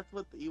 that's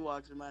what the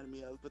Ewoks reminded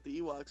me of, but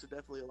the Ewoks are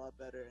definitely a lot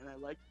better, and I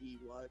liked the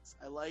Ewoks.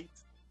 I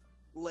liked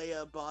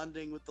Leia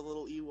bonding with the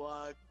little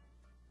Ewok.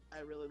 I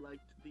really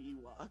liked the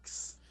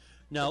Ewoks.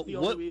 Now,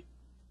 what...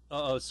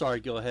 Oh, sorry,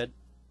 go ahead.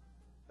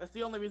 That's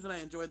the only reason I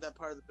enjoyed that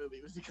part of the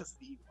movie, was because of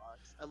the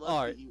Ewoks. I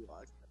love the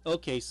Ewoks.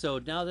 Okay, so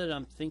now that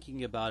I'm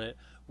thinking about it,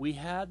 we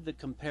had the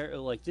compare...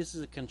 Like, this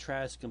is a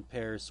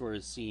contrast-compare sort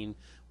of scene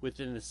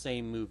within the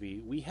same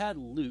movie. We had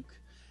Luke,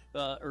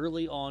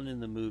 early on in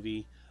the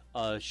movie,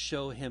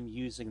 show him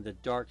using the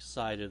dark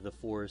side of the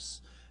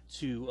Force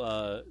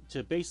to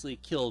basically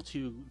kill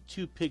two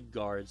pig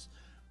guards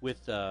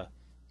with the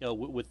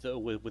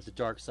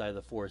dark side of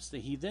the Force.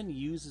 He then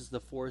uses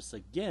the Force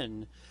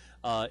again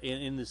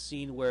in the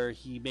scene where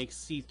he makes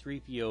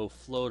C-3PO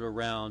float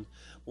around,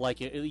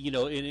 like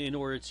in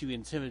order to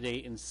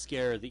intimidate and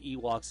scare the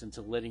Ewoks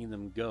into letting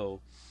them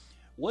go.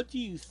 What do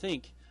you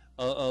think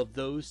of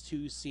those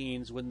two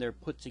scenes when they're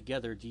put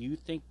together? Do you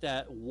think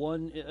that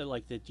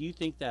do you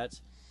think that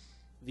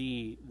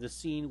the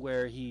scene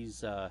where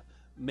he's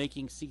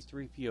making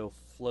C-3PO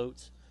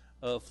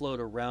float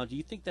around, do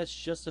you think that's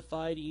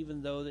justified,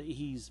 even though that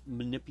he's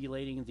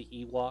manipulating the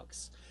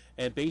Ewoks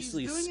and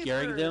basically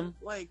scaring them?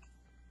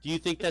 Do you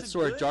think that's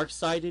sort of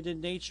dark-sided in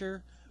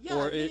nature?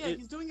 Yeah,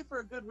 he's doing it for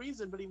a good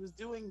reason, but he was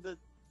doing the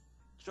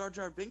Jar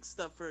Jar Binks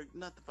stuff for...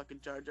 Not the fucking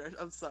Jar Jar,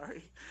 I'm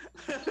sorry.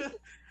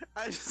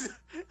 I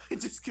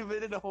just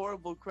committed a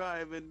horrible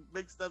crime and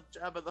mixed up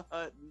Jabba the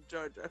Hutt and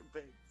Jar Jar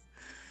Binks.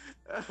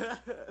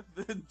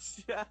 The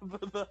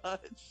Jabba the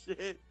Hutt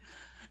shit.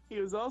 He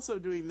was also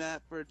doing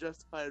that for a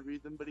justified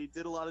reason, but he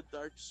did a lot of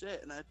dark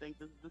shit, and I think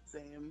this is the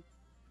same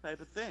type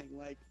of thing.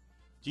 Like,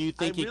 Do you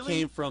think it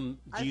came from?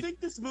 I think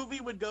this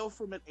movie would go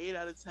from an 8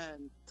 out of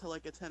 10 to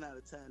like a 10 out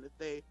of 10 if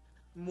they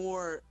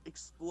more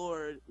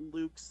explored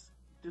Luke's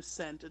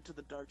descent into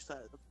the dark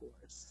side of the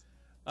Force.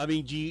 I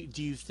mean, do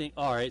you think?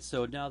 All right,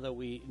 so now that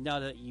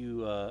you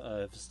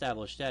have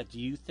established that, do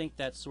you think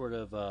that sort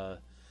of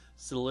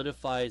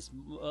solidifies?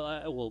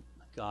 Well,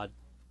 God,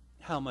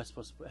 how am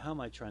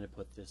I trying to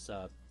put this?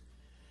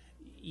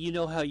 You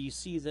know how you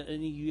see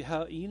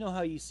how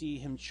you see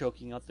him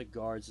choking out the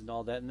guards and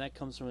all that, and that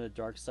comes from a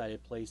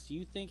dark-sided place. Do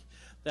you think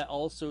that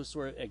also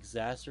sort of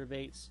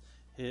exacerbates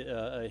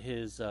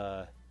his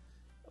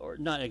or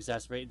not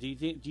exacerbate?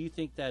 Do you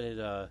think that it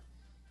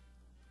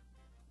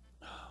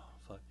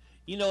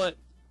You know what?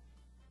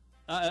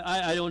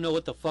 I don't know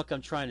what the fuck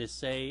I'm trying to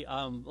say.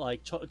 I'm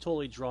like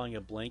totally drawing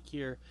a blank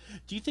here.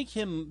 Do you think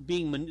him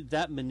being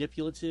that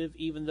manipulative,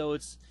 even though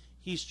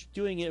he's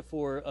doing it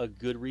for a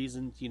good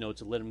reason,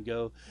 to let him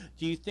go?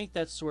 Do you think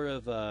that sort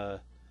of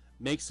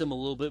makes him a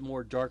little bit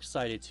more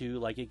dark-sided too?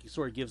 Like it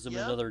sort of gives him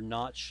another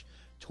notch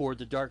toward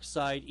the dark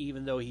side,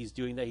 even though he's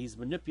doing that. He's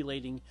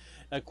manipulating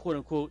a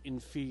quote-unquote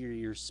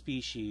inferior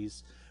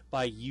species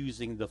by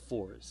using the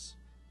Force.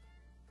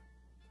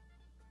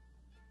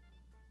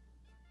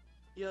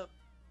 Yep.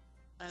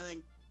 I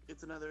think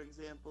it's another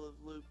example of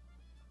Luke.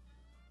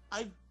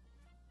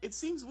 It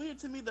seems weird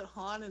to me that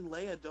Han and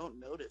Leia don't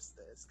notice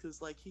this,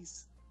 because like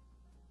he's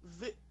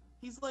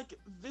like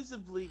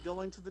visibly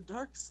going to the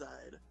dark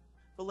side,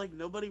 but like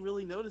nobody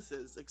really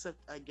notices except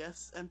I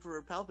guess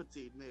Emperor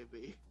Palpatine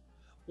maybe.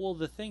 Well,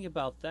 the thing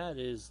about that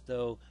is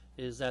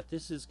that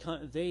this is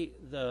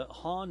the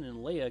Han and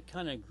Leia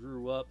kind of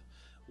grew up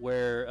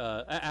where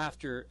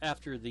after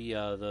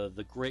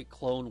the Great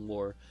Clone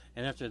War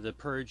and after the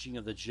purging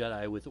of the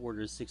Jedi with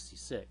Order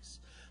 66,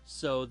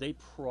 so they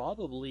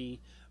probably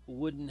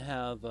wouldn't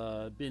have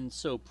been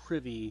so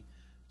privy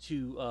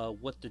to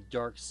what the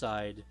dark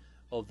side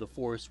of the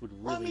Force would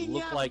really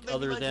look like,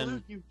 other than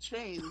Luke, you've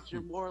changed.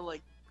 You're more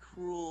like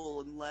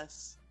cruel and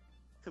less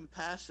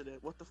compassionate.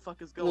 What the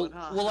fuck is going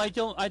on? Well, I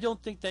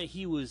don't think that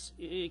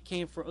it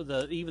came from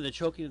even the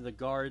choking of the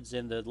guards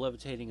and the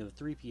levitating of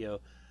the 3PO.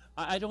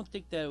 I don't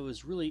think that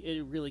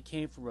it really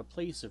came from a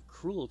place of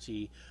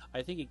cruelty.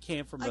 I think it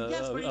came from hold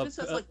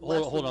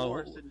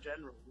on. In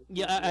general.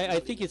 Yeah, I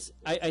think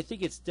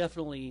it's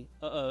definitely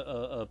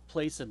a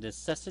place of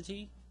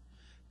necessity,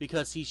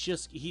 because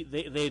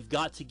they've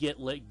got to get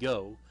let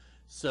go.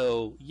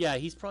 So yeah,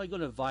 he's probably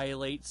going to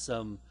violate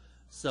some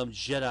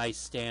Jedi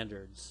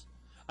standards.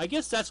 I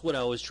guess that's what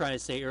I was trying to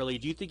say earlier.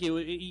 Do you think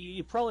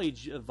it probably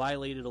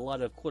violated a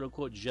lot of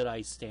quote-unquote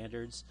Jedi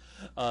standards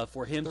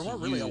for him to use? There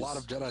weren't really a lot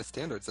of Jedi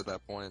standards at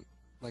that point.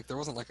 Like, there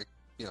wasn't like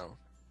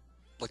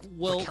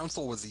the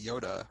Council was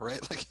Yoda,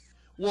 right? Like,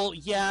 well,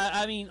 yeah,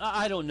 I mean,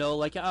 I don't know.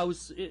 Like,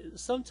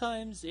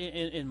 sometimes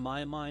in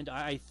my mind,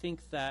 I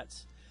think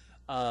that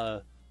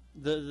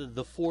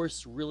the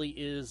Force really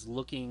is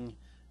looking,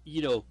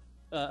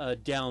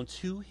 down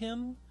to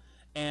him.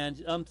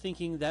 And I'm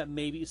thinking that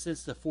maybe,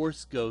 since the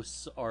Force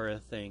ghosts are a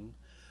thing,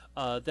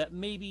 that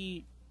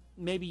maybe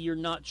you're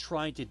not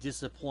trying to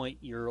disappoint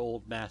your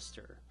old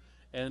master,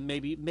 and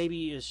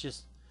maybe it's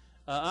just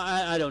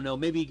I don't know.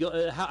 Maybe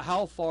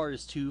how far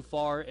is too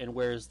far, and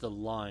where's the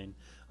line?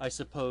 I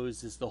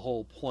suppose is the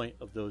whole point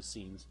of those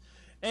scenes.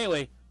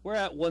 Anyway, we're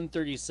at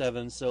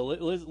 137, so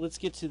let's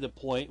get to the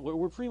point.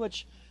 We're pretty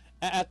much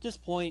at this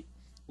point.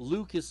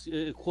 Luke is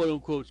quote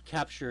unquote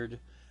captured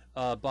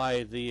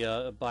by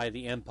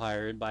the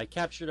Empire, and by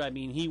captured I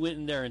mean he went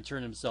in there and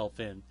turned himself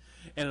in,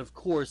 and of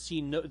course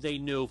they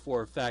know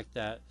for a fact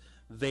that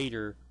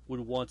Vader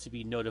would want to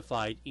be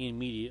notified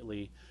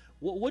immediately.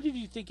 What did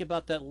you think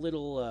about that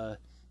little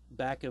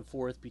back and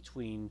forth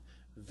between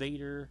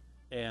Vader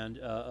and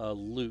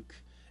Luke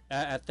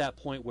at that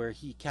point where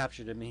he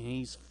captured him, and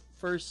he's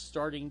first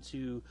starting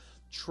to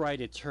try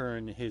to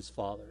turn his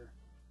father?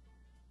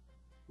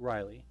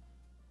 Riely.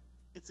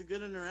 It's a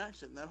good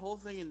interaction. That whole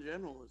thing in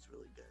general was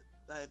really good.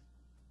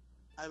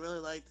 I really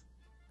liked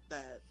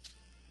that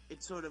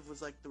it sort of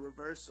was like the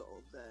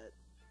reversal, that,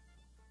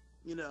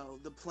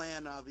 the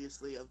plan,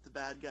 obviously, of the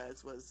bad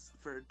guys was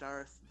for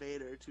Darth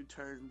Vader to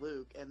turn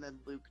Luke, and then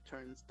Luke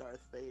turns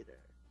Darth Vader.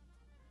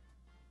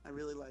 I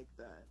really liked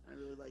that. I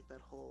really liked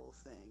that whole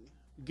thing.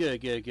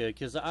 Good,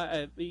 because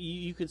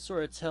you can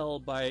sort of tell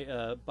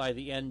by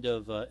the end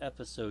of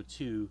episode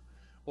 2,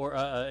 or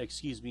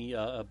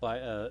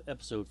by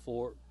episode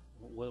 4.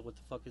 What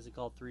the fuck is it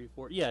called? 3,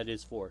 4? Yeah, it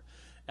is 4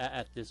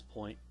 at this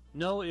point.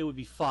 No, it would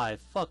be 5.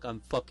 Fuck,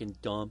 I'm fucking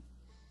dumb.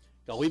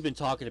 God, we've been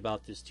talking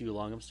about this too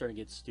long. I'm starting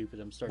to get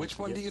stupid. Which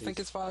one do you think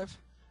is 5?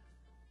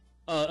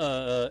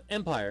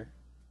 Empire.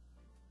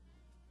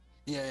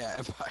 Yeah,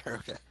 Empire.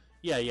 Okay.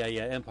 Yeah,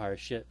 Empire.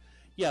 Shit.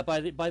 Yeah, by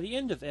the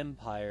end of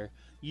Empire,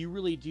 you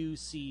really do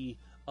see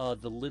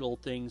the little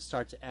things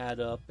start to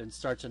add up and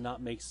start to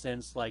not make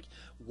sense. Like,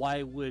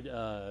 why would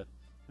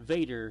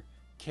Vader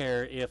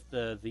care if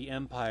the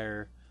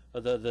Empire,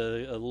 the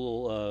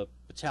little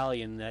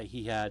battalion that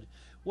he had,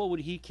 what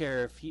would he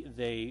care if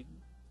they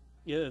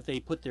if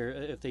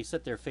they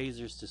set their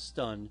phasers to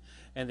stun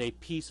and they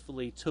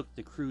peacefully took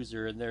the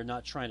cruiser and they're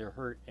not trying to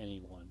hurt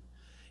anyone.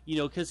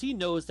 Because he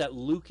knows that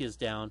Luke is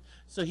down,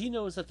 so he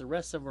knows that the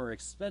rest of them are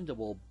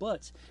expendable,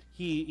 but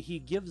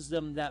he gives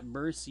them that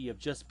mercy of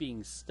just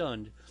being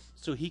stunned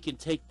so he can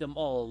take them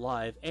all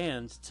alive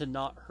and to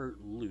not hurt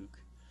Luke.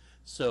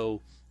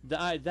 So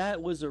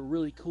that was a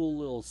really cool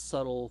little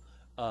subtle,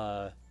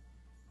 I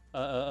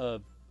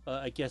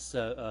guess,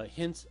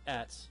 hint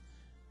at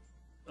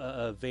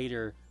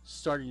Vader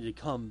starting to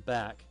come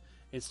back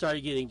and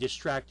started getting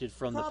distracted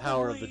from the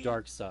power of the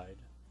dark side.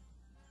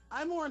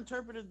 I more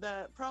interpreted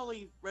that,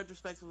 probably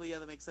retrospectively, yeah,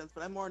 that makes sense,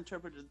 but I more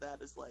interpreted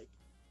that as, like,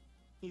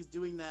 he's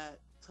doing that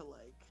to,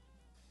 like,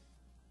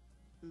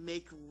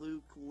 make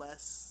Luke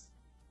less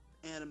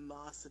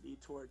animosity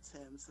towards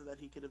him so that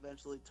he could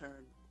eventually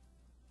turn.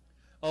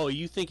 Oh,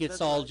 you think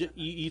it's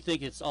you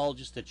think it's all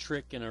just a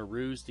trick and a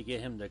ruse to get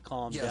him to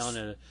calm down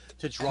and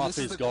to drop his guard? This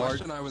is the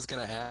question I was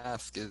going to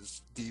ask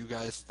is, do you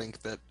guys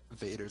think that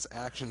Vader's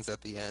actions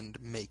at the end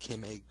make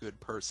him a good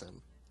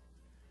person?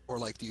 Or,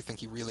 like, do you think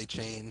he really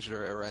changed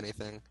or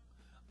anything?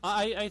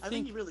 I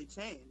think he really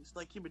changed.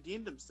 Like, he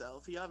redeemed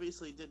himself. He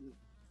obviously didn't.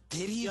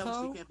 Did he, though? He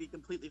obviously can't be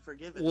completely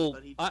forgiven,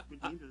 but he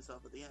redeemed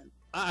himself at the end.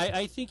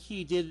 I think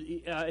he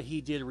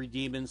did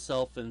redeem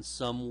himself in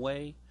some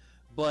way,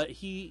 but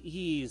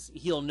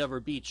he'll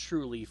never be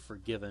truly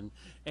forgiven.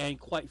 And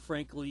quite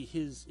frankly,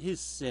 his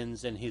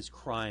sins and his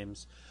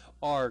crimes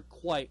are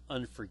quite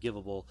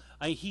unforgivable.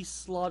 He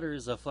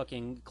slaughters a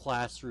fucking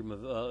classroom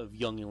of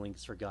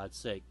younglings, for God's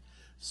sake.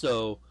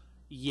 So,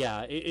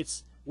 yeah,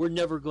 we're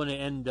never going to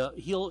end up.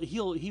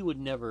 He would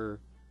never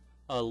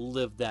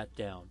live that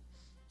down.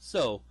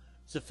 So,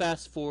 to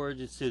fast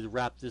forward to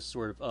wrap this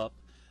sort of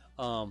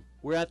up,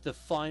 we're at the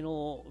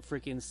final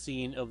freaking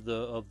scene of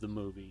the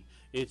movie.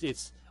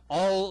 It's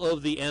all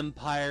of the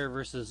Empire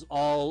versus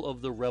all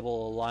of the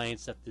Rebel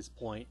Alliance at this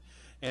point,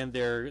 and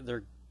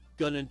they're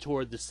gunning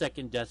toward the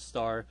second Death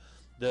Star.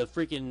 The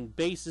freaking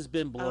base has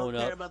been blown up. I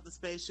don't care about the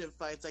spaceship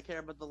fights. I care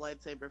about the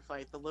lightsaber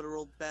fight. The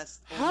literal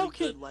best.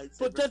 Good lightsaber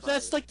but fight.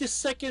 That's like the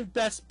second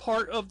best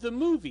part of the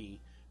movie.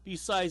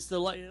 Besides the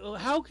light,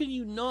 how can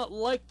you not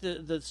like the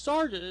Death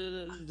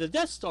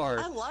Star?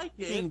 I like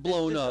it. Being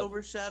blown it's just up,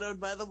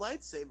 overshadowed by the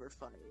lightsaber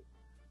fight.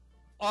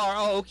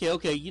 Oh,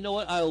 okay. You know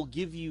what? I'll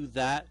give you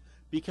that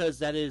because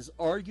that is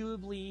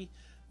arguably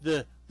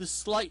the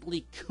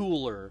slightly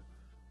cooler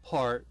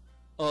part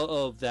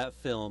of that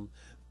film.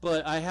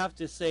 But I have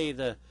to say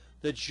the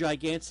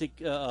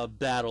gigantic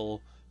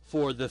battle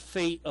for the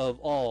fate of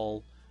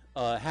all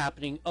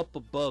happening up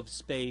above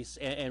space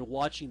and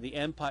watching the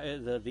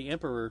Empire, the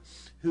Emperor,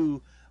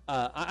 who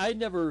I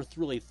never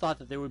really thought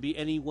that there would be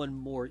anyone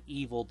more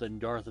evil than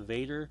Darth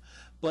Vader,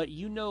 but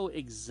you know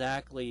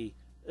exactly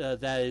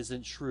that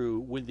isn't true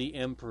when the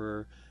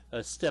Emperor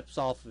steps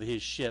off of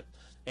his ship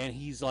and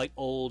he's like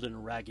old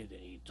and ragged and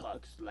he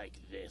talks like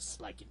this,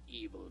 like an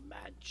evil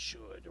man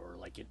should, or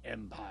like an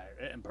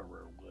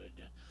emperor would.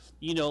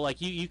 You know,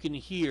 like you can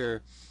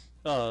hear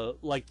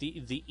like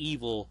the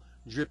evil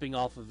dripping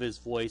off of his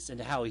voice and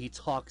how he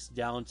talks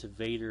down to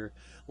Vader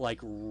like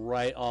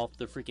right off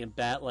the freaking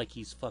bat like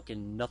he's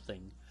fucking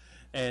nothing.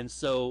 And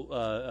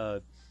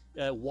so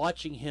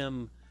watching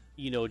him,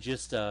 you know,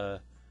 just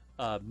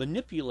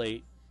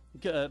manipulate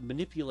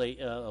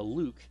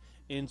Luke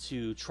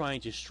into trying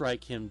to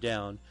strike him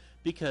down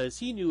because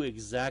he knew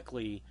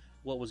exactly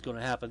what was going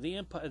to happen. The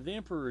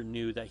Emperor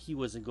knew that he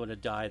wasn't going to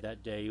die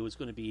that day. It was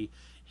going to be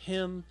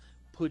him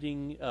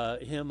putting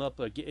him up.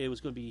 It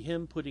was going to be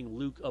him putting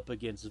Luke up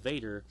against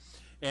Vader,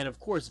 and of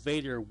course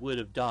Vader would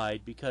have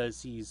died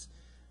because he's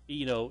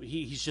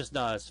just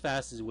not as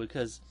fast as he would.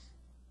 Because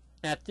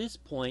at this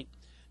point,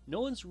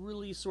 no one's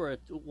really sort of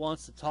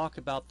wants to talk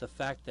about the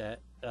fact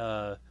that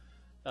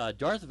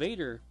Darth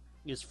Vader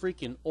is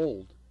freaking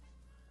old.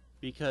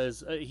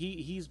 Because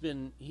he's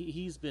been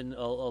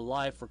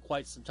alive for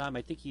quite some time.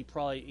 I think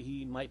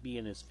he might be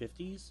in his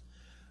 50s,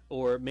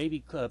 or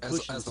maybe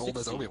pushing as old 60.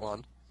 as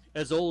Obi-Wan.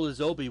 As old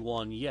as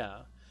Obi-Wan,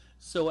 yeah.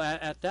 So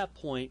at that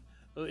point,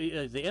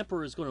 the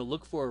Emperor is going to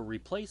look for a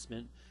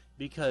replacement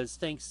because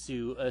thanks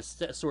to a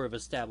sort of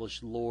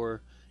established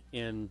lore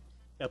in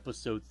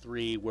Episode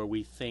 3, where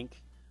we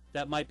think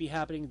that might be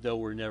happening, though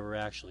we're never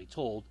actually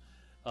told.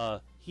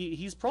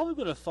 He's probably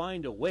going to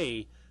find a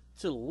way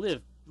to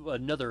live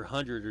another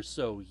 100 or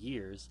so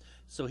years.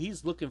 So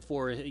he's looking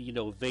for,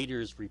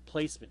 Vader's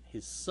replacement,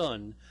 his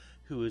son,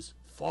 who is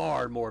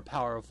far more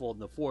powerful in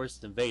the Force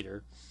than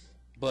Vader.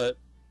 But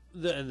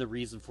the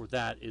reason for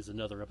that is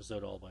another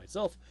episode all by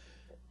itself.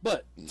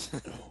 But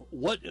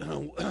what do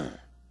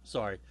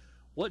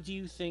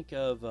you think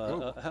of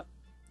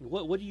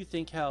what do you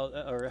think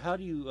how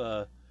do you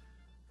blah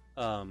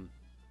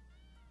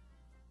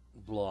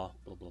blah blah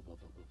blah blah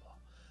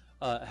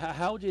blah.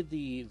 How did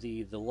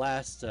the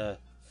last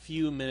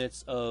few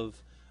minutes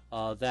of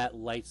that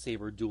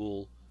lightsaber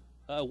duel,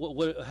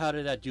 how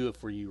did that do it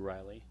for you,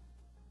 Riely?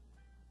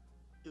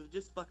 It was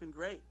just fucking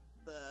great.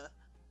 The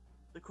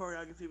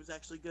choreography was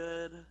actually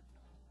good.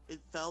 It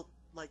felt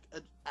like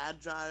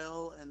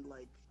agile and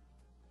like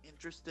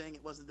interesting.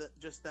 It wasn't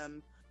just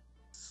them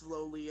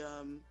slowly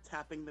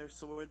tapping their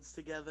swords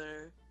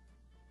together.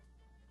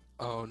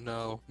 Oh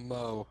no,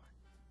 Mo.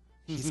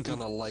 He's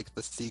gonna like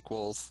the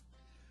sequels.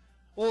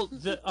 Well,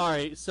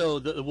 alright, so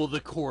the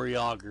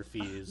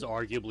choreography is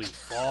arguably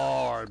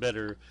far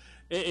better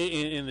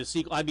in the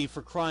sequel. I mean,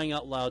 for crying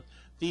out loud,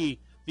 the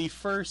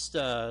first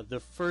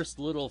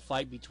little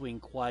fight between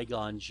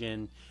Qui-Gon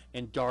Jinn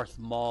and Darth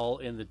Maul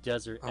in the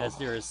desert as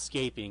they're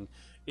escaping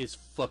is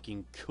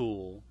fucking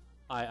cool.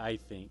 I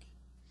think.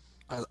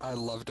 I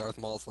love Darth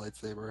Maul's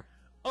lightsaber.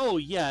 Oh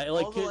yeah,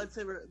 like all the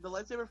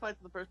lightsaber fights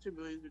in the first two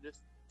movies were just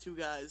two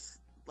guys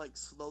like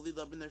slowly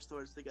rubbing their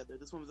swords together.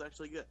 This one was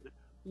actually good.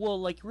 well,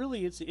 like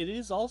really, it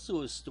is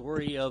also a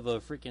story of a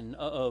freaking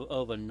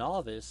of a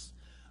novice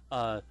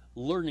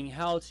learning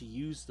how to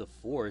use the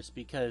Force,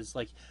 because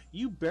like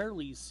you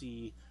barely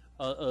see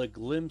a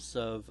glimpse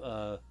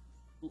of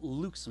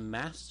Luke's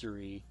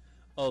mastery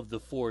of the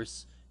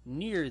Force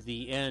near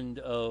the end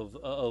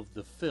of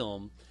the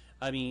film.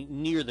 I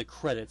mean, near the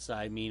credits.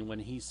 I mean, when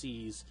he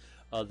sees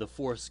the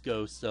Force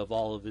ghosts of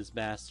all of his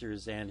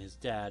masters and his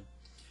dad,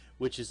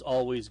 which is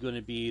always going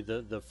to be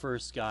the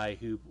first guy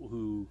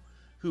who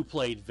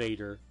played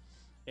Vader,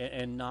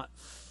 and not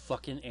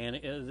fucking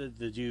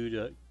the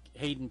dude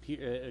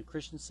Hayden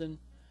Christensen.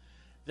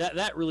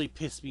 That really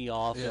pissed me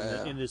off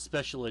in the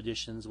special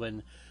editions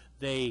when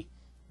they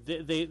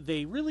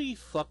really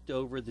fucked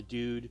over the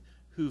dude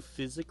who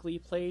physically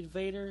played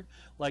Vader.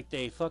 Like,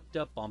 they fucked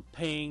up on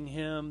paying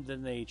him,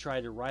 then they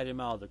tried to write him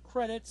out of the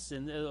credits,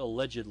 and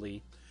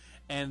allegedly,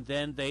 and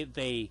then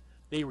they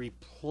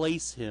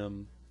replace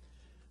him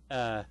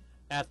at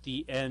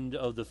the end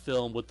of the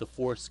film with the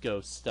Force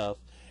Ghost stuff,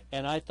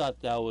 and I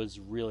thought that was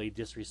really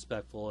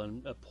disrespectful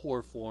and a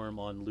poor form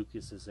on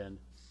Lucas's end.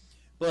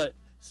 But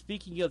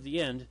speaking of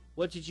the end,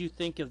 what did you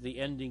think of the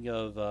ending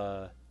of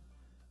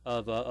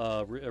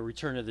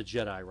Return of the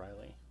Jedi,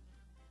 Riley?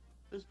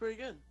 It was pretty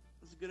good.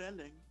 It was a good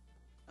ending.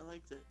 I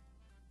liked it.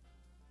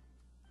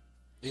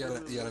 You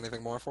got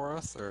anything more for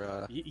us,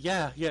 or?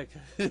 Yeah. Yeah,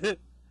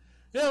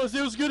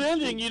 it was a good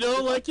ending, you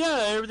know, like,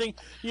 yeah, everything,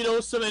 you know,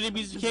 some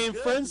enemies became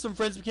friends, some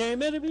friends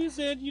became enemies,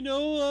 and, you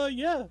know,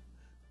 yeah.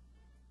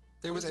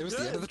 It was the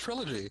end of the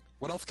trilogy.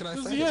 What else can I say?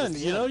 It was the end,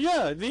 you know,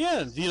 yeah, the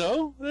end, you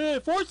know,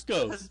 Force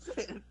Ghost.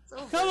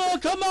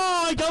 Come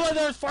on,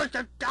 there's Force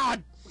Ghost,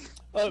 God!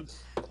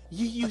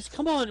 You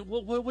come on,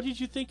 what did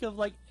you think of,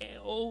 like,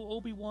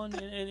 Obi-Wan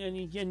and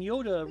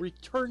Yoda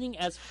returning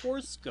as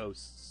Force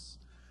Ghosts?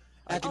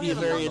 That could be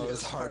very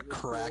his heart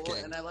cracking.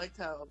 Cool, and I liked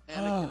how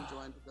Anakin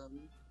joined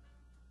them.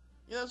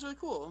 Yeah, that was really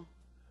cool.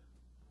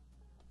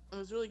 It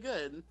was really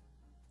good.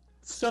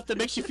 Stuff that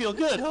makes you feel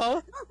good,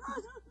 huh?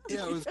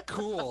 Yeah, it was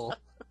cool.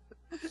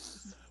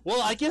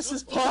 Well, I guess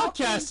this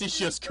podcast is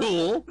just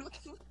cool.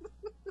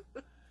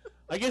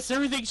 I guess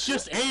everything's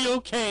just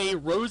A-okay,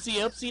 rosy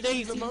upsy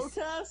daisies.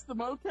 The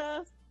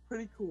Moecast,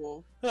 pretty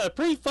cool.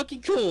 Pretty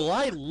fucking cool.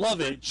 I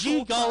love it.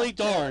 Gee golly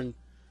darn.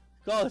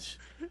 Gosh.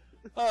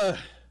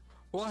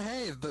 Well,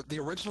 hey, the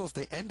originals,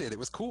 they ended. It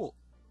was cool.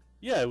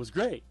 Yeah, it was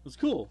great. It was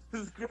cool. It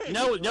was great.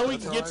 Now we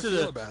can get to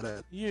the. About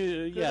it.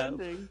 Yeah.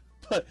 Ending.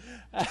 But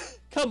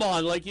come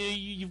on, like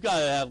you've got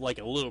to have like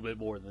a little bit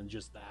more than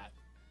just that.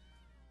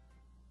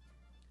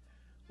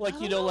 Like,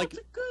 you know, like it's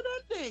a good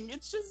ending.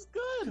 It's just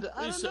good.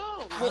 I don't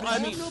know. Well, I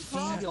mean,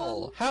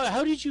 feel.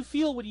 How did you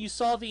feel when you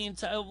saw the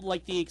entire,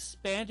 like, the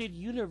expanded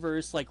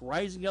universe, like,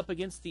 rising up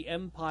against the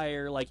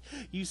Empire? Like,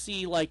 you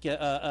see, like,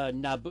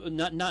 Naboo,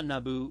 not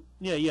Naboo.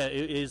 Yeah,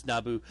 it is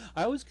Naboo.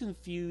 I always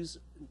confuse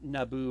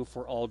Naboo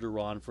for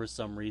Alderaan for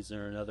some reason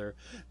or another,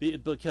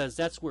 because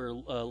that's where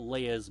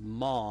Leia's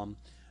mom,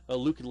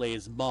 Luke and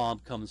Leia's mom,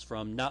 comes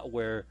from, not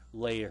where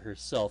Leia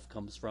herself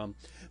comes from.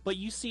 But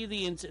you see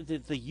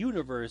the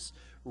universe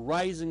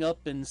rising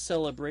up in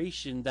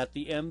celebration that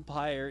the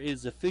Empire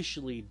is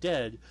officially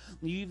dead.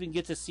 You even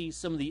get to see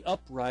some of the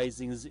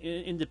uprisings,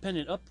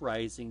 independent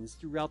uprisings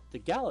throughout the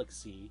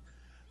galaxy.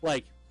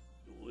 Like,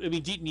 I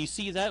mean, didn't you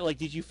see that? Like,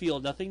 did you feel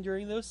nothing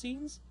during those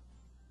scenes?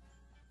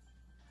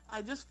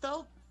 I just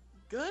felt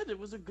good. It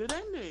was a good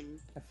ending.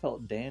 I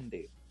felt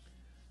dandy.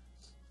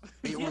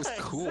 It was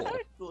cool.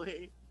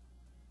 Exactly.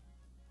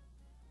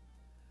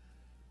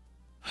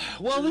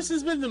 Well, this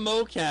has been the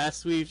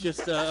Moecast. We've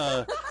just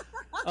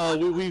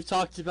we've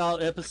talked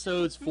about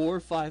episodes 4,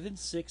 5, and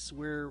 6.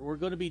 We're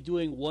going to be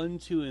doing 1,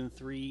 2, and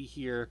 3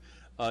 here.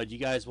 Do you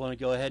guys want to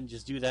go ahead and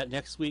just do that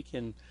next week?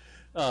 And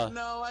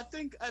no, I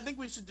think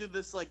we should do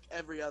this like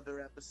every other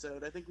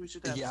episode. I think we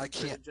should have. Yeah, I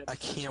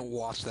can't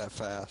watch that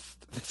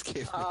fast. This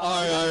game. all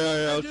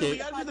right, okay. We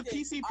gotta do the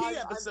PCP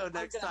episode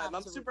next time.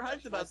 I'm super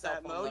hyped about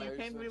that, Mo. You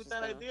came to me with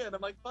that idea, and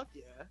I'm like, fuck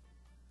yeah.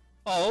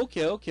 Oh,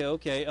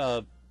 okay.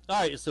 All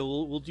right, so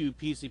we'll do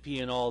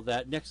PCP and all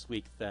that next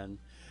week then,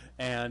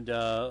 and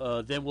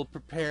then we'll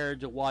prepare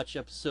to watch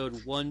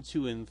episode 1,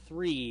 2, and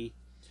 3,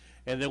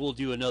 and then we'll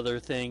do another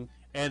thing,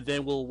 and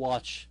then we'll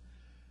watch.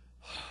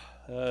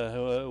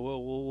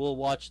 We'll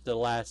watch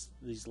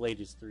these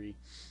latest 3.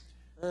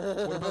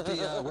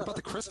 What about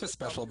the Christmas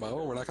special,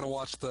 Mo? We're not gonna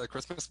watch the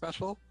Christmas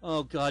special?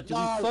 Oh God, do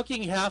No. we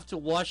fucking have to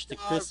watch the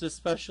No. Christmas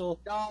special?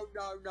 No.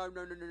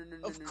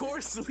 Of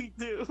course we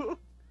do.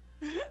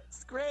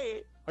 It's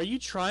great. Are you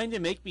trying to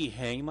make me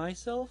hang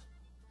myself?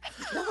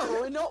 No,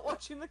 we're not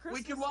watching the Christmas.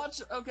 We can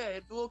watch. Okay,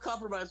 a little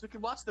compromise. We can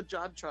watch the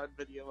JonTron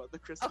video of the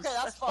Christmas. Okay,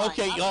 that's special.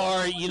 fine. Okay, all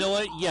right. You know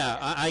what? Yeah,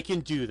 I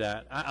can do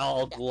that.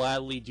 I'll Yeah.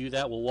 gladly do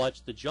that. We'll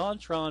watch the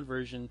JonTron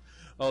version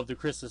of the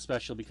Christmas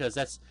special because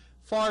that's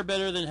far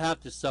better than have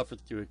to suffer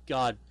through it.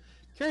 God,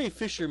 Carrie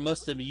Fisher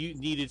must have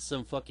needed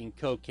some fucking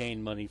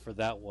cocaine money for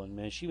that one,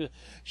 man.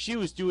 She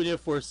was doing it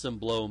for some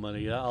blow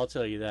money. I'll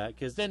tell you that.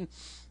 Because then,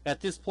 at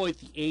this point,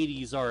 the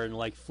 '80s are in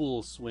like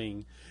full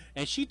swing,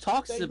 and she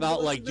talks Thank you about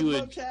for like listening to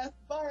doing. Moecast.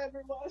 Bye,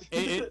 everyone.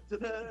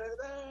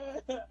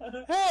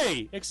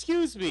 Hey,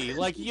 excuse me.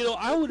 Like, you know,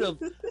 I would have,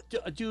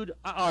 dude.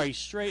 All right,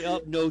 straight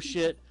up, no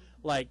shit.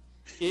 Like,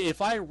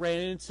 if I ran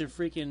into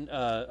freaking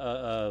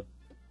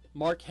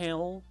Mark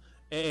Hamill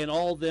and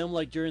all of them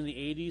like during the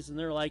 '80s, and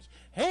they're like,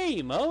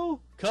 "Hey, Mo,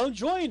 come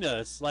join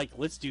us. Like,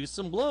 let's do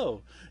some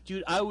blow."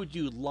 Dude, I would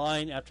do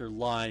line after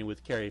line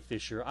with Carrie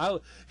Fisher.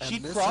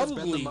 She'd this probably.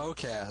 has been the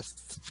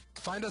Moecast.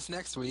 Find us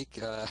next week.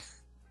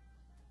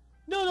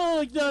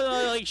 No,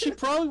 like she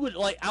probably would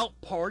like out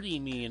party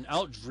me and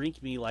out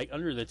drink me like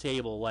under the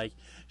table. Like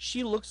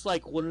she looks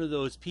like one of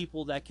those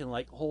people that can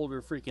like hold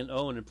her freaking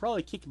own and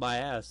probably kick my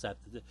ass at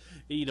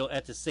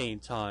the same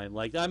time.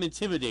 Like I'm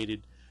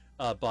intimidated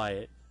by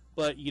it,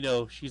 but you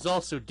know she's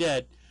also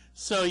dead,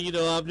 so you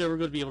know I'm never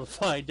going to be able to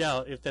find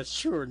out if that's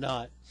true or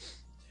not.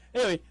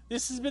 Anyway,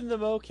 this has been the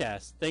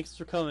Moecast. Thanks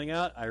for coming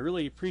out. I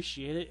really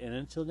appreciate it, and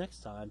until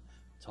next time,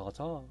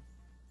 ta-ta.